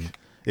fantastic. something.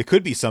 It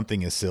could be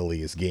something as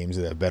silly as games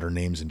that have better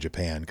names in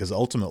Japan because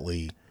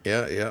ultimately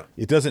Yeah.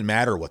 it doesn't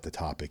matter what the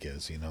topic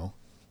is. You know,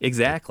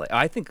 Exactly.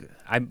 I think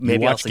you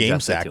maybe I'll watch Game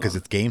suggest that Sack to because him.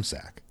 it's Game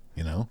Sack.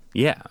 You know,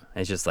 Yeah,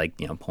 it's just like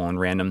pulling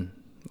random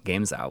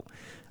games out.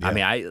 I Yeah.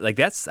 mean,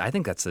 I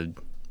think that's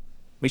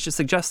we should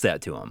suggest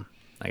that to him.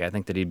 Like I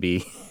think that he'd be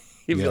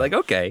be Yeah. like,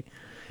 okay.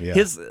 Yeah.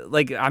 His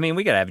like I mean,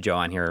 we gotta have Joe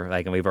on here.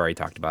 Like, and we've already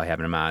talked about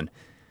having him on,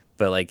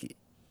 but like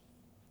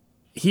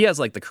he has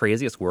like the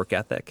craziest work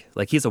ethic.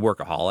 Like he's a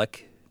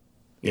workaholic.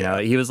 You know,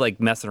 he was like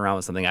messing around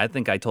with something. I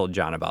think I told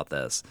John about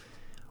this,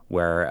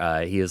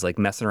 where he was like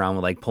messing around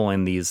with like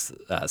pulling these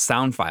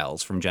sound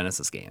files from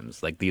Genesis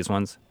games, like these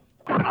ones,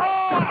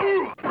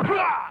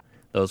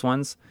 those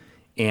ones,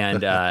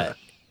 and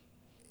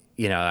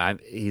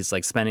he's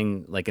like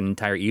spending like an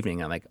entire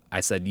evening. I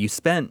said, you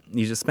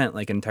just spent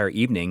like an entire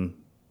evening,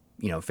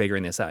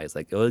 figuring this out. He's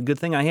like, oh, good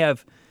thing I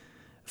have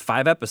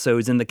 5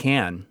 episodes in the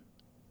can,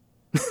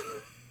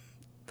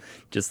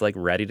 just like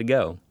ready to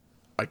go.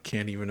 I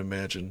can't even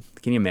imagine.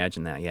 Can you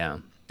imagine that? Yeah.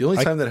 The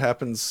only time that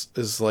happens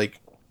is like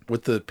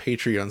with the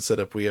Patreon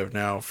setup we have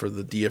now for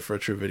the DF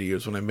Retro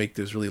videos, when I make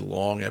those really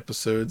long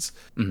episodes,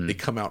 they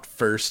come out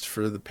first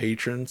for the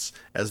patrons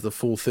as the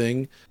full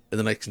thing, and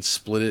then I can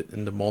split it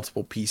into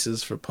multiple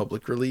pieces for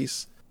public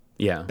release.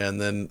 Yeah.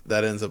 And then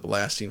that ends up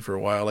lasting for a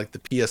while. Like the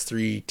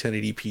PS3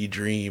 1080p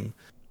Dream,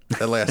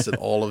 that lasted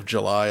all of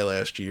July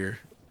last year,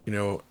 you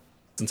know,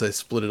 since I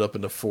split it up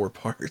into 4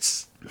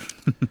 parts.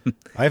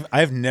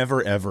 I've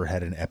never ever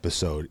had an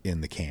episode in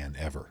the can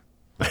ever.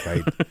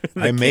 Like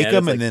I make can,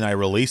 them it's and then I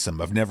release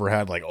them. I've never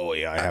had like, oh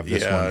yeah, I have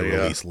this one to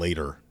release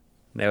later.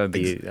 That would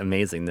be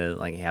amazing to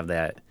like have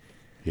that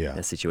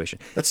situation.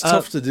 That's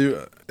tough to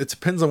do. It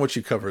depends on what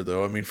you cover,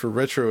 though. I mean, for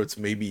retro, it's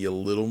maybe a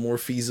little more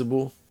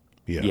feasible.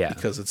 Yeah.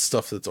 Because it's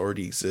stuff that's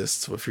already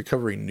exists. If you're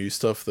covering new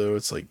stuff, though,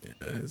 it's like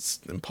it's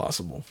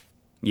impossible.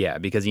 Yeah,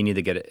 because you need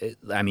to get it.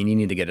 I mean, you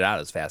need to get it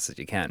out as fast as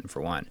you can,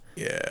 for one.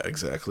 Yeah,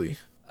 exactly.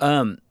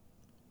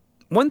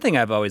 One thing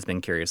I've always been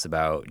curious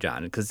about,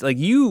 John, because like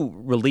you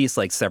release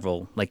like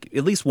several, like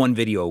at least one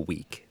video a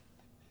week,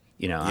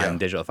 you know, on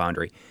Digital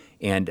Foundry,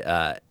 and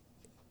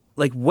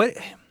like what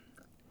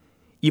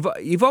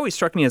you've always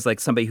struck me as like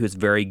somebody who's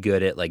very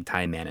good at like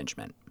time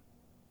management.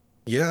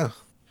 Yeah,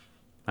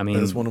 I mean,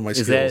 that's one of my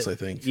skills, I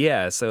think.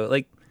 Yeah, so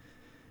like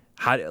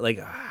how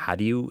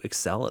do you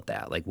excel at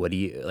that? Like what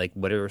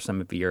are some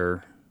of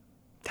your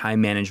time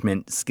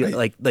management skills?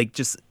 Like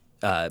just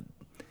I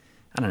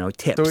don't know,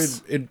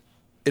 tips. So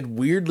it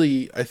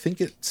weirdly, I think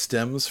it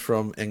stems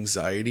from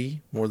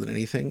anxiety more than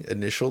anything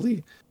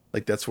initially.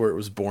 Like that's where it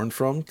was born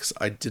from, because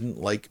I didn't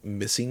like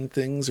missing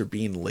things or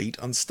being late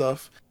on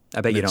stuff.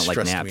 I bet you don't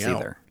like naps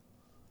either.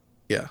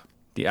 Yeah.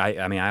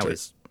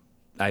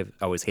 I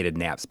always hated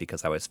naps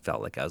because I always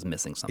felt like I was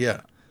missing something. Yeah,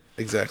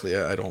 exactly.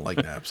 I don't like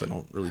naps. I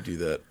don't really do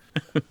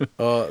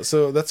that.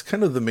 So that's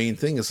kind of the main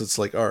thing, is it's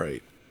like, all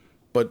right,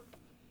 but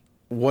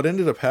what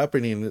ended up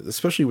happening,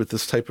 especially with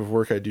this type of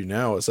work I do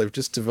now, is I've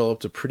just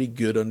developed a pretty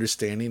good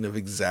understanding of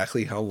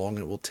exactly how long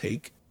it will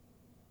take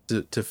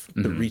to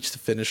reach the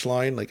finish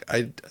line. Like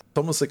it's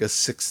almost like a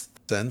sixth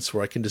sense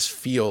where I can just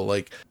feel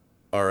like,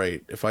 all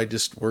right, if I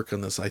just work on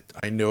this,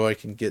 I know I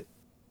can get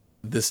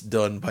this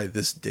done by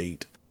this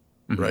date,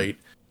 right?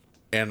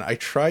 And I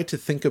try to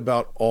think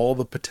about all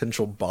the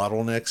potential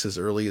bottlenecks as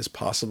early as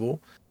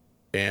possible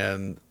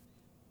and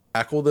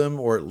tackle them,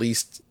 or at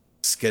least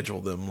schedule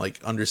them, like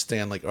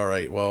understand like, all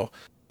right, well,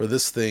 for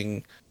this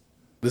thing,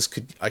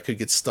 I could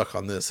get stuck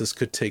on this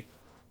could take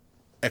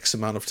X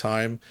amount of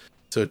time.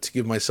 So to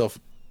keep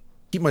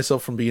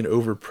myself from being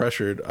over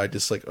pressured, I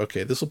just like,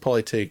 okay, this will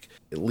probably take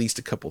at least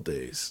a couple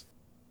days,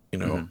 you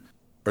know,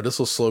 or this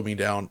will slow me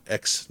down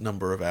X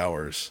number of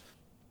hours.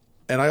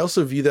 And I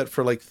also view that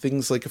for like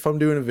things like if I'm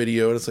doing a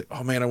video and it's like,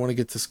 oh man, I want to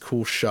get this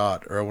cool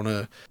shot, or I want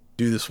to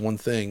do this one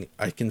thing,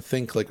 I can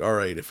think like, all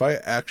right, if I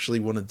actually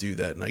want to do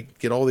that and I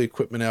get all the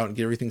equipment out and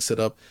get everything set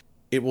up,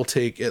 it will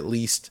take at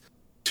least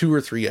 2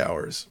 or 3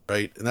 hours,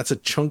 right? And that's a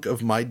chunk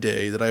of my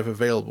day that I have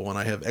available, and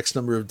I have X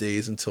number of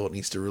days until it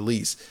needs to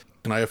release.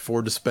 Can I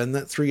afford to spend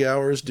that 3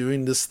 hours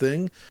doing this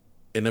thing?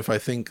 And if I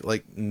think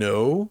like,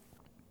 no,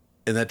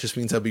 and that just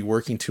means I'll be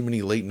working too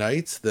many late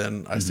nights,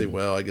 then I say,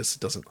 well, I guess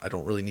I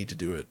don't really need to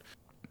do it.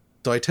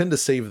 So I tend to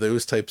save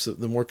those types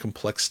of the more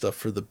complex stuff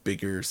for the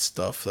bigger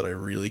stuff that I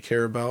really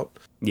care about.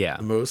 Yeah,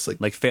 the most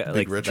like file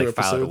retro it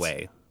episodes.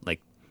 away,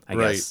 like I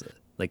guess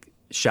like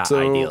shot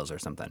ideals or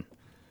something.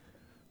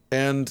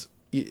 And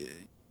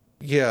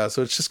yeah,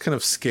 so it's just kind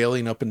of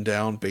scaling up and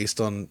down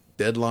based on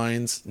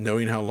deadlines,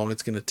 knowing how long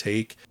it's going to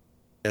take,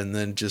 and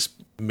then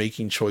just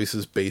making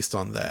choices based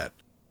on that.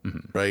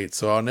 Right.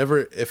 So I'll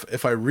never,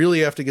 if I really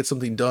have to get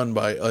something done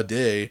by a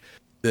day,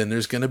 then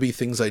there's going to be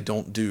things I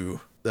don't do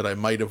that I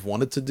might have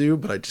wanted to do,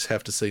 but I just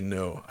have to say,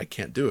 no, I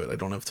can't do it. I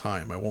don't have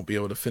time. I won't be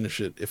able to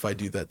finish it if I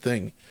do that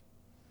thing.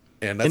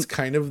 And that's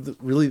kind of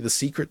really the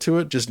secret to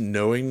it, just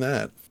knowing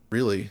that,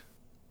 really.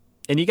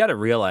 And you got to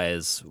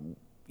realize,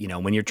 you know,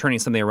 when you're turning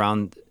something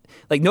around,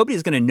 like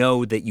nobody's going to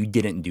know that you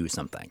didn't do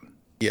something.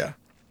 Yeah.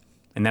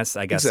 And that's,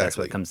 I guess that's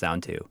what it comes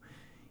down to.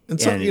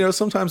 And so, you know,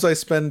 sometimes I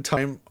spend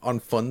time on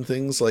fun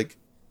things like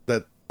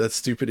that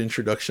stupid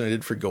introduction I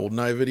did for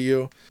GoldenEye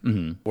video,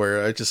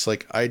 where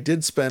I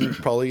did spend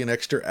probably an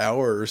extra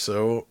hour or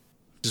so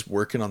just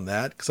working on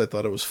that because I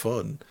thought it was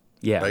fun.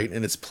 Yeah. Right.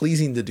 And it's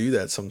pleasing to do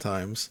that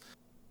sometimes,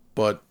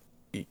 but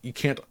you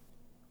can't.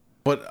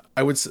 But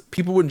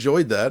people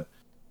enjoyed that.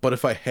 But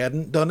if I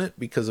hadn't done it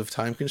because of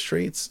time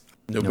constraints,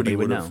 nobody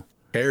would have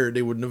cared.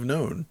 They wouldn't have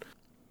known.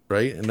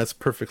 Right. And that's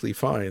perfectly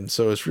fine.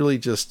 So it's really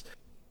just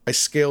I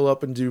scale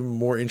up and do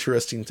more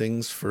interesting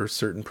things for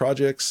certain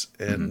projects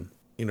and,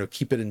 you know,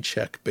 keep it in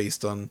check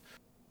based on,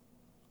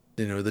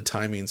 you know, the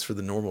timings for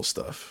the normal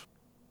stuff.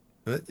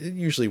 And it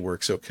usually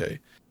works okay.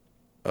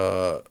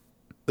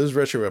 Those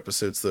retro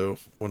episodes, though,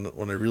 when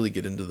I really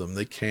get into them,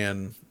 they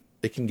can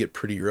get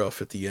pretty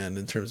rough at the end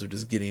in terms of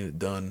just getting it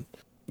done.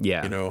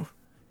 Yeah. You know?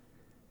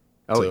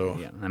 Oh, so,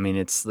 yeah. I mean,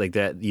 it's like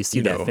that. You see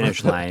that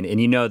finish line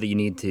and you know that you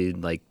need to,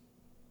 like,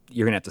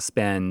 you're going to have to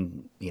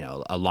spend, you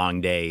know, a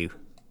long day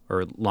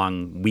or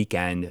long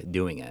weekend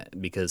doing it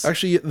because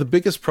actually the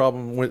biggest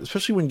problem,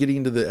 especially when getting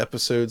into the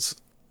episodes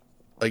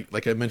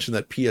like I mentioned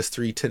that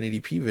PS3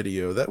 1080p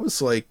video, that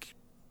was like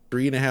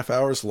 3.5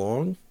 hours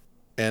long,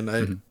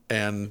 and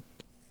and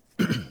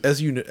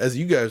as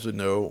you guys would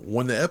know,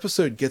 when the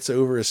episode gets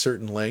over a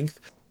certain length,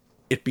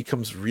 it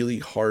becomes really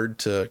hard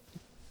to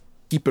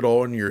keep it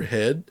all in your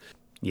head.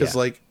 Because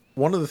like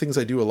one of the things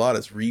I do a lot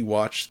is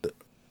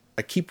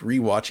I keep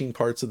rewatching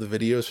parts of the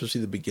video,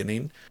 especially the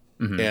beginning.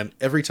 And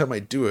every time I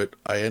do it,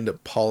 I end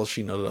up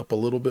polishing it up a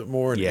little bit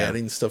more and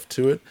adding stuff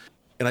to it.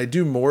 And I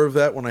do more of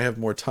that when I have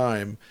more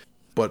time.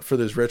 But for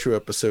those retro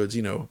episodes,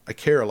 you know, I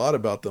care a lot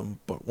about them.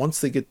 But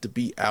once they get to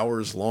be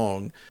hours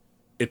long,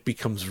 it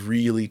becomes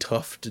really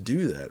tough to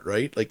do that,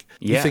 right? Like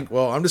you think,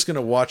 well, I'm just going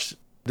to watch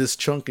this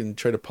chunk and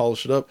try to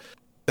polish it up.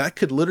 That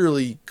could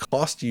literally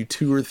cost you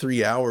 2 or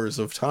 3 hours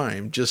of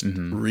time just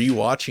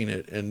rewatching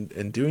it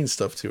and doing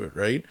stuff to it,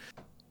 right?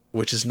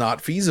 Which is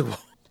not feasible.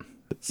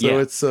 So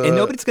it's and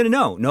nobody's gonna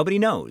know. Nobody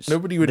knows.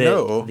 Nobody would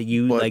know that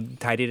you like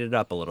tidied it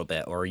up a little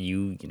bit, or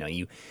you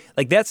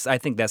like I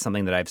think that's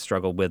something that I've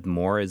struggled with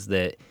more is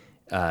that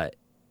I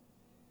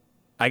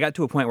got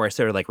to a point where I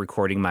started like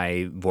recording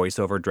my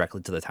voiceover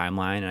directly to the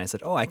timeline, and I said,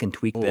 "Oh, I can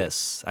tweak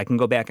this. I can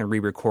go back and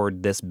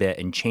re-record this bit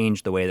and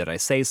change the way that I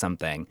say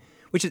something."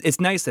 Which is it's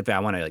nice if I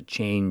want to like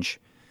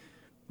change,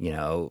 you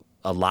know,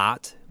 a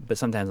lot, but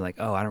sometimes I'm like,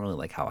 "Oh, I don't really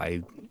like how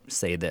I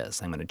say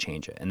this. I'm going to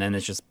change it." And then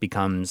it just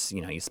becomes,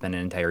 you know, you spend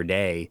an entire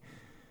day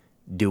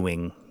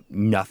doing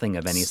nothing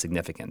of any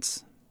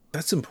significance.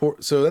 That's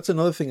important. So that's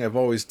another thing I've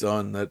always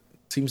done that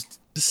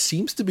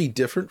seems to be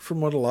different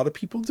from what a lot of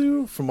people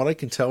do, from what I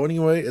can tell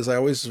anyway, is I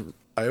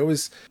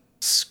always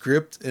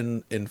script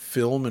and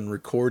film and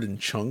record in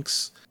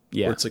chunks.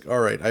 Yeah. Where it's like, all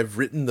right, I've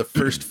written the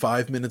first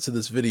 5 minutes of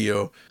this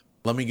video.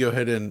 Let me go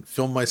ahead and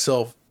film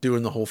myself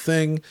doing the whole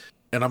thing,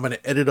 and I'm going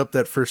to edit up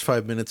that first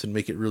 5 minutes and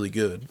make it really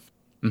good.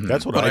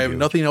 That's what but I do. I have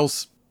nothing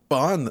else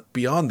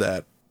beyond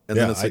that. And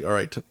then it's like, all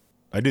right.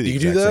 I do the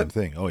exact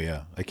same thing. Oh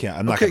yeah. I can't.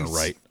 I'm not going to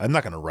write. I'm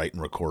not going to write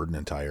and record an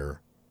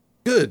entire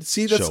good.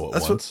 See, that's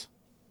once. What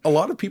a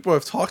lot of people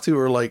I've talked to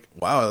are like,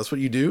 wow, that's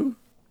what you do?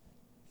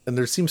 And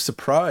they seem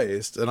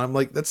surprised. And I'm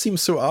like, that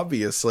seems so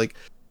obvious. Like,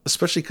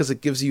 especially because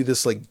it gives you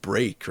this like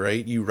break,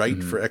 right? You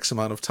write for X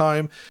amount of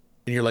time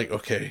and you're like,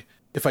 okay,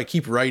 if I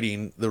keep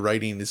writing, the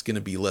writing is going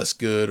to be less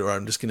good, or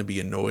I'm just going to be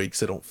annoyed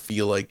because I don't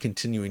feel like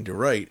continuing to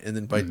write. And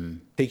then by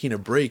taking a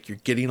break, you're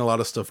getting a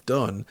lot of stuff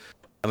done.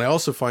 And I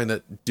also find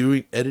that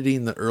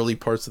editing the early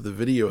parts of the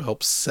video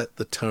helps set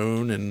the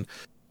tone and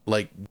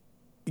like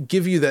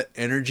give you that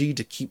energy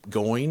to keep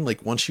going.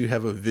 Like once you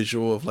have a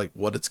visual of like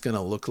what it's going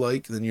to look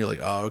like, then you're like,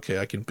 oh, okay,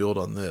 I can build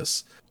on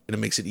this. And it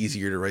makes it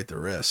easier to write the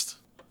rest.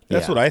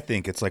 That's what I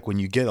think. It's like when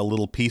you get a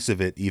little piece of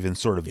it even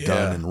sort of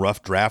done in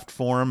rough draft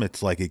form,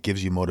 it's like it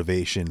gives you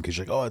motivation because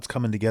you're like, oh, it's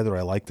coming together.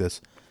 I like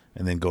this.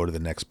 And then go to the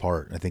next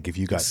part. I think if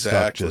you got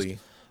stuck just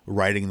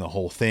writing the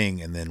whole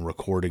thing and then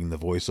recording the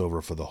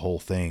voiceover for the whole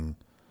thing,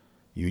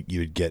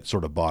 you'd get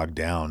sort of bogged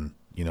down,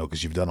 you know,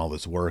 because you've done all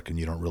this work and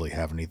you don't really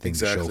have anything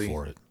to show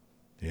for it.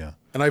 Yeah.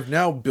 And I've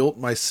now built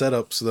my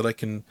setup so that I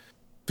can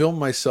film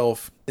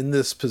myself in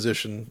this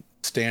position,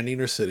 standing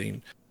or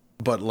sitting.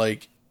 But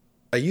like,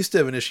 I used to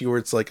have an issue where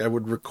it's like I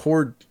would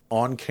record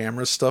on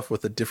camera stuff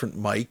with a different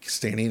mic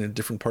standing in a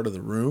different part of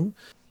the room.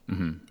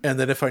 And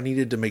then if I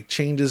needed to make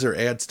changes or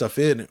add stuff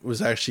in, it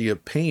was actually a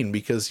pain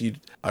because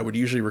I would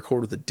usually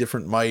record with a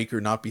different mic or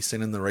not be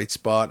sitting in the right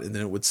spot. And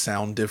then it would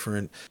sound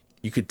different.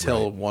 You could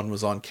tell one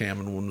was on cam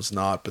and one was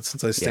not. But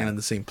since I stand in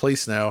the same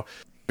place now,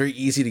 very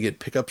easy to get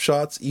pickup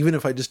shots. Even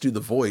if I just do the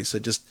voice, I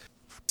just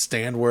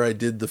stand where I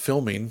did the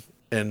filming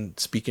and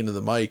speak into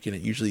the mic. And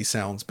it usually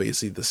sounds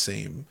basically the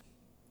same.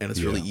 And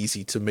it's really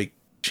easy to make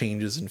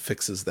changes and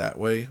fixes that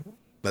way.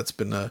 That's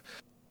been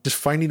just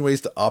finding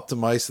ways to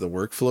optimize the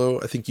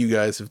workflow. I think you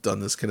guys have done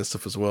this kind of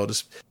stuff as well.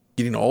 Just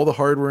getting all the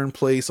hardware in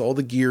place, all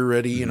the gear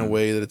ready in a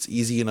way that it's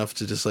easy enough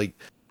to just like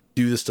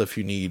do the stuff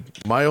you need.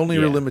 My only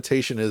real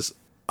limitation is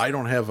I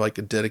don't have like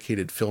a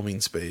dedicated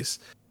filming space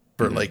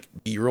for like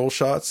B-roll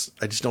shots.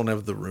 I just don't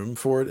have the room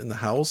for it in the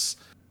house.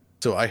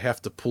 So I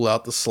have to pull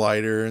out the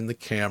slider and the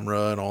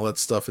camera and all that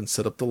stuff and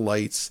set up the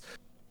lights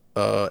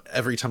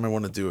every time I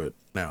want to do it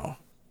now.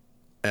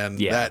 And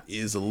that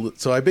is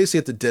so I basically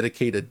have to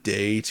dedicate a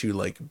day to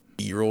like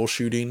B-roll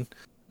shooting.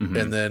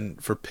 And then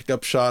for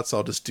pickup shots,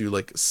 I'll just do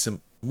like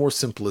more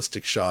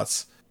simplistic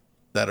shots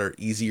that are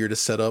easier to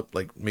set up.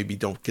 Like maybe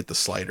don't get the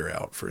slider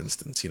out, for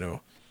instance, you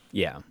know?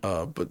 Yeah.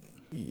 But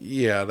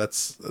yeah,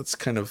 that's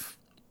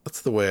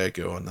the way I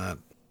go on that.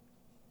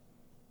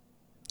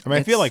 I mean,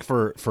 I feel like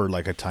for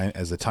like a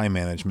time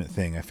management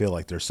thing, I feel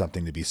like there's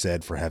something to be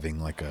said for having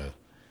like a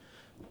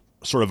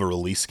sort of a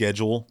release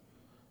schedule.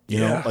 You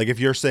know, like if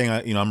you're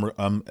saying, you know,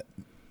 I'm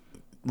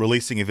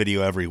releasing a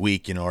video every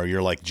week, you know, or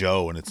you're like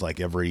Joe and it's like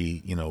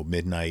every, you know,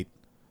 midnight,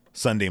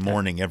 Sunday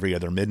morning, every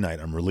other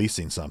midnight, I'm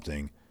releasing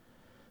something,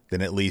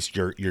 then at least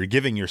you're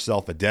giving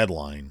yourself a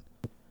deadline.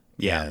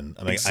 Yeah. And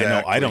I mean, I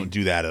know I don't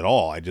do that at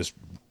all. I just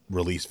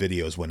release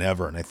videos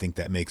whenever. And I think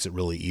that makes it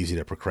really easy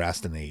to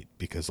procrastinate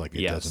because like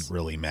it doesn't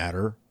really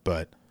matter.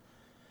 But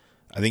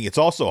I think it's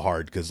also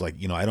hard because like,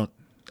 you know,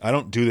 I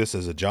don't do this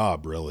as a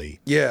job, really.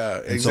 Yeah,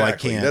 And so I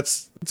exactly. can't-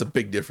 That's a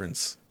big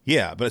difference.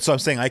 Yeah, but so I'm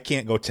saying I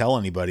can't go tell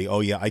anybody,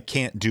 oh yeah, I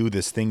can't do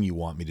this thing you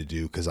want me to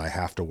do because I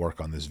have to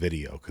work on this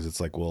video. Because it's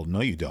like, well,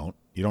 no, you don't.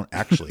 You don't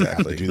actually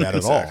have to do that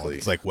at all. Exactly.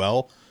 It's like,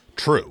 well,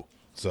 true.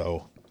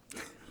 So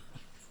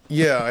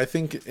Yeah, I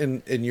think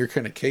in your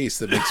kind of case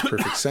that makes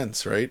perfect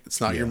sense, right?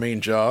 It's not your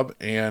main job,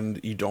 and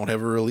you don't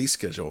have a release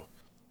schedule.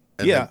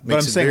 And yeah, that but I'm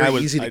makes it saying very I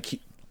would, easy to I,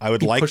 keep, I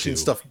would keep like pushing to.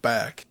 stuff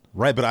back.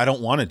 Right, but I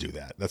don't want to do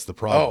that. That's the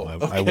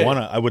problem. Oh, I okay.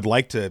 I would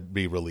like to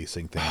be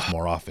releasing things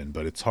more often,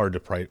 but it's hard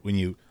to when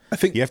you. I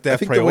think you have to have I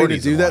think the way to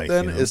priorities do in that life,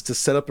 then you know? is to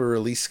set up a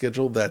release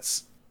schedule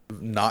that's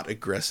not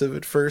aggressive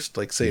at first,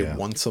 like say Yeah.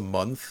 once a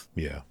month.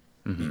 Yeah,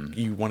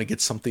 You want to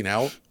get something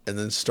out, and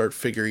then start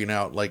figuring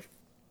out like,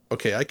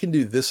 okay, I can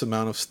do this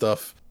amount of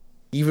stuff,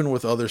 even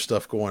with other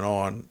stuff going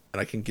on,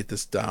 and I can get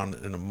this down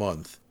in a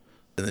month,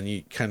 and then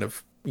you kind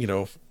of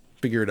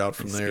figure it out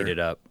from there Speed it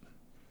up.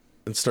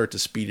 and start to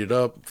speed it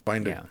up,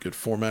 find Yeah. a good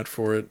format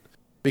for it.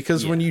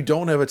 Because when you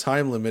don't have a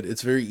time limit,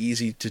 it's very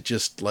easy to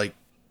just like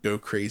go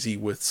crazy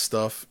with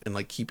stuff and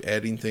like keep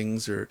adding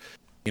things or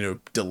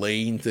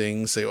delaying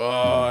things. Say, oh,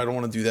 I don't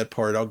want to do that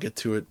part. I'll get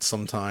to it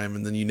sometime,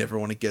 and then you never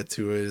want to get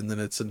to it, and then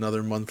it's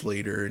another month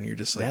later, and you're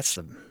just like,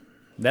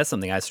 That's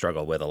something I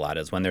struggle with a lot.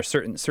 Is when there's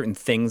certain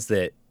things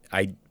that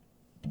I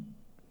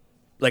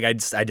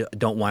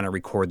don't want to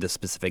record this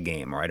specific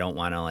game, or I don't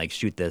want to like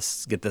get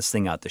this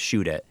thing out to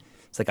shoot it.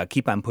 It's like I'll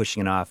keep on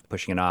pushing it off,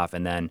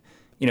 and then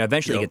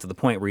eventually you get to the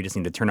point where you just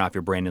need to turn off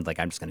your brain and like,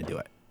 I'm just going to do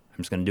it. I'm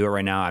just going to do it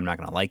right now. I'm not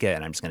going to like it,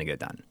 and I'm just going to get it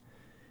done.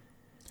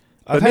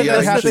 I've But had yeah, that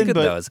it's That's happen, good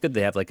but though. It's good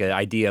to have like an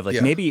idea of like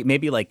Yeah.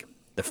 maybe like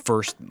the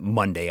first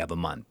Monday of a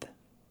month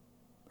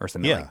or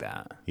something Yeah. like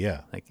that.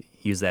 yeah. Like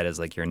use that as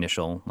like your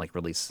initial like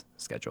release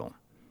schedule.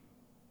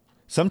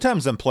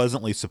 Sometimes I'm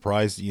pleasantly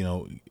surprised.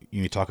 You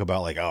talk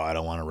about like, oh, I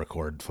don't want to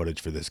record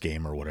footage for this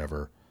game or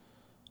whatever.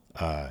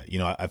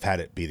 I've had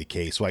it be the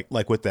case.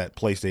 Like with that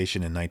PlayStation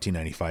in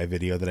 1995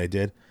 video that I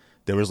did,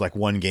 there was like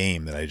one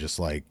game that I just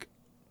like.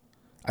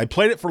 I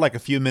played it for like a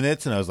few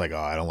minutes and I was like, oh,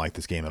 I don't like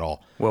this game at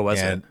all. What was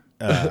it?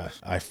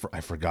 I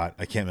forgot.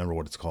 I can't remember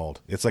what it's called.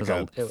 It's like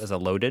It was a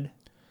loaded.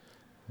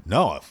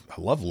 no, I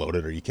love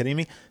Loaded. Are you kidding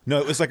me? No,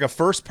 it was like a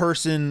first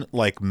person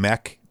like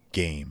mech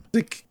game.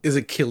 is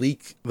it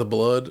Kilik the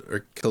Blood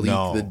or Kilik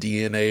No. the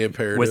DNA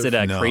Imperative? Was it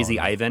a No, Crazy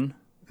no. Ivan?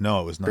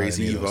 No, it was not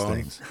Crazy any of those Yvonne.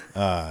 things.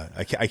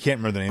 I can't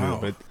remember the name Wow.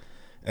 of it,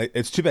 but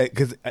it's too bad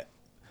because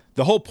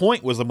the whole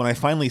point was that when I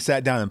finally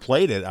sat down and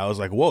played it, I was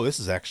like, whoa, this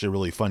is actually a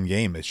really fun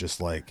game. It's just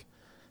like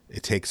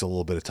it takes a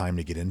little bit of time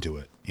to get into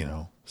it,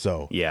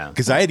 So Yeah.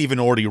 because I had even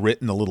already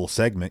written a little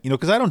segment,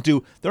 because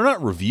they're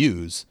not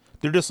reviews,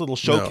 they're just little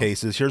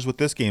showcases. Here's what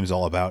this game's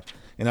all about,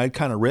 and I'd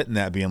kind of written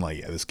that being like,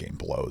 yeah, this game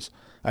blows.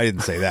 I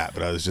didn't say that,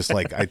 but I was just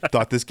like, I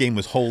thought this game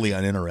was wholly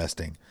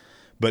uninteresting.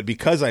 But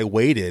because I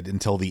waited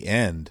until the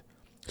end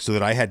so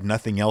that I had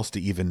nothing else to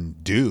even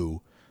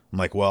do, I'm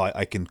like, well,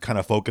 I can kind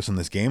of focus on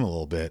this game a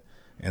little bit.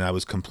 And I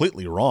was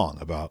completely wrong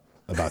about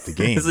the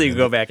game. So you can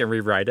go back and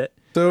rewrite it.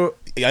 So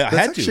Yeah, I that's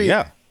had actually- to,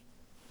 yeah.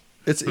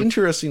 It's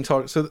interesting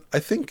talk. So I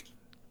think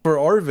for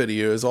our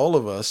videos, all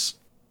of us,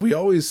 we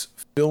always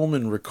film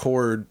and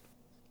record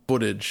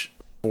footage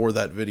for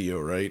that video,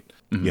 right?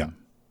 Yeah.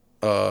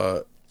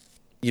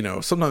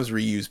 Sometimes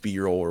reuse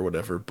B-roll or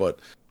whatever, but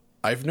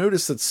I've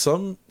noticed that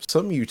some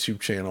YouTube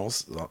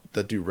channels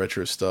that do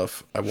retro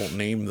stuff, I won't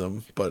name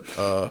them, but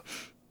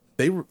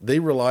they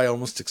rely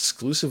almost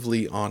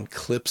exclusively on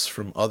clips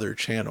from other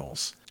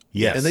channels.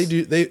 Yes. And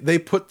they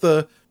put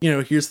the,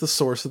 here's the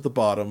source at the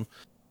bottom.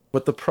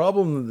 But the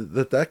problem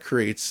that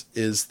creates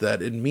is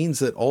that it means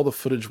that all the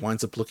footage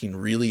winds up looking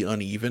really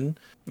uneven,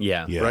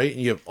 Yeah. Yeah. right? And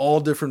you have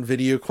all different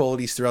video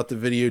qualities throughout the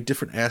video,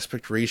 different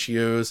aspect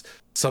ratios.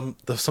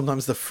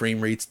 Sometimes the frame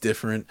rate's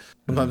different.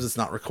 Sometimes it's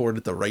not recorded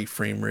at the right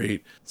frame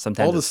rate.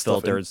 Sometimes All it's this stuff,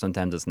 filtered, and-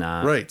 sometimes it's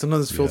not. Right.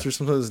 Sometimes it's filtered,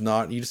 sometimes it's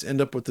not. And you just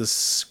end up with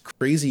this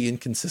crazy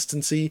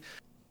inconsistency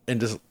and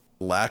just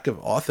lack of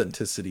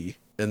authenticity.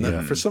 And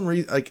then for some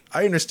reason, like,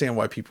 I understand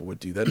why people would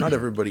do that. Not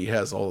everybody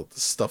has all the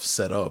stuff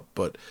set up,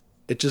 but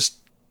it just,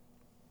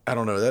 I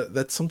don't know.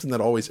 That's something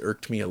that always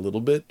irked me a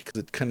little bit because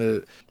it kind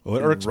of Well,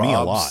 it irks me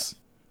a lot,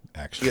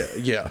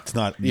 actually. Yeah. It's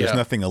not. Yeah. There's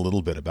nothing a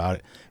little bit about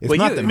it. It's Well,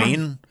 not you- the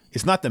main.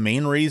 It's not the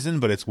main reason,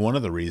 but it's one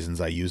of the reasons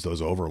I use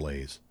those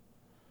overlays.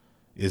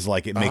 Is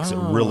like it makes it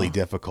really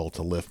difficult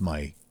to lift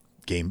my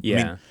game. I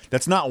Yeah. mean,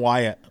 that's not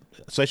why.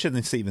 So I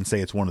shouldn't even say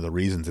it's one of the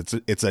reasons.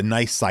 It's a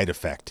nice side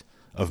effect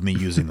of me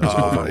using those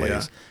overlays.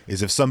 yeah.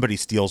 Is if somebody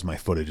steals my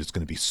footage, it's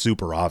going to be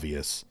super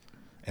obvious,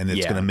 and it's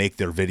Yeah. going to make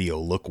their video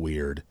look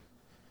weird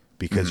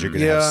because you're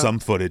going to Yeah. have some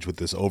footage with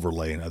this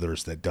overlay and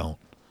others that don't.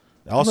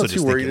 I also I'm not just too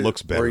think worried, it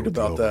looks better worried with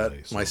the about that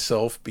overlay, so.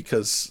 myself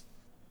because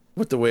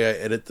with the way I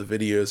edit the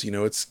videos,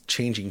 it's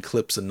changing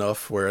clips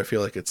enough where I feel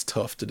like it's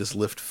tough to just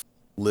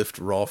lift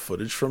raw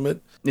footage from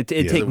it. It'd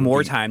That take would more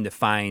be- time to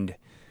find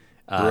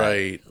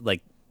Right.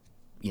 like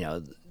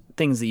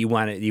things that you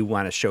want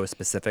to show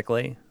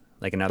specifically,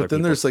 like in other But then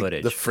people's there's like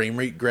footage. the frame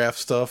rate graph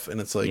stuff, and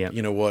it's like, Yep.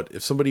 you know what?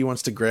 If somebody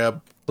wants to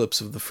grab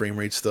clips of the frame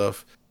rate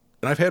stuff,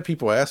 And I've had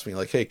people ask me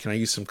like, "Hey, can I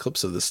use some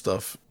clips of this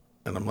stuff?"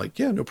 And I'm like,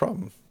 "Yeah, no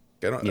problem.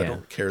 I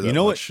don't care that You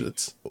know much."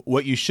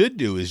 what you should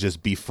do is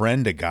just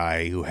befriend a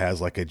guy who has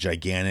like a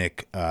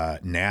gigantic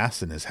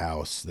NAS in his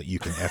house that you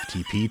can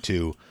FTP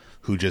to,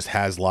 who just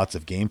has lots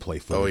of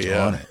gameplay footage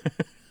on it.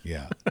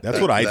 Yeah, that's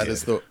what I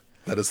did.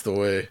 That is the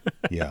way.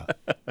 Yeah,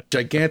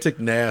 Gigantic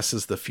NAS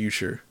is the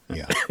future.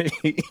 yeah.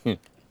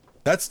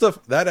 That stuff,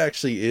 that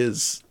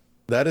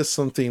is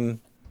something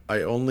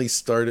I only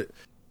started,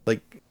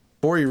 like,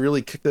 Corey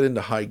really kicked that into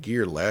high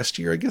gear last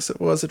year, I guess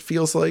it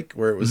feels like,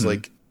 where it was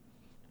like,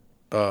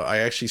 I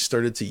actually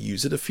started to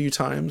use it a few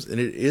times, and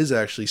it is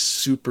actually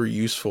super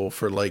useful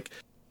for, like,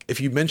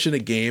 if you mention a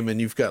game and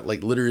you've got,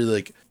 like, literally,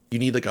 like, you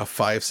need, like, a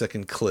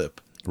 5-second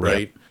clip,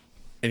 right?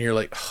 And you're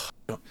like,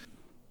 oh,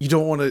 you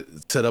don't want to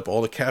set up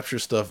all the capture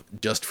stuff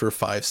just for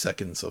 5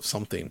 seconds of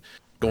something.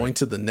 Going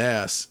to the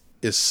NAS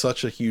is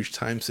such a huge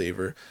time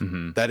saver.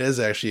 That is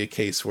actually a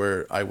case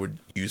where I would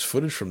use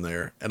footage from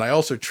there. And I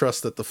also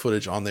trust that the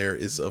footage on there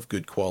is of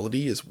good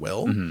quality as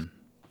well,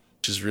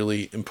 which is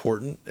really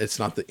important. It's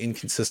not the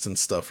inconsistent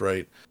stuff,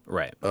 right?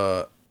 Right.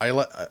 I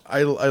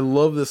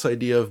love this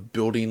idea of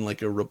building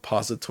like a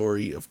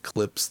repository of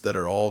clips that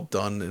are all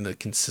done in a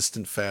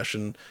consistent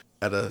fashion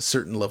at a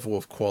certain level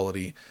of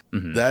quality.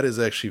 That is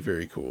actually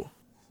very cool.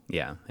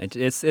 Yeah.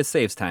 It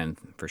saves time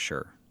for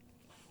sure.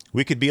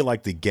 We could be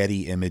like the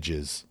Getty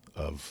Images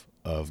of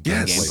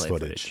gameplay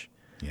footage.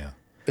 Yeah.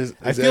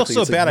 I feel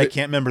so bad I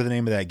can't remember the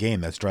name of that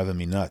game. That's driving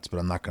me nuts, but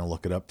I'm not going to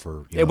look it up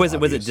for. Was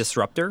it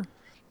Disruptor?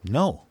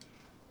 No.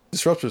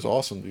 Disruptor's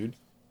awesome, dude.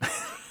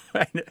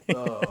 Look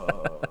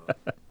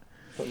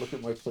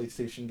at my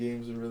PlayStation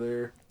games over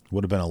there.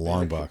 Would have been a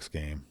long box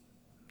game.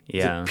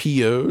 Yeah.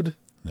 PO'd?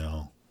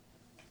 No.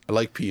 I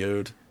like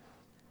PO'd.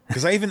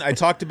 Because I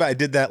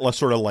did that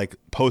sort of like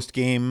post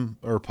game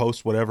or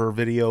post whatever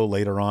video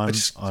later on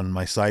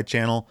my side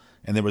channel,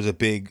 and there was a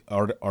big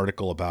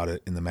article about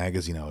it in the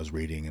magazine I was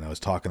reading, and I was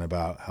talking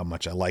about how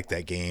much I liked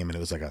that game, and it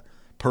was like a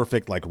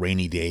perfect like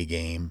rainy day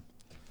game.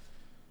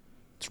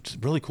 It's a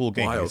really cool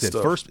game.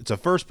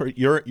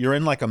 You're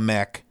in like a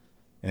mech,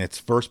 and it's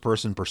first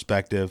person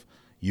perspective.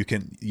 You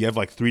have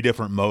like 3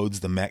 different modes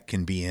the mech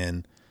can be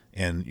in.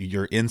 And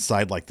you're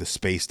inside like the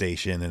space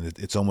station, and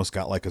it's almost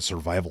got like a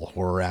survival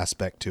horror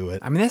aspect to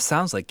it. I mean, that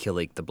sounds like Kill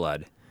Leak the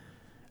Blood.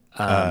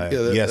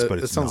 Yes, but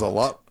it sounds a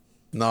lot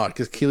not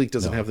because Key Leak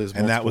doesn't have those.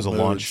 And that was a modes.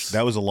 launch.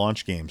 That was a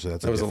launch game, so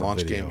that was a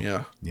launch video. Game.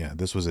 Yeah, yeah.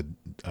 This was a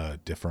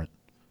different.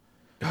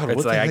 God,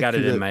 It's like I got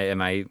it in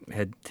my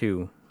head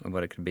too of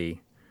what it could be.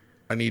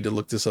 I need to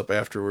look this up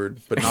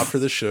afterward, but not for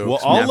this show. Well,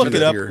 I'll look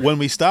it up when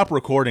we stop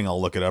recording.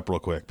 I'll look it up real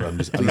quick, but I'm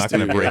not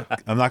going to break.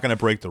 I'm not going to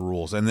break the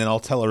rules, and then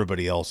I'll tell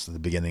everybody else at the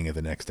beginning of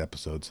the next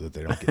episode so that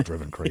they don't get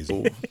driven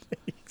crazy.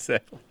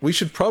 Exactly. We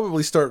should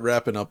probably start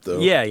wrapping up, though.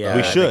 Yeah.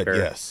 We should.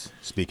 Yes.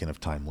 Speaking of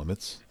time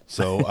limits,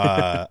 so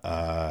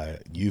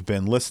you've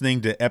been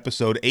listening to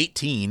episode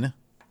 18,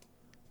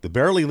 the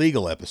barely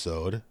legal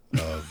episode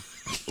of.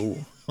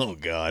 Oh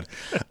God!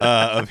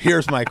 Of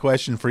Here's My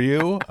Question for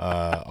You.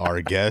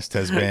 Our guest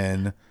has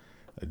been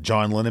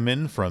John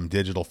Linneman from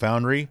Digital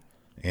Foundry,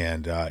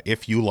 and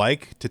if you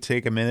like to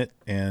take a minute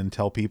and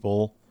tell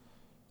people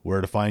where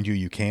to find you,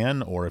 you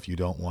can. Or if you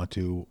don't want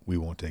to, we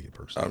won't take it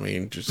personally. I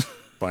mean, just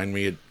find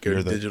me at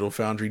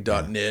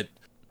digitalfoundry.net.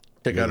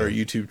 Check out our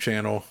YouTube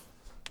channel.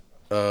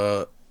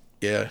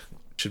 It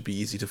should be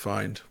easy to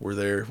find. We're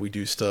there. We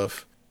do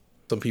stuff.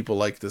 Some people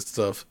like this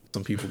stuff.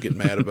 Some people get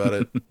mad about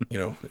it.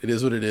 It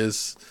is what it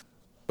is,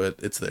 but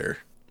it's there.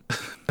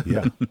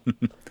 Yeah.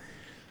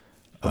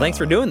 Well, thanks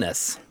for doing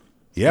this.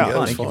 Yeah,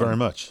 thank you very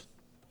much.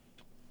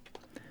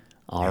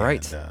 All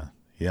right.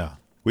 Yeah.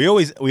 We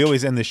always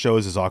end the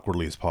shows as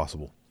awkwardly as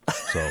possible.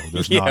 So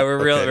there's we're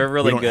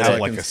really we don't good. have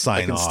like a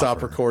sign off. I can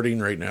stop recording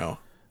right now.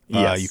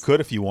 You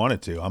could if you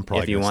wanted to. I'm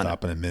probably going to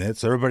stop in a minute.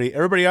 So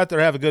everybody out there,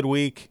 have a good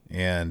week,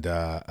 and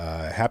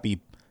happy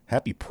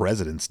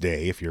President's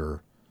Day if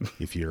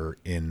you're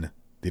in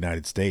the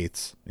United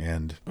States,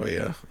 and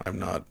I'm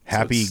not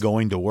happy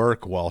going to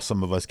work while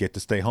some of us get to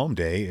stay home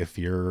day if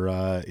you're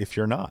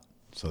not.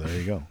 So there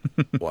you go.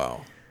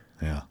 Wow.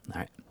 Yeah. All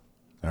right.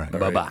 All right.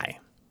 Bye-bye.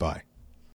 Bye.